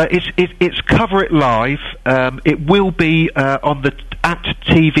tonight? It's Cover It Live. It will be on the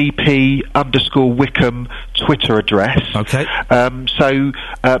 @TVP_Wycombe Twitter address. Okay. So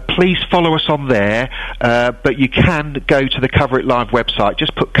please follow us on there, but you can go to the Cover It Live website.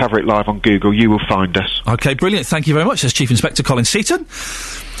 Just put Cover It Live on Google, you will find us. Okay, brilliant. Thank you very much. That's Chief Inspector Colin Seaton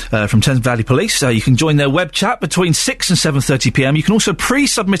from Thames Valley Police. You can join their web chat between 6 and 7:30pm. You can also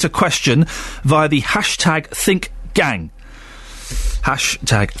pre-submit a question via the hashtag ThinkGang.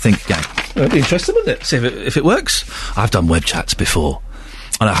 Hashtag ThinkGang. It'd be interesting, wouldn't it? See if it works. I've done web chats before,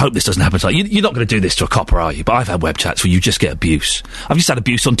 and I hope this doesn't happen to you're not going to do this to a copper, are you? But I've had web chats where you just get abuse. I've just had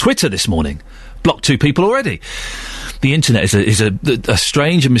abuse on Twitter this morning. Blocked 2 people already. The internet is a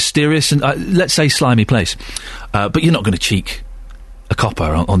strange and mysterious and let's say slimy place. But you're not going to cheek a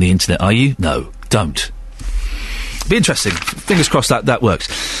copper on the internet, are you? No, don't. Be interesting. Fingers crossed that works.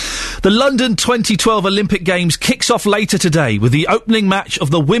 The London 2012 Olympic Games kicks off later today with the opening match of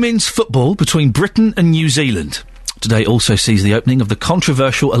the women's football between Britain and New Zealand. Today also sees the opening of the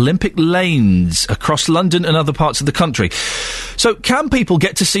controversial Olympic lanes across London and other parts of the country. So can people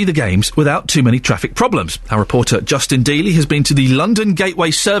get to see the Games without too many traffic problems? Our reporter Justin Dealey has been to the London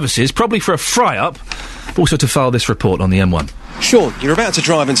Gateway Services, probably for a fry-up, also to file this report on the M1. Sean, you're about to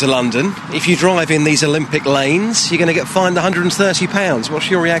drive into London. If you drive in these Olympic lanes, you're going to get fined £130.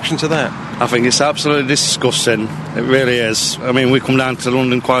 What's your reaction to that? I think it's absolutely disgusting. It really is. I mean, we come down to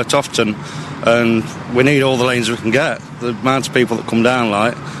London quite often, and we need all the lanes we can get. The amount of people that come down,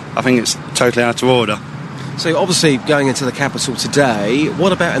 I think it's totally out of order. So obviously going into the capital today,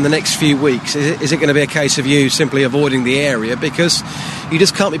 what about in the next few weeks? Is it going to be a case of you simply avoiding the area because you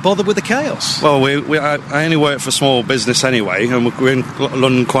just can't be bothered with the chaos? Well, I only work for small business anyway, and we're in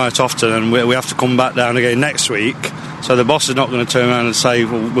London quite often, and we have to come back down again next week. So the boss is not going to turn around and say,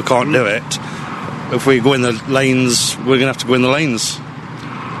 well, we can't do it. If we go in the lanes, we're going to have to go in the lanes.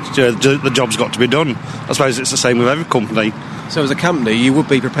 The job's got to be done. I suppose it's the same with every company. So as a company, you would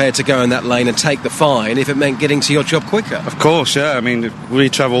be prepared to go in that lane and take the fine if it meant getting to your job quicker? Of course, yeah. I mean, we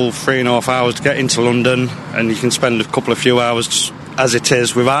travel 3.5 hours to get into London, and you can spend a few hours as it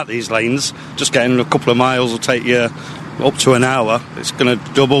is without these lanes. Just getting a couple of miles will take you up to an hour. It's going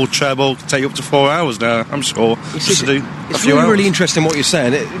to double, treble, take up to 4 hours now, I'm sure. It's really interesting what you're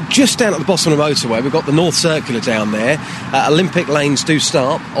saying. Just down at the bottom of the motorway, we've got the North Circular down there. Olympic lanes do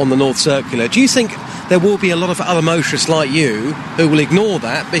start on the North Circular. Do you think there will be a lot of other motorists like you who will ignore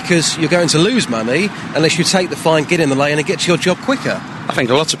that because you're going to lose money unless you take the fine, get in the lane and get to your job quicker? I think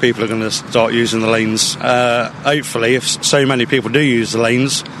a lot of people are going to start using the lanes. Hopefully, if so many people do use the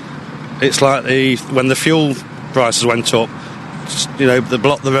lanes, it's like when the fuel prices went up, they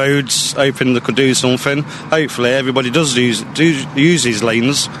blocked the roads, hoping they could do something. Hopefully everybody does use these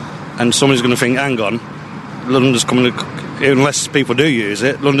lanes, and somebody's going to think, hang on, London's coming to, unless people do use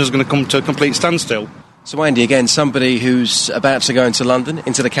it, London's going to come to a complete standstill. So Andy, again, somebody who's about to go into London,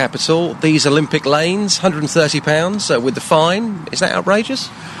 into the capital, these Olympic lanes, £130 with the fine, is that outrageous?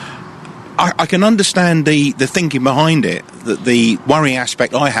 I can understand the thinking behind it. That the worrying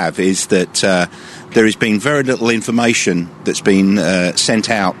aspect I have is that there has been very little information that's been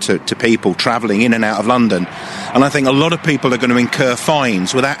sent out to people travelling in and out of London. And I think a lot of people are going to incur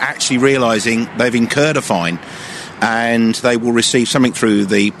fines without actually realising they've incurred a fine. And they will receive something through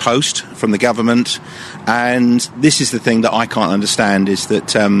the post from the government. And this is the thing that I can't understand, is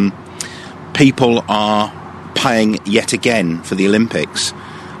that people are paying yet again for the Olympics.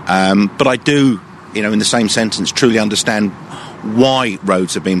 But I do, in the same sentence, truly understand why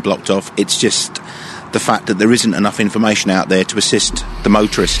roads have been blocked off. It's just the fact that there isn't enough information out there to assist the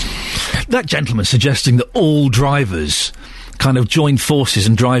motorist. That gentleman suggesting that all drivers kind of join forces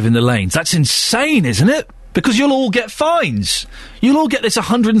and drive in the lanes, that's insane, isn't it? Because you'll all get fines. You'll all get this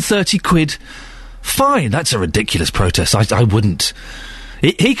 £130 fine. That's a ridiculous protest. I wouldn't.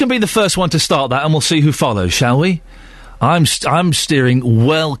 He can be the first one to start that, and we'll see who follows, shall we? I'm steering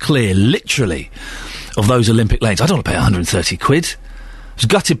well clear, literally, of those Olympic lanes. I don't want to pay £130. I was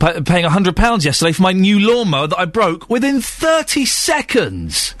gutted paying £100 yesterday for my new lawnmower that I broke within 30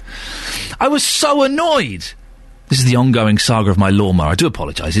 seconds. I was so annoyed. This is the ongoing saga of my lawnmower. I do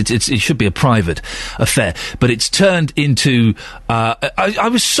apologise. It should be a private affair, but it's turned into... I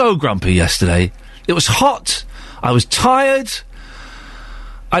was so grumpy yesterday. It was hot. I was tired.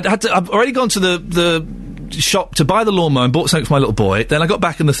 I've already gone to the shop to buy the lawnmower and bought something for my little boy. Then I got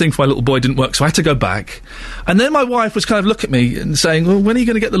back and the thing for my little boy didn't work, so I had to go back. And then my wife was kind of looking at me and saying, well, when are you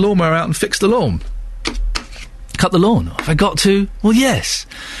going to get the lawnmower out and fix the lawn? Cut the lawn? Have I got to? Well, yes.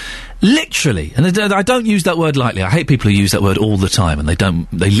 Literally. And I don't use that word lightly. I hate people who use that word all the time, and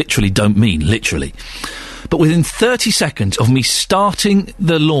they literally don't mean literally. But within 30 seconds of me starting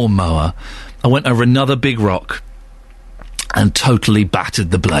the lawnmower, I went over another big rock and totally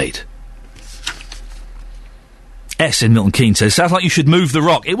battered the blade. S in Milton Keynes says, sounds like you should move the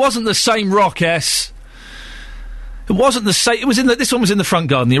rock. It wasn't the same rock, S. It wasn't the same. This one was in the front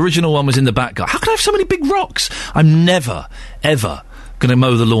garden. The original one was in the back garden. How can I have so many big rocks? I'm never, ever going to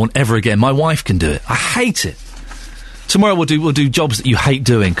mow the lawn ever again. My wife can do it. I hate it. Tomorrow we'll do jobs that you hate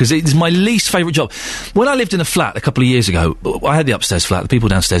doing, because it's my least favourite job. When I lived in a flat a couple of years ago, I had the upstairs flat. The people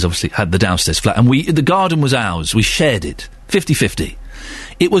downstairs obviously had the downstairs flat, and the garden was ours. We shared it. 50-50.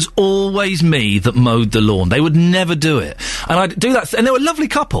 It was always me that mowed the lawn. They would never do it. And I'd do that, and they were a lovely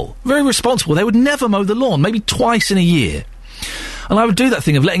couple, very responsible. They would never mow the lawn, maybe twice in a year. And I would do that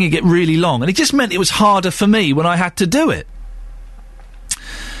thing of letting it get really long, and it just meant it was harder for me when I had to do it.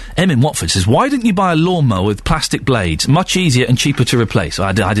 Em in Watford says, why didn't you buy a lawnmower with plastic blades? Much easier and cheaper to replace.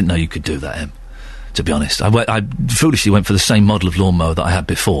 I didn't know you could do that, Em, to be honest. I foolishly went for the same model of lawnmower that I had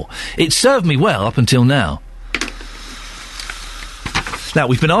before. It served me well up until now. Now,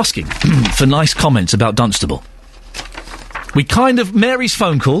 we've been asking for nice comments about Dunstable. Mary's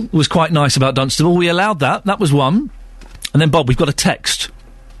phone call was quite nice about Dunstable. We allowed that. That was one. And then, Bob, we've got a text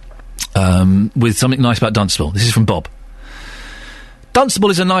with something nice about Dunstable. This is from Bob. Dunstable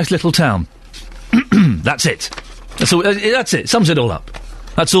is a nice little town. That's it. That's it. Sums it all up.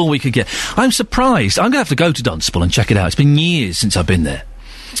 That's all we could get. I'm surprised. I'm going to have to go to Dunstable and check it out. It's been years since I've been there.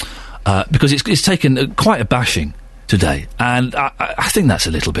 Because it's taken quite a bashing today. And I think that's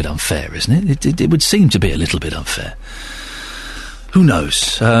a little bit unfair, isn't it? It would seem to be a little bit unfair. Who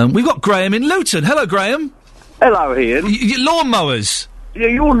knows? We've got Graham in Luton. Hello, Graham. Hello, Ian. Lawnmowers. Yeah,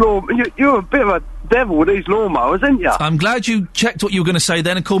 you're a bit of a devil with these lawnmowers, aren't you? I'm glad you checked what you were going to say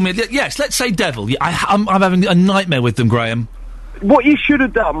then and called me... Yes, let's say devil. I'm having a nightmare with them, Graham. What you should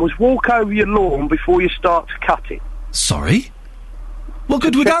have done was walk over your lawn before you start to cut it. Sorry? What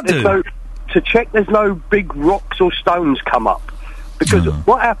good would that do? To check there's no big rocks or stones come up. Because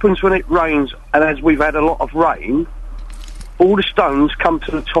what happens when it rains, and as we've had a lot of rain, all the stones come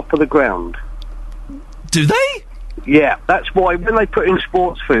to the top of the ground. Do they? Yeah, that's why when they put in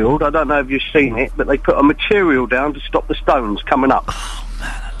Sportsfield, I don't know if you've seen it, but they put a material down to stop the stones coming up. Oh,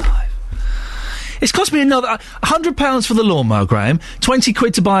 man alive. It's cost me another £100 for the lawnmower, Graham. 20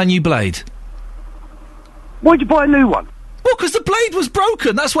 quid to buy a new blade. Why'd you buy a new one? Well, because the blade was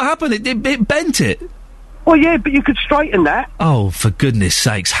broken. That's what happened. It bent it. Well, yeah, but you could straighten that. Oh, for goodness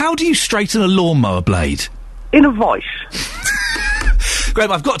sakes. How do you straighten a lawnmower blade? In a vice.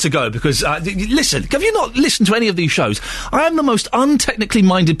 Graham, I've got to go because, listen, have you not listened to any of these shows? I am the most untechnically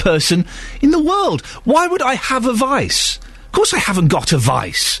minded person in the world. Why would I have a vice? Of course I haven't got a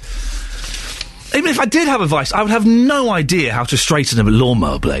vice. Even if I did have a vice, I would have no idea how to straighten a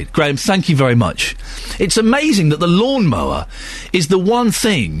lawnmower blade. Graham, thank you very much. It's amazing that the lawnmower is the one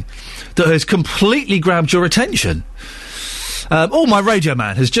thing that has completely grabbed your attention. My Radio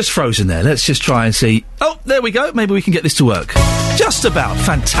Man has just frozen there. Let's just try and see. Oh, there we go. Maybe we can get this to work. Just about.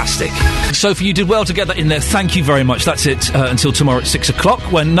 Fantastic. Sophie, you did well to get that in there. Thank you very much. That's it until tomorrow at 6 o'clock,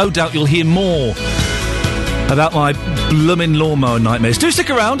 when no doubt you'll hear more about my bloomin' lawnmower nightmares. Do stick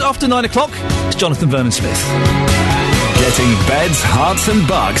around. After 9 o'clock, it's Jonathan Vernon-Smith. Getting beds, hearts and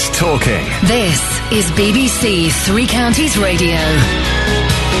bucks talking. This is BBC Three Counties Radio.